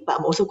greedy, but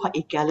I'm also quite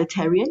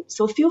egalitarian.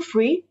 So feel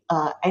free,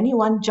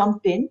 anyone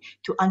jump in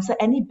to answer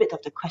any bit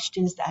of the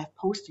questions that I've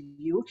posed to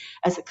you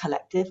as a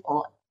collective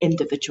or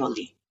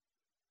individually.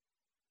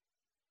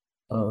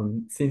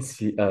 Since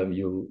you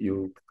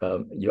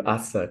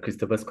asked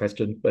Christopher's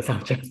question first,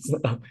 I'll just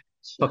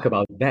talk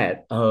about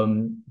that.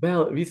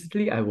 Well,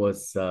 recently I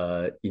was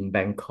in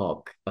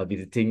Bangkok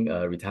visiting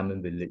a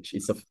retirement village.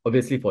 It's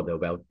obviously for the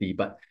wealthy,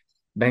 but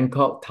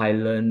Bangkok,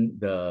 Thailand,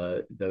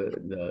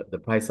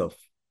 the price of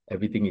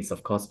everything is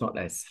of course not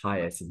as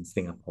high as in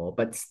Singapore,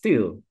 but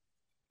still,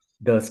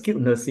 the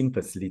skilled nursing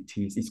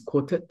facilities is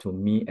quoted to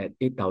me at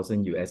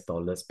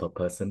 $8,000 per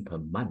person per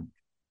month.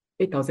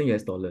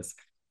 $8,000.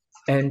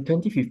 And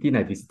 2015,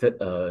 I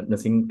visited a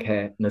nursing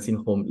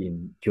home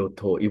in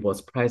Kyoto. It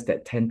was priced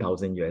at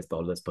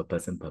 $10,000 per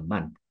person per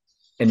month.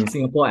 And in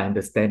Singapore, I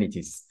understand it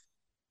is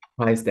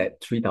priced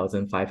at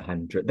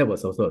 3,500. That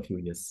was also a few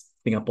years,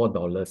 Singapore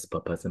dollars per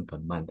person per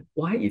month.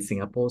 Why is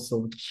Singapore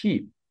so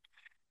cheap?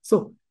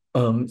 So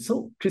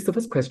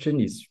Christopher's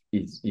question is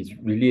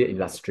really an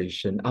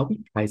illustration. Are we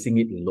pricing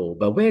it low?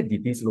 But where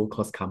did these low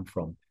costs come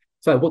from?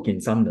 So I work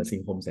in some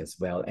nursing homes as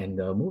well, and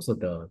most of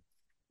the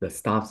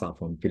staffs are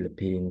from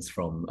Philippines,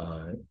 from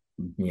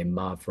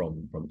Myanmar,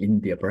 from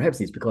India.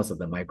 Perhaps it's because of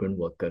the migrant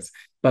workers.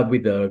 But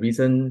with the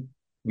reason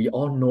we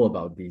all know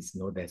about this,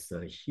 there's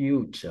a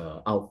huge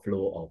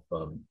outflow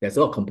of, there's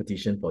a lot of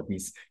competition for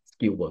these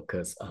skilled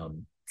workers,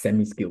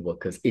 semi-skilled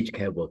workers, aged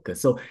care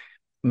workers. So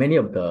many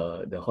of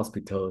the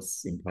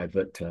hospitals in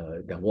private,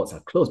 their wards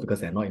are closed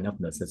because there are not enough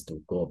nurses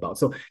to go about.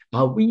 So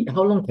how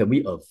long can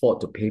we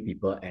afford to pay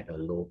people at a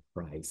low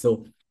price?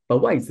 So, but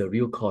what is the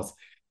real cost?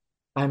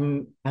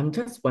 I'm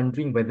just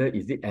wondering whether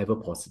is it ever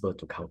possible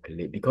to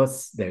calculate,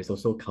 because there's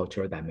also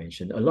cultural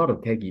dimension. A lot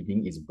of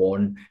caregiving is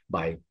borne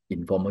by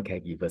informal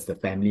caregivers, the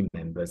family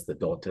members, the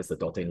daughters, the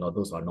daughter-in-law,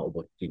 those who are not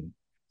working.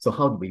 So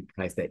how do we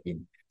price that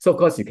in? So of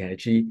course you can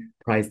actually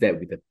price that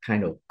with the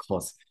kind of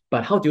cost,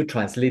 but how do you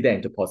translate that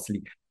into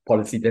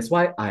policy? That's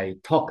why I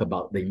talk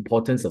about the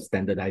importance of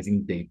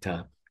standardizing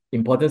data,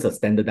 importance of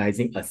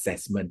standardizing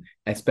assessment,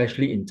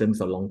 especially in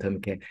terms of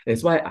long-term care.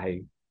 That's why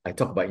I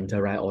talk about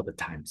InterRide all the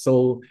time.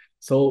 So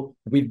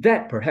with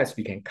that, perhaps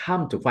we can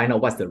come to find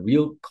out what's the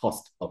real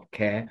cost of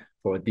care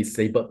for a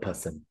disabled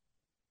person.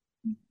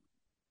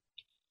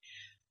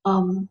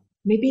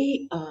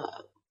 Maybe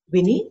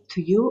Winnie,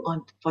 to you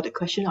for the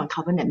question on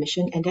carbon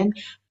emission, and then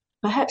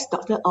perhaps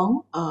Dr.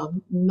 Ong,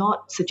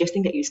 not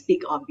suggesting that you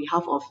speak on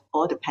behalf of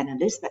all the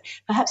panelists, but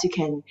perhaps you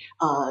can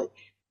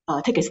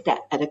take a step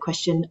at a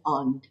question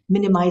on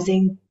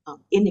minimizing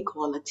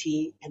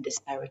inequality and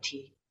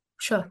disparity.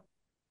 Sure.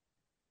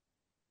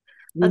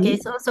 Winnie? Okay,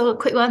 so a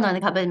quick one on the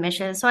carbon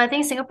emissions. So I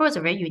think Singapore is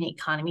a very unique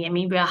economy. I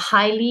mean, we are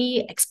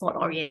highly export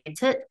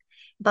oriented,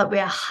 but we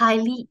are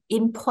highly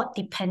import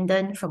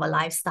dependent from a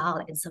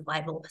lifestyle and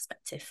survival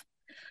perspective.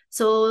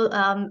 So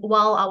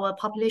while our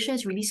population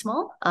is really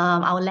small,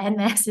 our land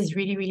mass is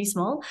really, really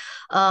small,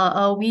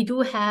 we do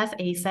have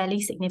a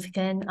fairly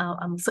significant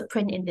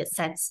footprint in that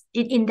sense,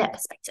 in that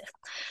perspective.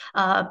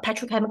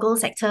 Petrochemical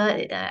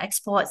sector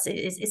exports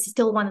is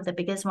still one of the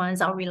biggest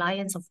ones, our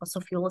reliance on fossil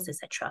fuels,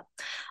 etc.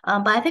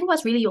 But I think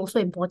what's really also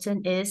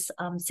important is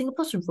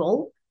Singapore's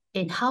role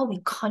in how we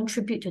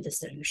contribute to the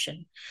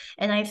solution.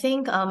 And I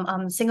think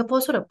Singapore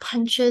sort of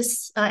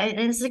punches, and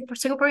as a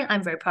Singaporean,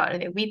 I'm very proud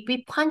of it.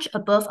 We punch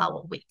above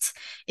our weight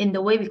in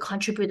the way we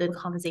contribute to the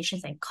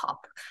conversations and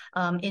COP,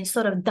 in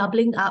sort of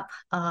doubling up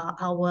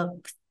our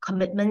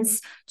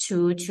commitments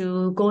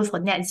to go for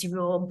net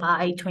zero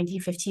by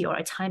 2050 or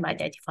a time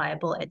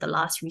identifiable at the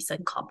last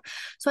recent COP.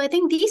 So I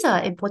think these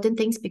are important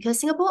things because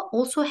Singapore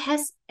also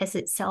has as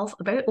itself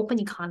a very open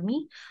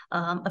economy,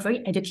 a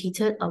very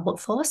educated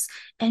workforce,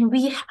 and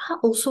we are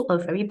also a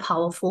very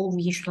powerful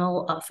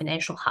regional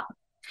financial hub.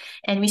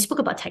 And we spoke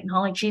about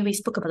technology, we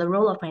spoke about the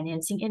role of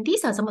financing, and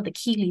these are some of the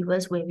key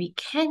levers where we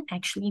can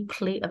actually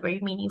play a very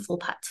meaningful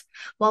part.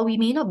 While we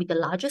may not be the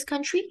largest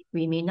country,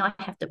 we may not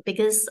have the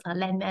biggest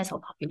landmass or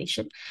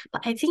population,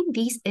 but I think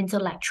these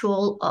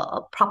intellectual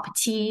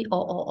property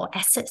or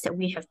assets that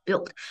we have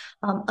built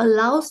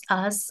allows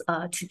us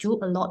to do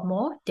a lot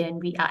more than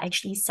we are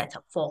actually set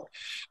up for.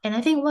 And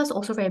I think what's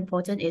also very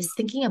important is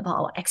thinking about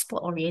our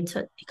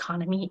export-oriented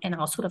economy and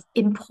our sort of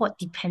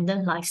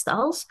import-dependent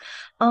lifestyles.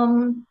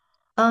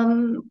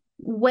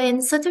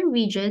 When certain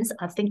regions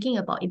are thinking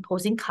about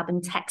imposing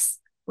carbon tax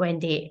when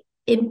they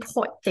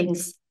import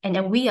things, and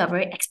then we are a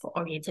very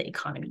export-oriented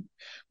economy,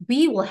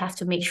 we will have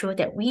to make sure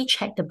that we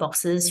check the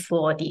boxes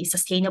for the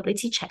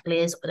sustainability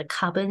checklist or the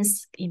carbon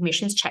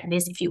emissions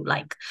checklist, if you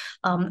like,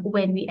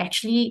 when we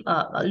actually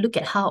look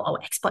at how our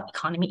export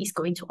economy is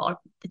going to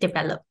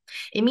develop.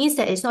 It means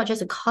that it's not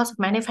just a cost of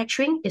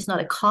manufacturing, it's not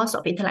a cost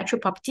of intellectual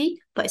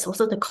property, but it's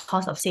also the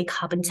cost of, say,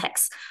 carbon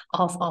tax,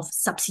 of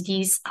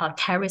subsidies,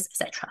 tariffs,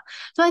 etc.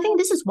 So I think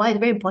this is why it's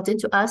very important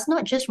to us,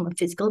 not just from a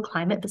physical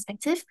climate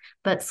perspective,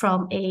 but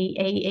from a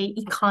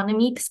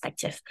economy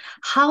perspective,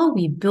 how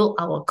we build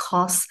our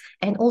costs,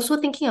 and also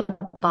thinking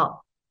about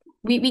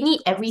we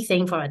need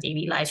everything for our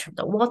daily lives, from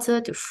the water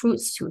to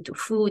fruits to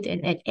food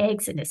and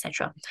eggs and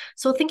etc.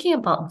 So thinking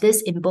about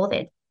this in both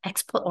an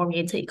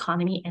export-oriented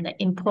economy and an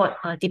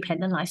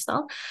import-dependent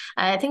lifestyle,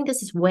 I think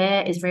this is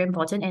where it's very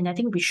important, and I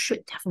think we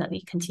should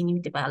definitely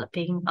continue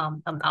developing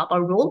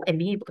our role and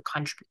being able to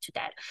contribute to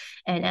that.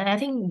 And I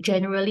think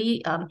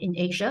generally in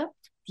Asia,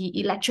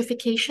 the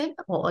electrification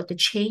or the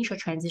change or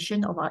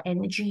transition of our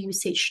energy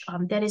usage,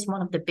 that is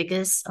one of the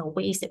biggest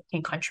ways that we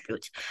can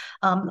contribute.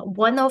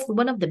 One of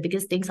the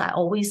biggest things I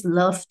always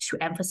love to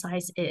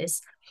emphasize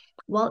is,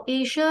 while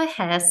Asia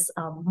has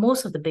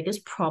most of the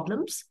biggest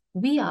problems,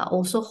 we are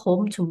also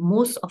home to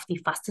most of the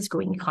fastest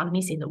growing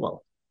economies in the world.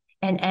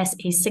 And as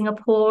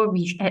Singapore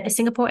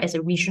as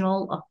a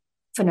regional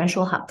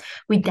financial hub,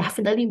 we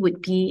definitely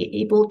would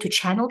be able to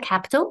channel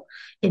capital,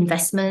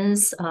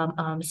 investments,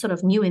 sort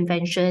of new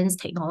inventions,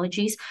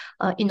 technologies,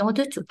 in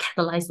order to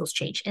catalyze those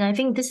change. And I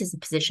think this is a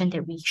position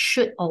that we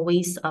should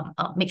always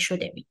make sure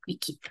that we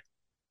keep.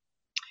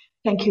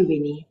 Thank you,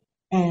 Winnie.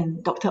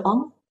 And Dr.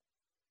 Ong?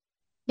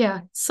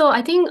 Yeah, so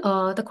I think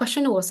the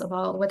question was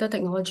about whether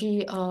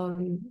technology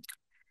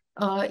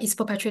is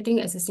perpetuating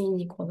existing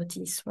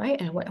inequalities, right?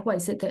 And what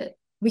is it that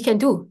we can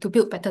do to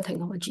build better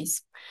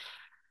technologies?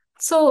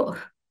 So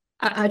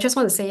I just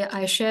want to say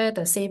I share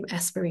the same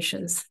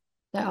aspirations,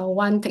 that I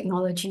want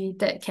technology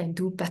that can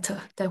do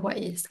better than what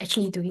it is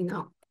actually doing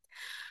now.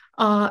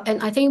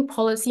 And I think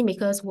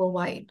policymakers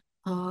worldwide,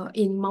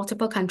 in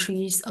multiple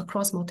countries,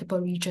 across multiple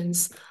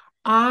regions,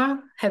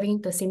 are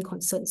having the same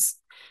concerns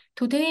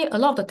Today, a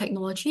lot of the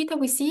technology that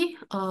we see,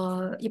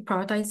 it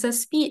prioritizes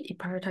speed, it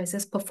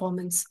prioritizes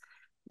performance.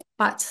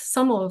 But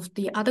some of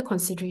the other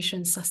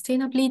considerations,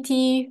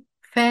 sustainability,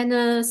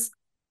 fairness,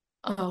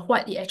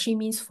 what it actually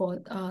means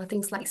for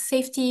things like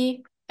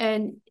safety,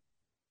 and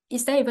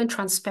is there even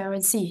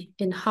transparency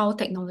in how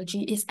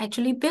technology is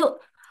actually built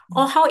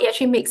or how it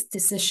actually makes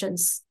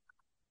decisions,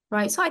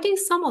 right? So I think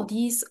some of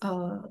these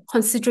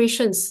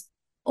considerations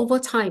over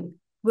time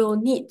will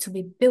need to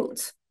be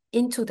built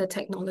into the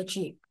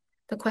technology.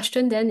 The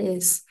question then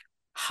is,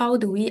 how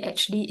do we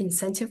actually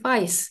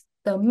incentivize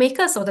the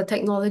makers of the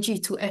technology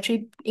to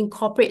actually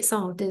incorporate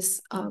some of these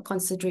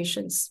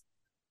considerations?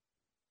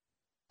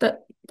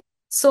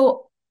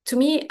 So to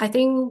me, I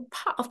think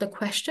part of the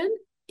question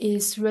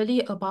is really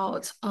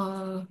about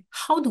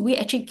how do we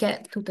actually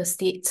get to the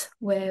state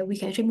where we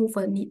can actually move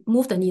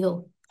the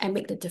needle and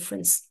make the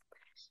difference.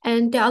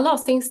 And there are a lot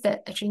of things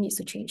that actually needs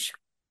to change.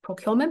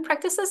 Procurement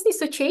practices needs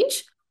to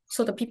change.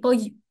 So the people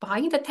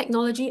buying the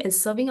technology and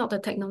serving out the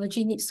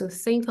technology needs to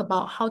think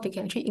about how they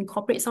can actually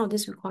incorporate some of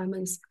these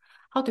requirements.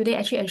 How do they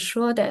actually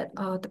ensure that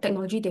the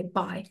technology they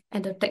buy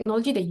and the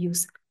technology they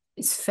use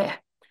is fair,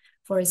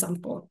 for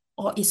example,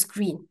 or is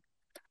green?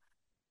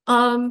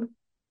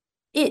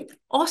 It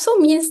also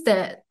means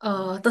that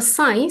the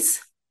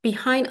science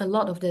behind a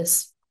lot of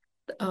this,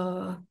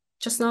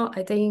 just now,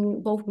 I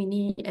think both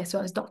Winnie as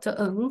well as Dr.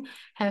 Ng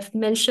have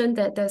mentioned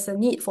that there's a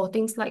need for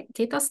things like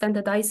data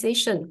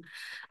standardization.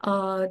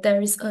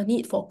 There is a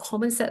need for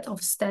common set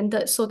of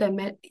standards so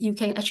that you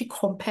can actually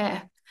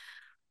compare.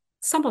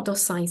 Some of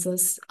those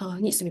sciences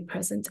needs to be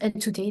present,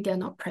 and today they are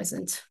not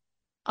present.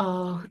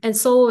 And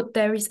so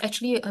there is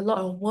actually a lot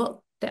of work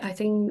that I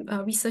think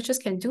researchers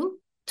can do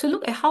to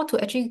look at how to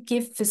actually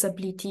give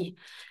visibility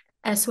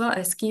as well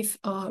as give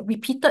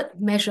repeatable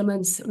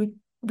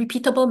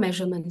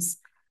measurements,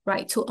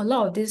 right, to a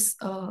lot of these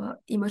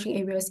emerging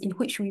areas in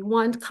which we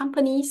want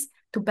companies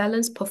to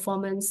balance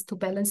performance, to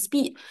balance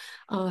speed,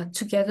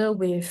 together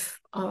with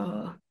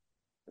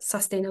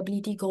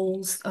sustainability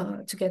goals,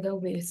 together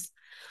with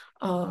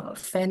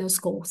fairness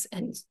goals,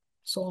 and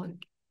so on.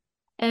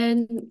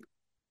 And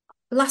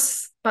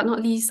last but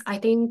not least, I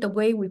think the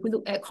way we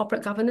look at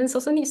corporate governance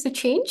also needs to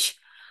change.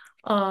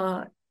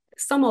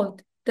 Some of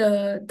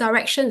the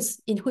directions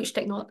in which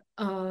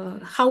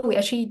how we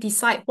actually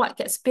decide what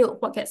gets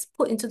built, what gets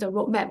put into the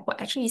roadmap,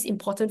 what actually is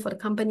important for the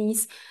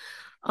companies,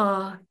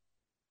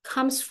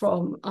 comes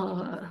from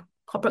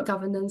corporate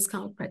governance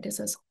kind of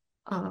practices,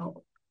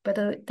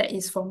 whether that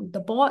is from the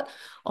board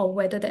or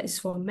whether that is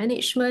from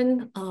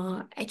management,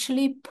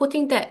 actually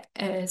putting that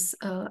as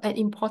an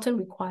important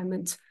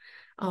requirement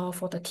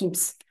for the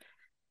teams,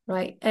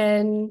 right?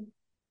 And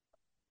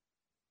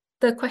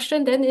the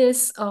question then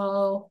is,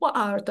 what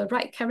are the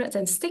right carrots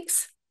and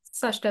sticks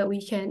such that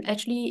we can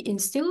actually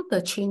instill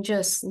the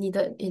changes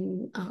needed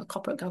in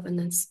corporate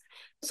governance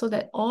so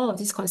that all of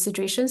these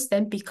considerations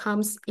then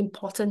becomes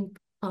important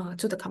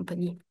to the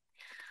company.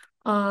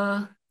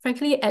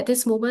 Frankly, at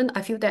this moment,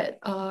 I feel that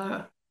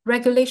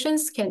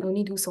regulations can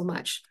only do so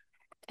much.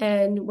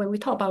 And when we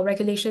talk about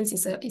regulations,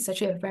 it's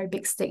actually a very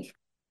big stick.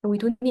 And we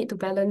do need to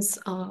balance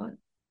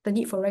the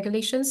need for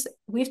regulations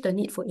with the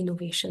need for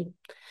innovation.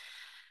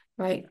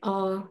 Right.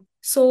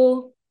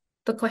 So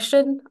the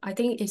question, I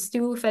think, is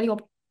still fairly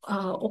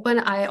open.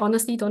 I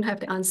honestly don't have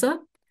the answer.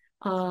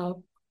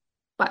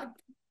 But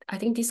I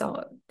think these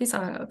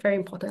are very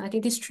important. I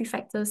think these three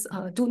factors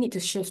do need to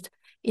shift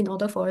in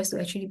order for us to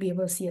actually be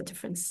able to see a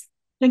difference.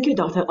 Thank you,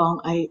 Dr. Ong.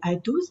 I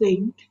do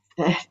think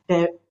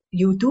that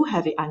you do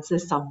have the answer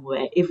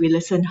somewhere if we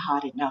listen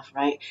hard enough,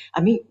 right? I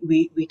mean,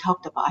 we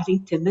talked about, I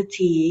think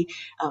Timothy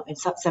and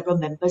several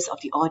members of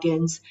the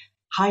audience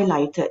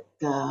highlighted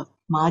the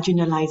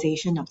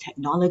marginalization of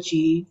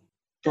technology,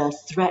 the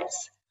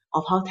threats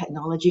of how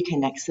technology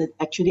can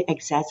actually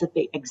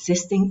exacerbate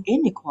existing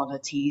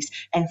inequalities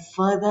and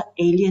further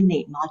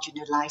alienate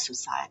marginalized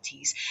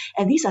societies.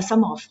 And these are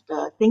some of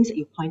the things that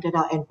you pointed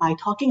out. And by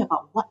talking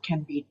about what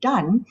can be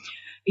done,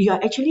 you are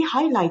actually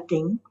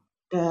highlighting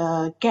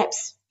the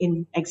gaps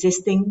in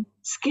existing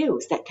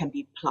skills that can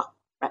be plugged,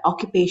 right?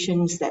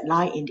 Occupations that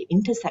lie in the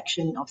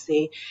intersection of,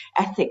 say,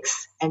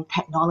 ethics and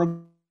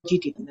technology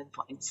development,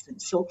 for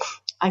instance. So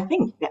I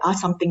think there are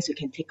some things we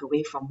can take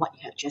away from what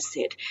you have just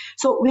said.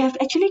 So we have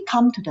actually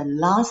come to the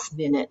last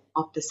minute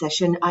of the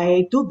session.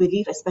 I do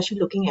believe, especially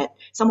looking at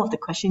some of the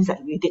questions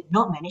that we did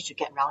not manage to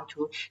get around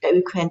to, that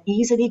we can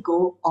easily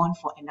go on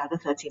for another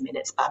 30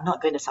 minutes, but I'm not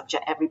going to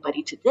subject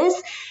everybody to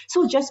this.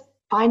 So just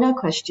final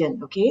question,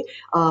 okay?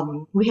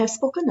 We have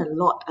spoken a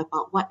lot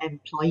about what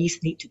employees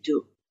need to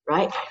do,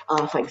 right?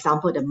 For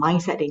example, the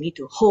mindset they need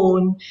to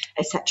hone,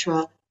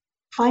 etc.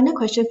 Final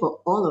question for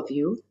all of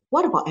you.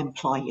 What about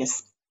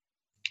employers?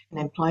 And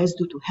employers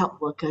do to help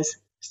workers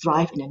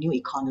thrive in the new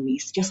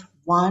economies? Just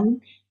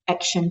one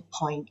action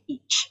point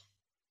each.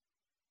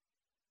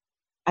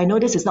 I know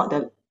this is not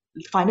the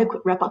final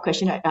wrap-up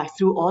question I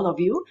threw all of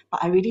you,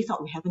 but I really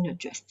thought we haven't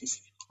addressed this.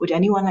 Would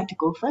anyone like to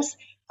go first?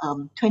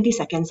 20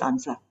 seconds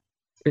answer.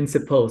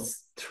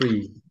 Principles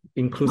 3: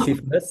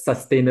 inclusiveness,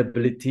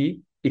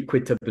 sustainability,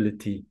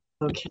 equitability.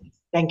 Okay,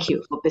 thank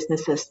you. For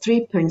businesses,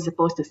 3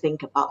 principles to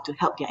think about to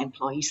help their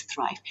employees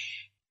thrive.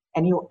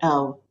 Any,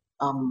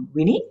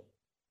 Winnie?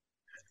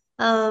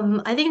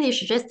 I think they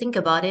should just think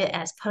about it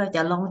as part of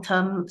their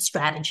long-term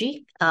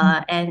strategy.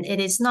 And it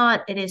is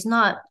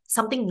not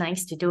something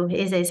nice to do.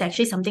 It is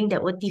actually something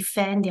that would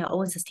defend their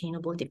own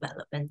sustainable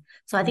development.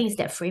 So I think it's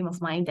that frame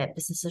of mind that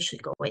businesses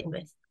should go in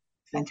with.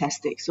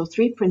 Fantastic. So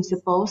 3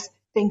 principles,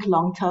 think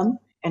long term,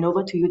 and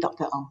over to you,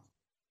 Dr. Ong.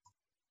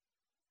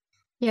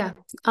 Yeah.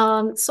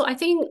 So I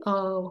think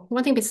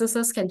one thing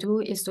businesses can do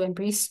is to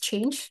embrace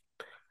change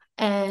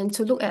and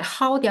to look at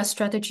how their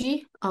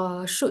strategy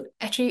should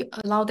actually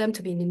allow them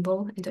to be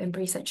nimble and to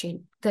embrace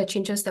the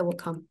changes that will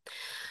come.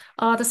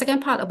 The second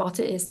part about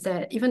it is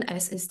that even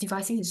as it's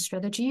devising its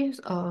strategy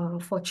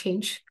for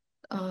change,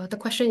 the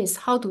question is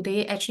how do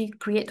they actually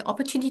create the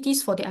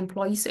opportunities for their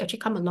employees to actually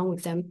come along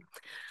with them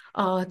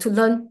to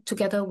learn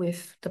together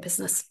with the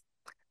business.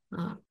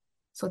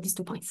 So these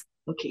 2 points.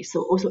 Okay,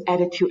 so also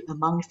attitude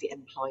amongst the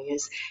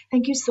employers.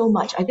 Thank you so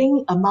much. I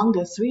think among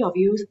the 3 of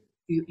you,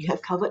 you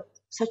have covered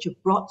such a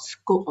broad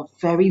scope of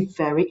very,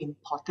 very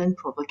important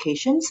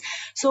provocations.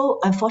 So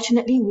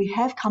unfortunately, we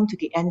have come to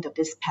the end of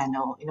this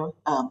panel.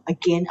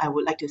 Again, I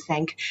would like to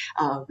thank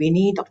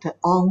Winnie, Dr.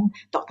 Ong,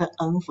 Dr.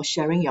 Ng for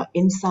sharing your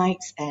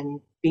insights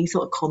and being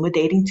so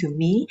accommodating to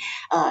me,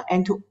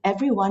 and to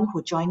everyone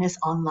who joined us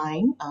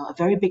online. A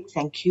very big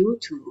thank you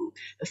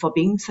for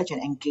being such an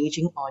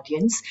engaging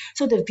audience.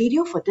 So the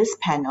video for this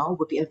panel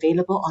will be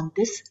available on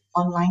this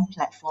online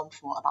platform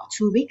for about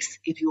 2 weeks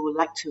if you would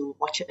like to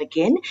watch it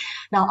again.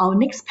 Now, our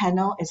next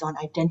panel is on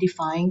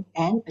identifying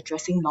and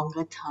addressing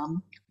longer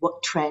term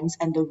work trends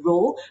and the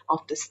role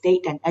of the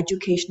state and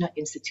educational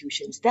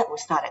institutions. That will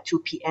start at 2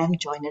 p.m.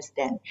 Join us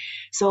then.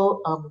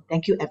 So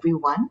thank you,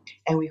 everyone,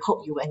 and we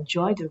hope you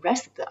enjoy the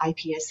rest of the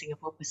IPS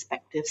Singapore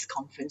Perspectives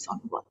Conference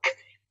on Work.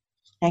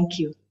 Thank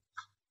you.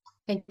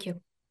 Thank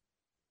you.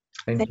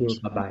 Thank you.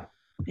 Bye-bye.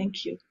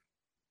 Thank you.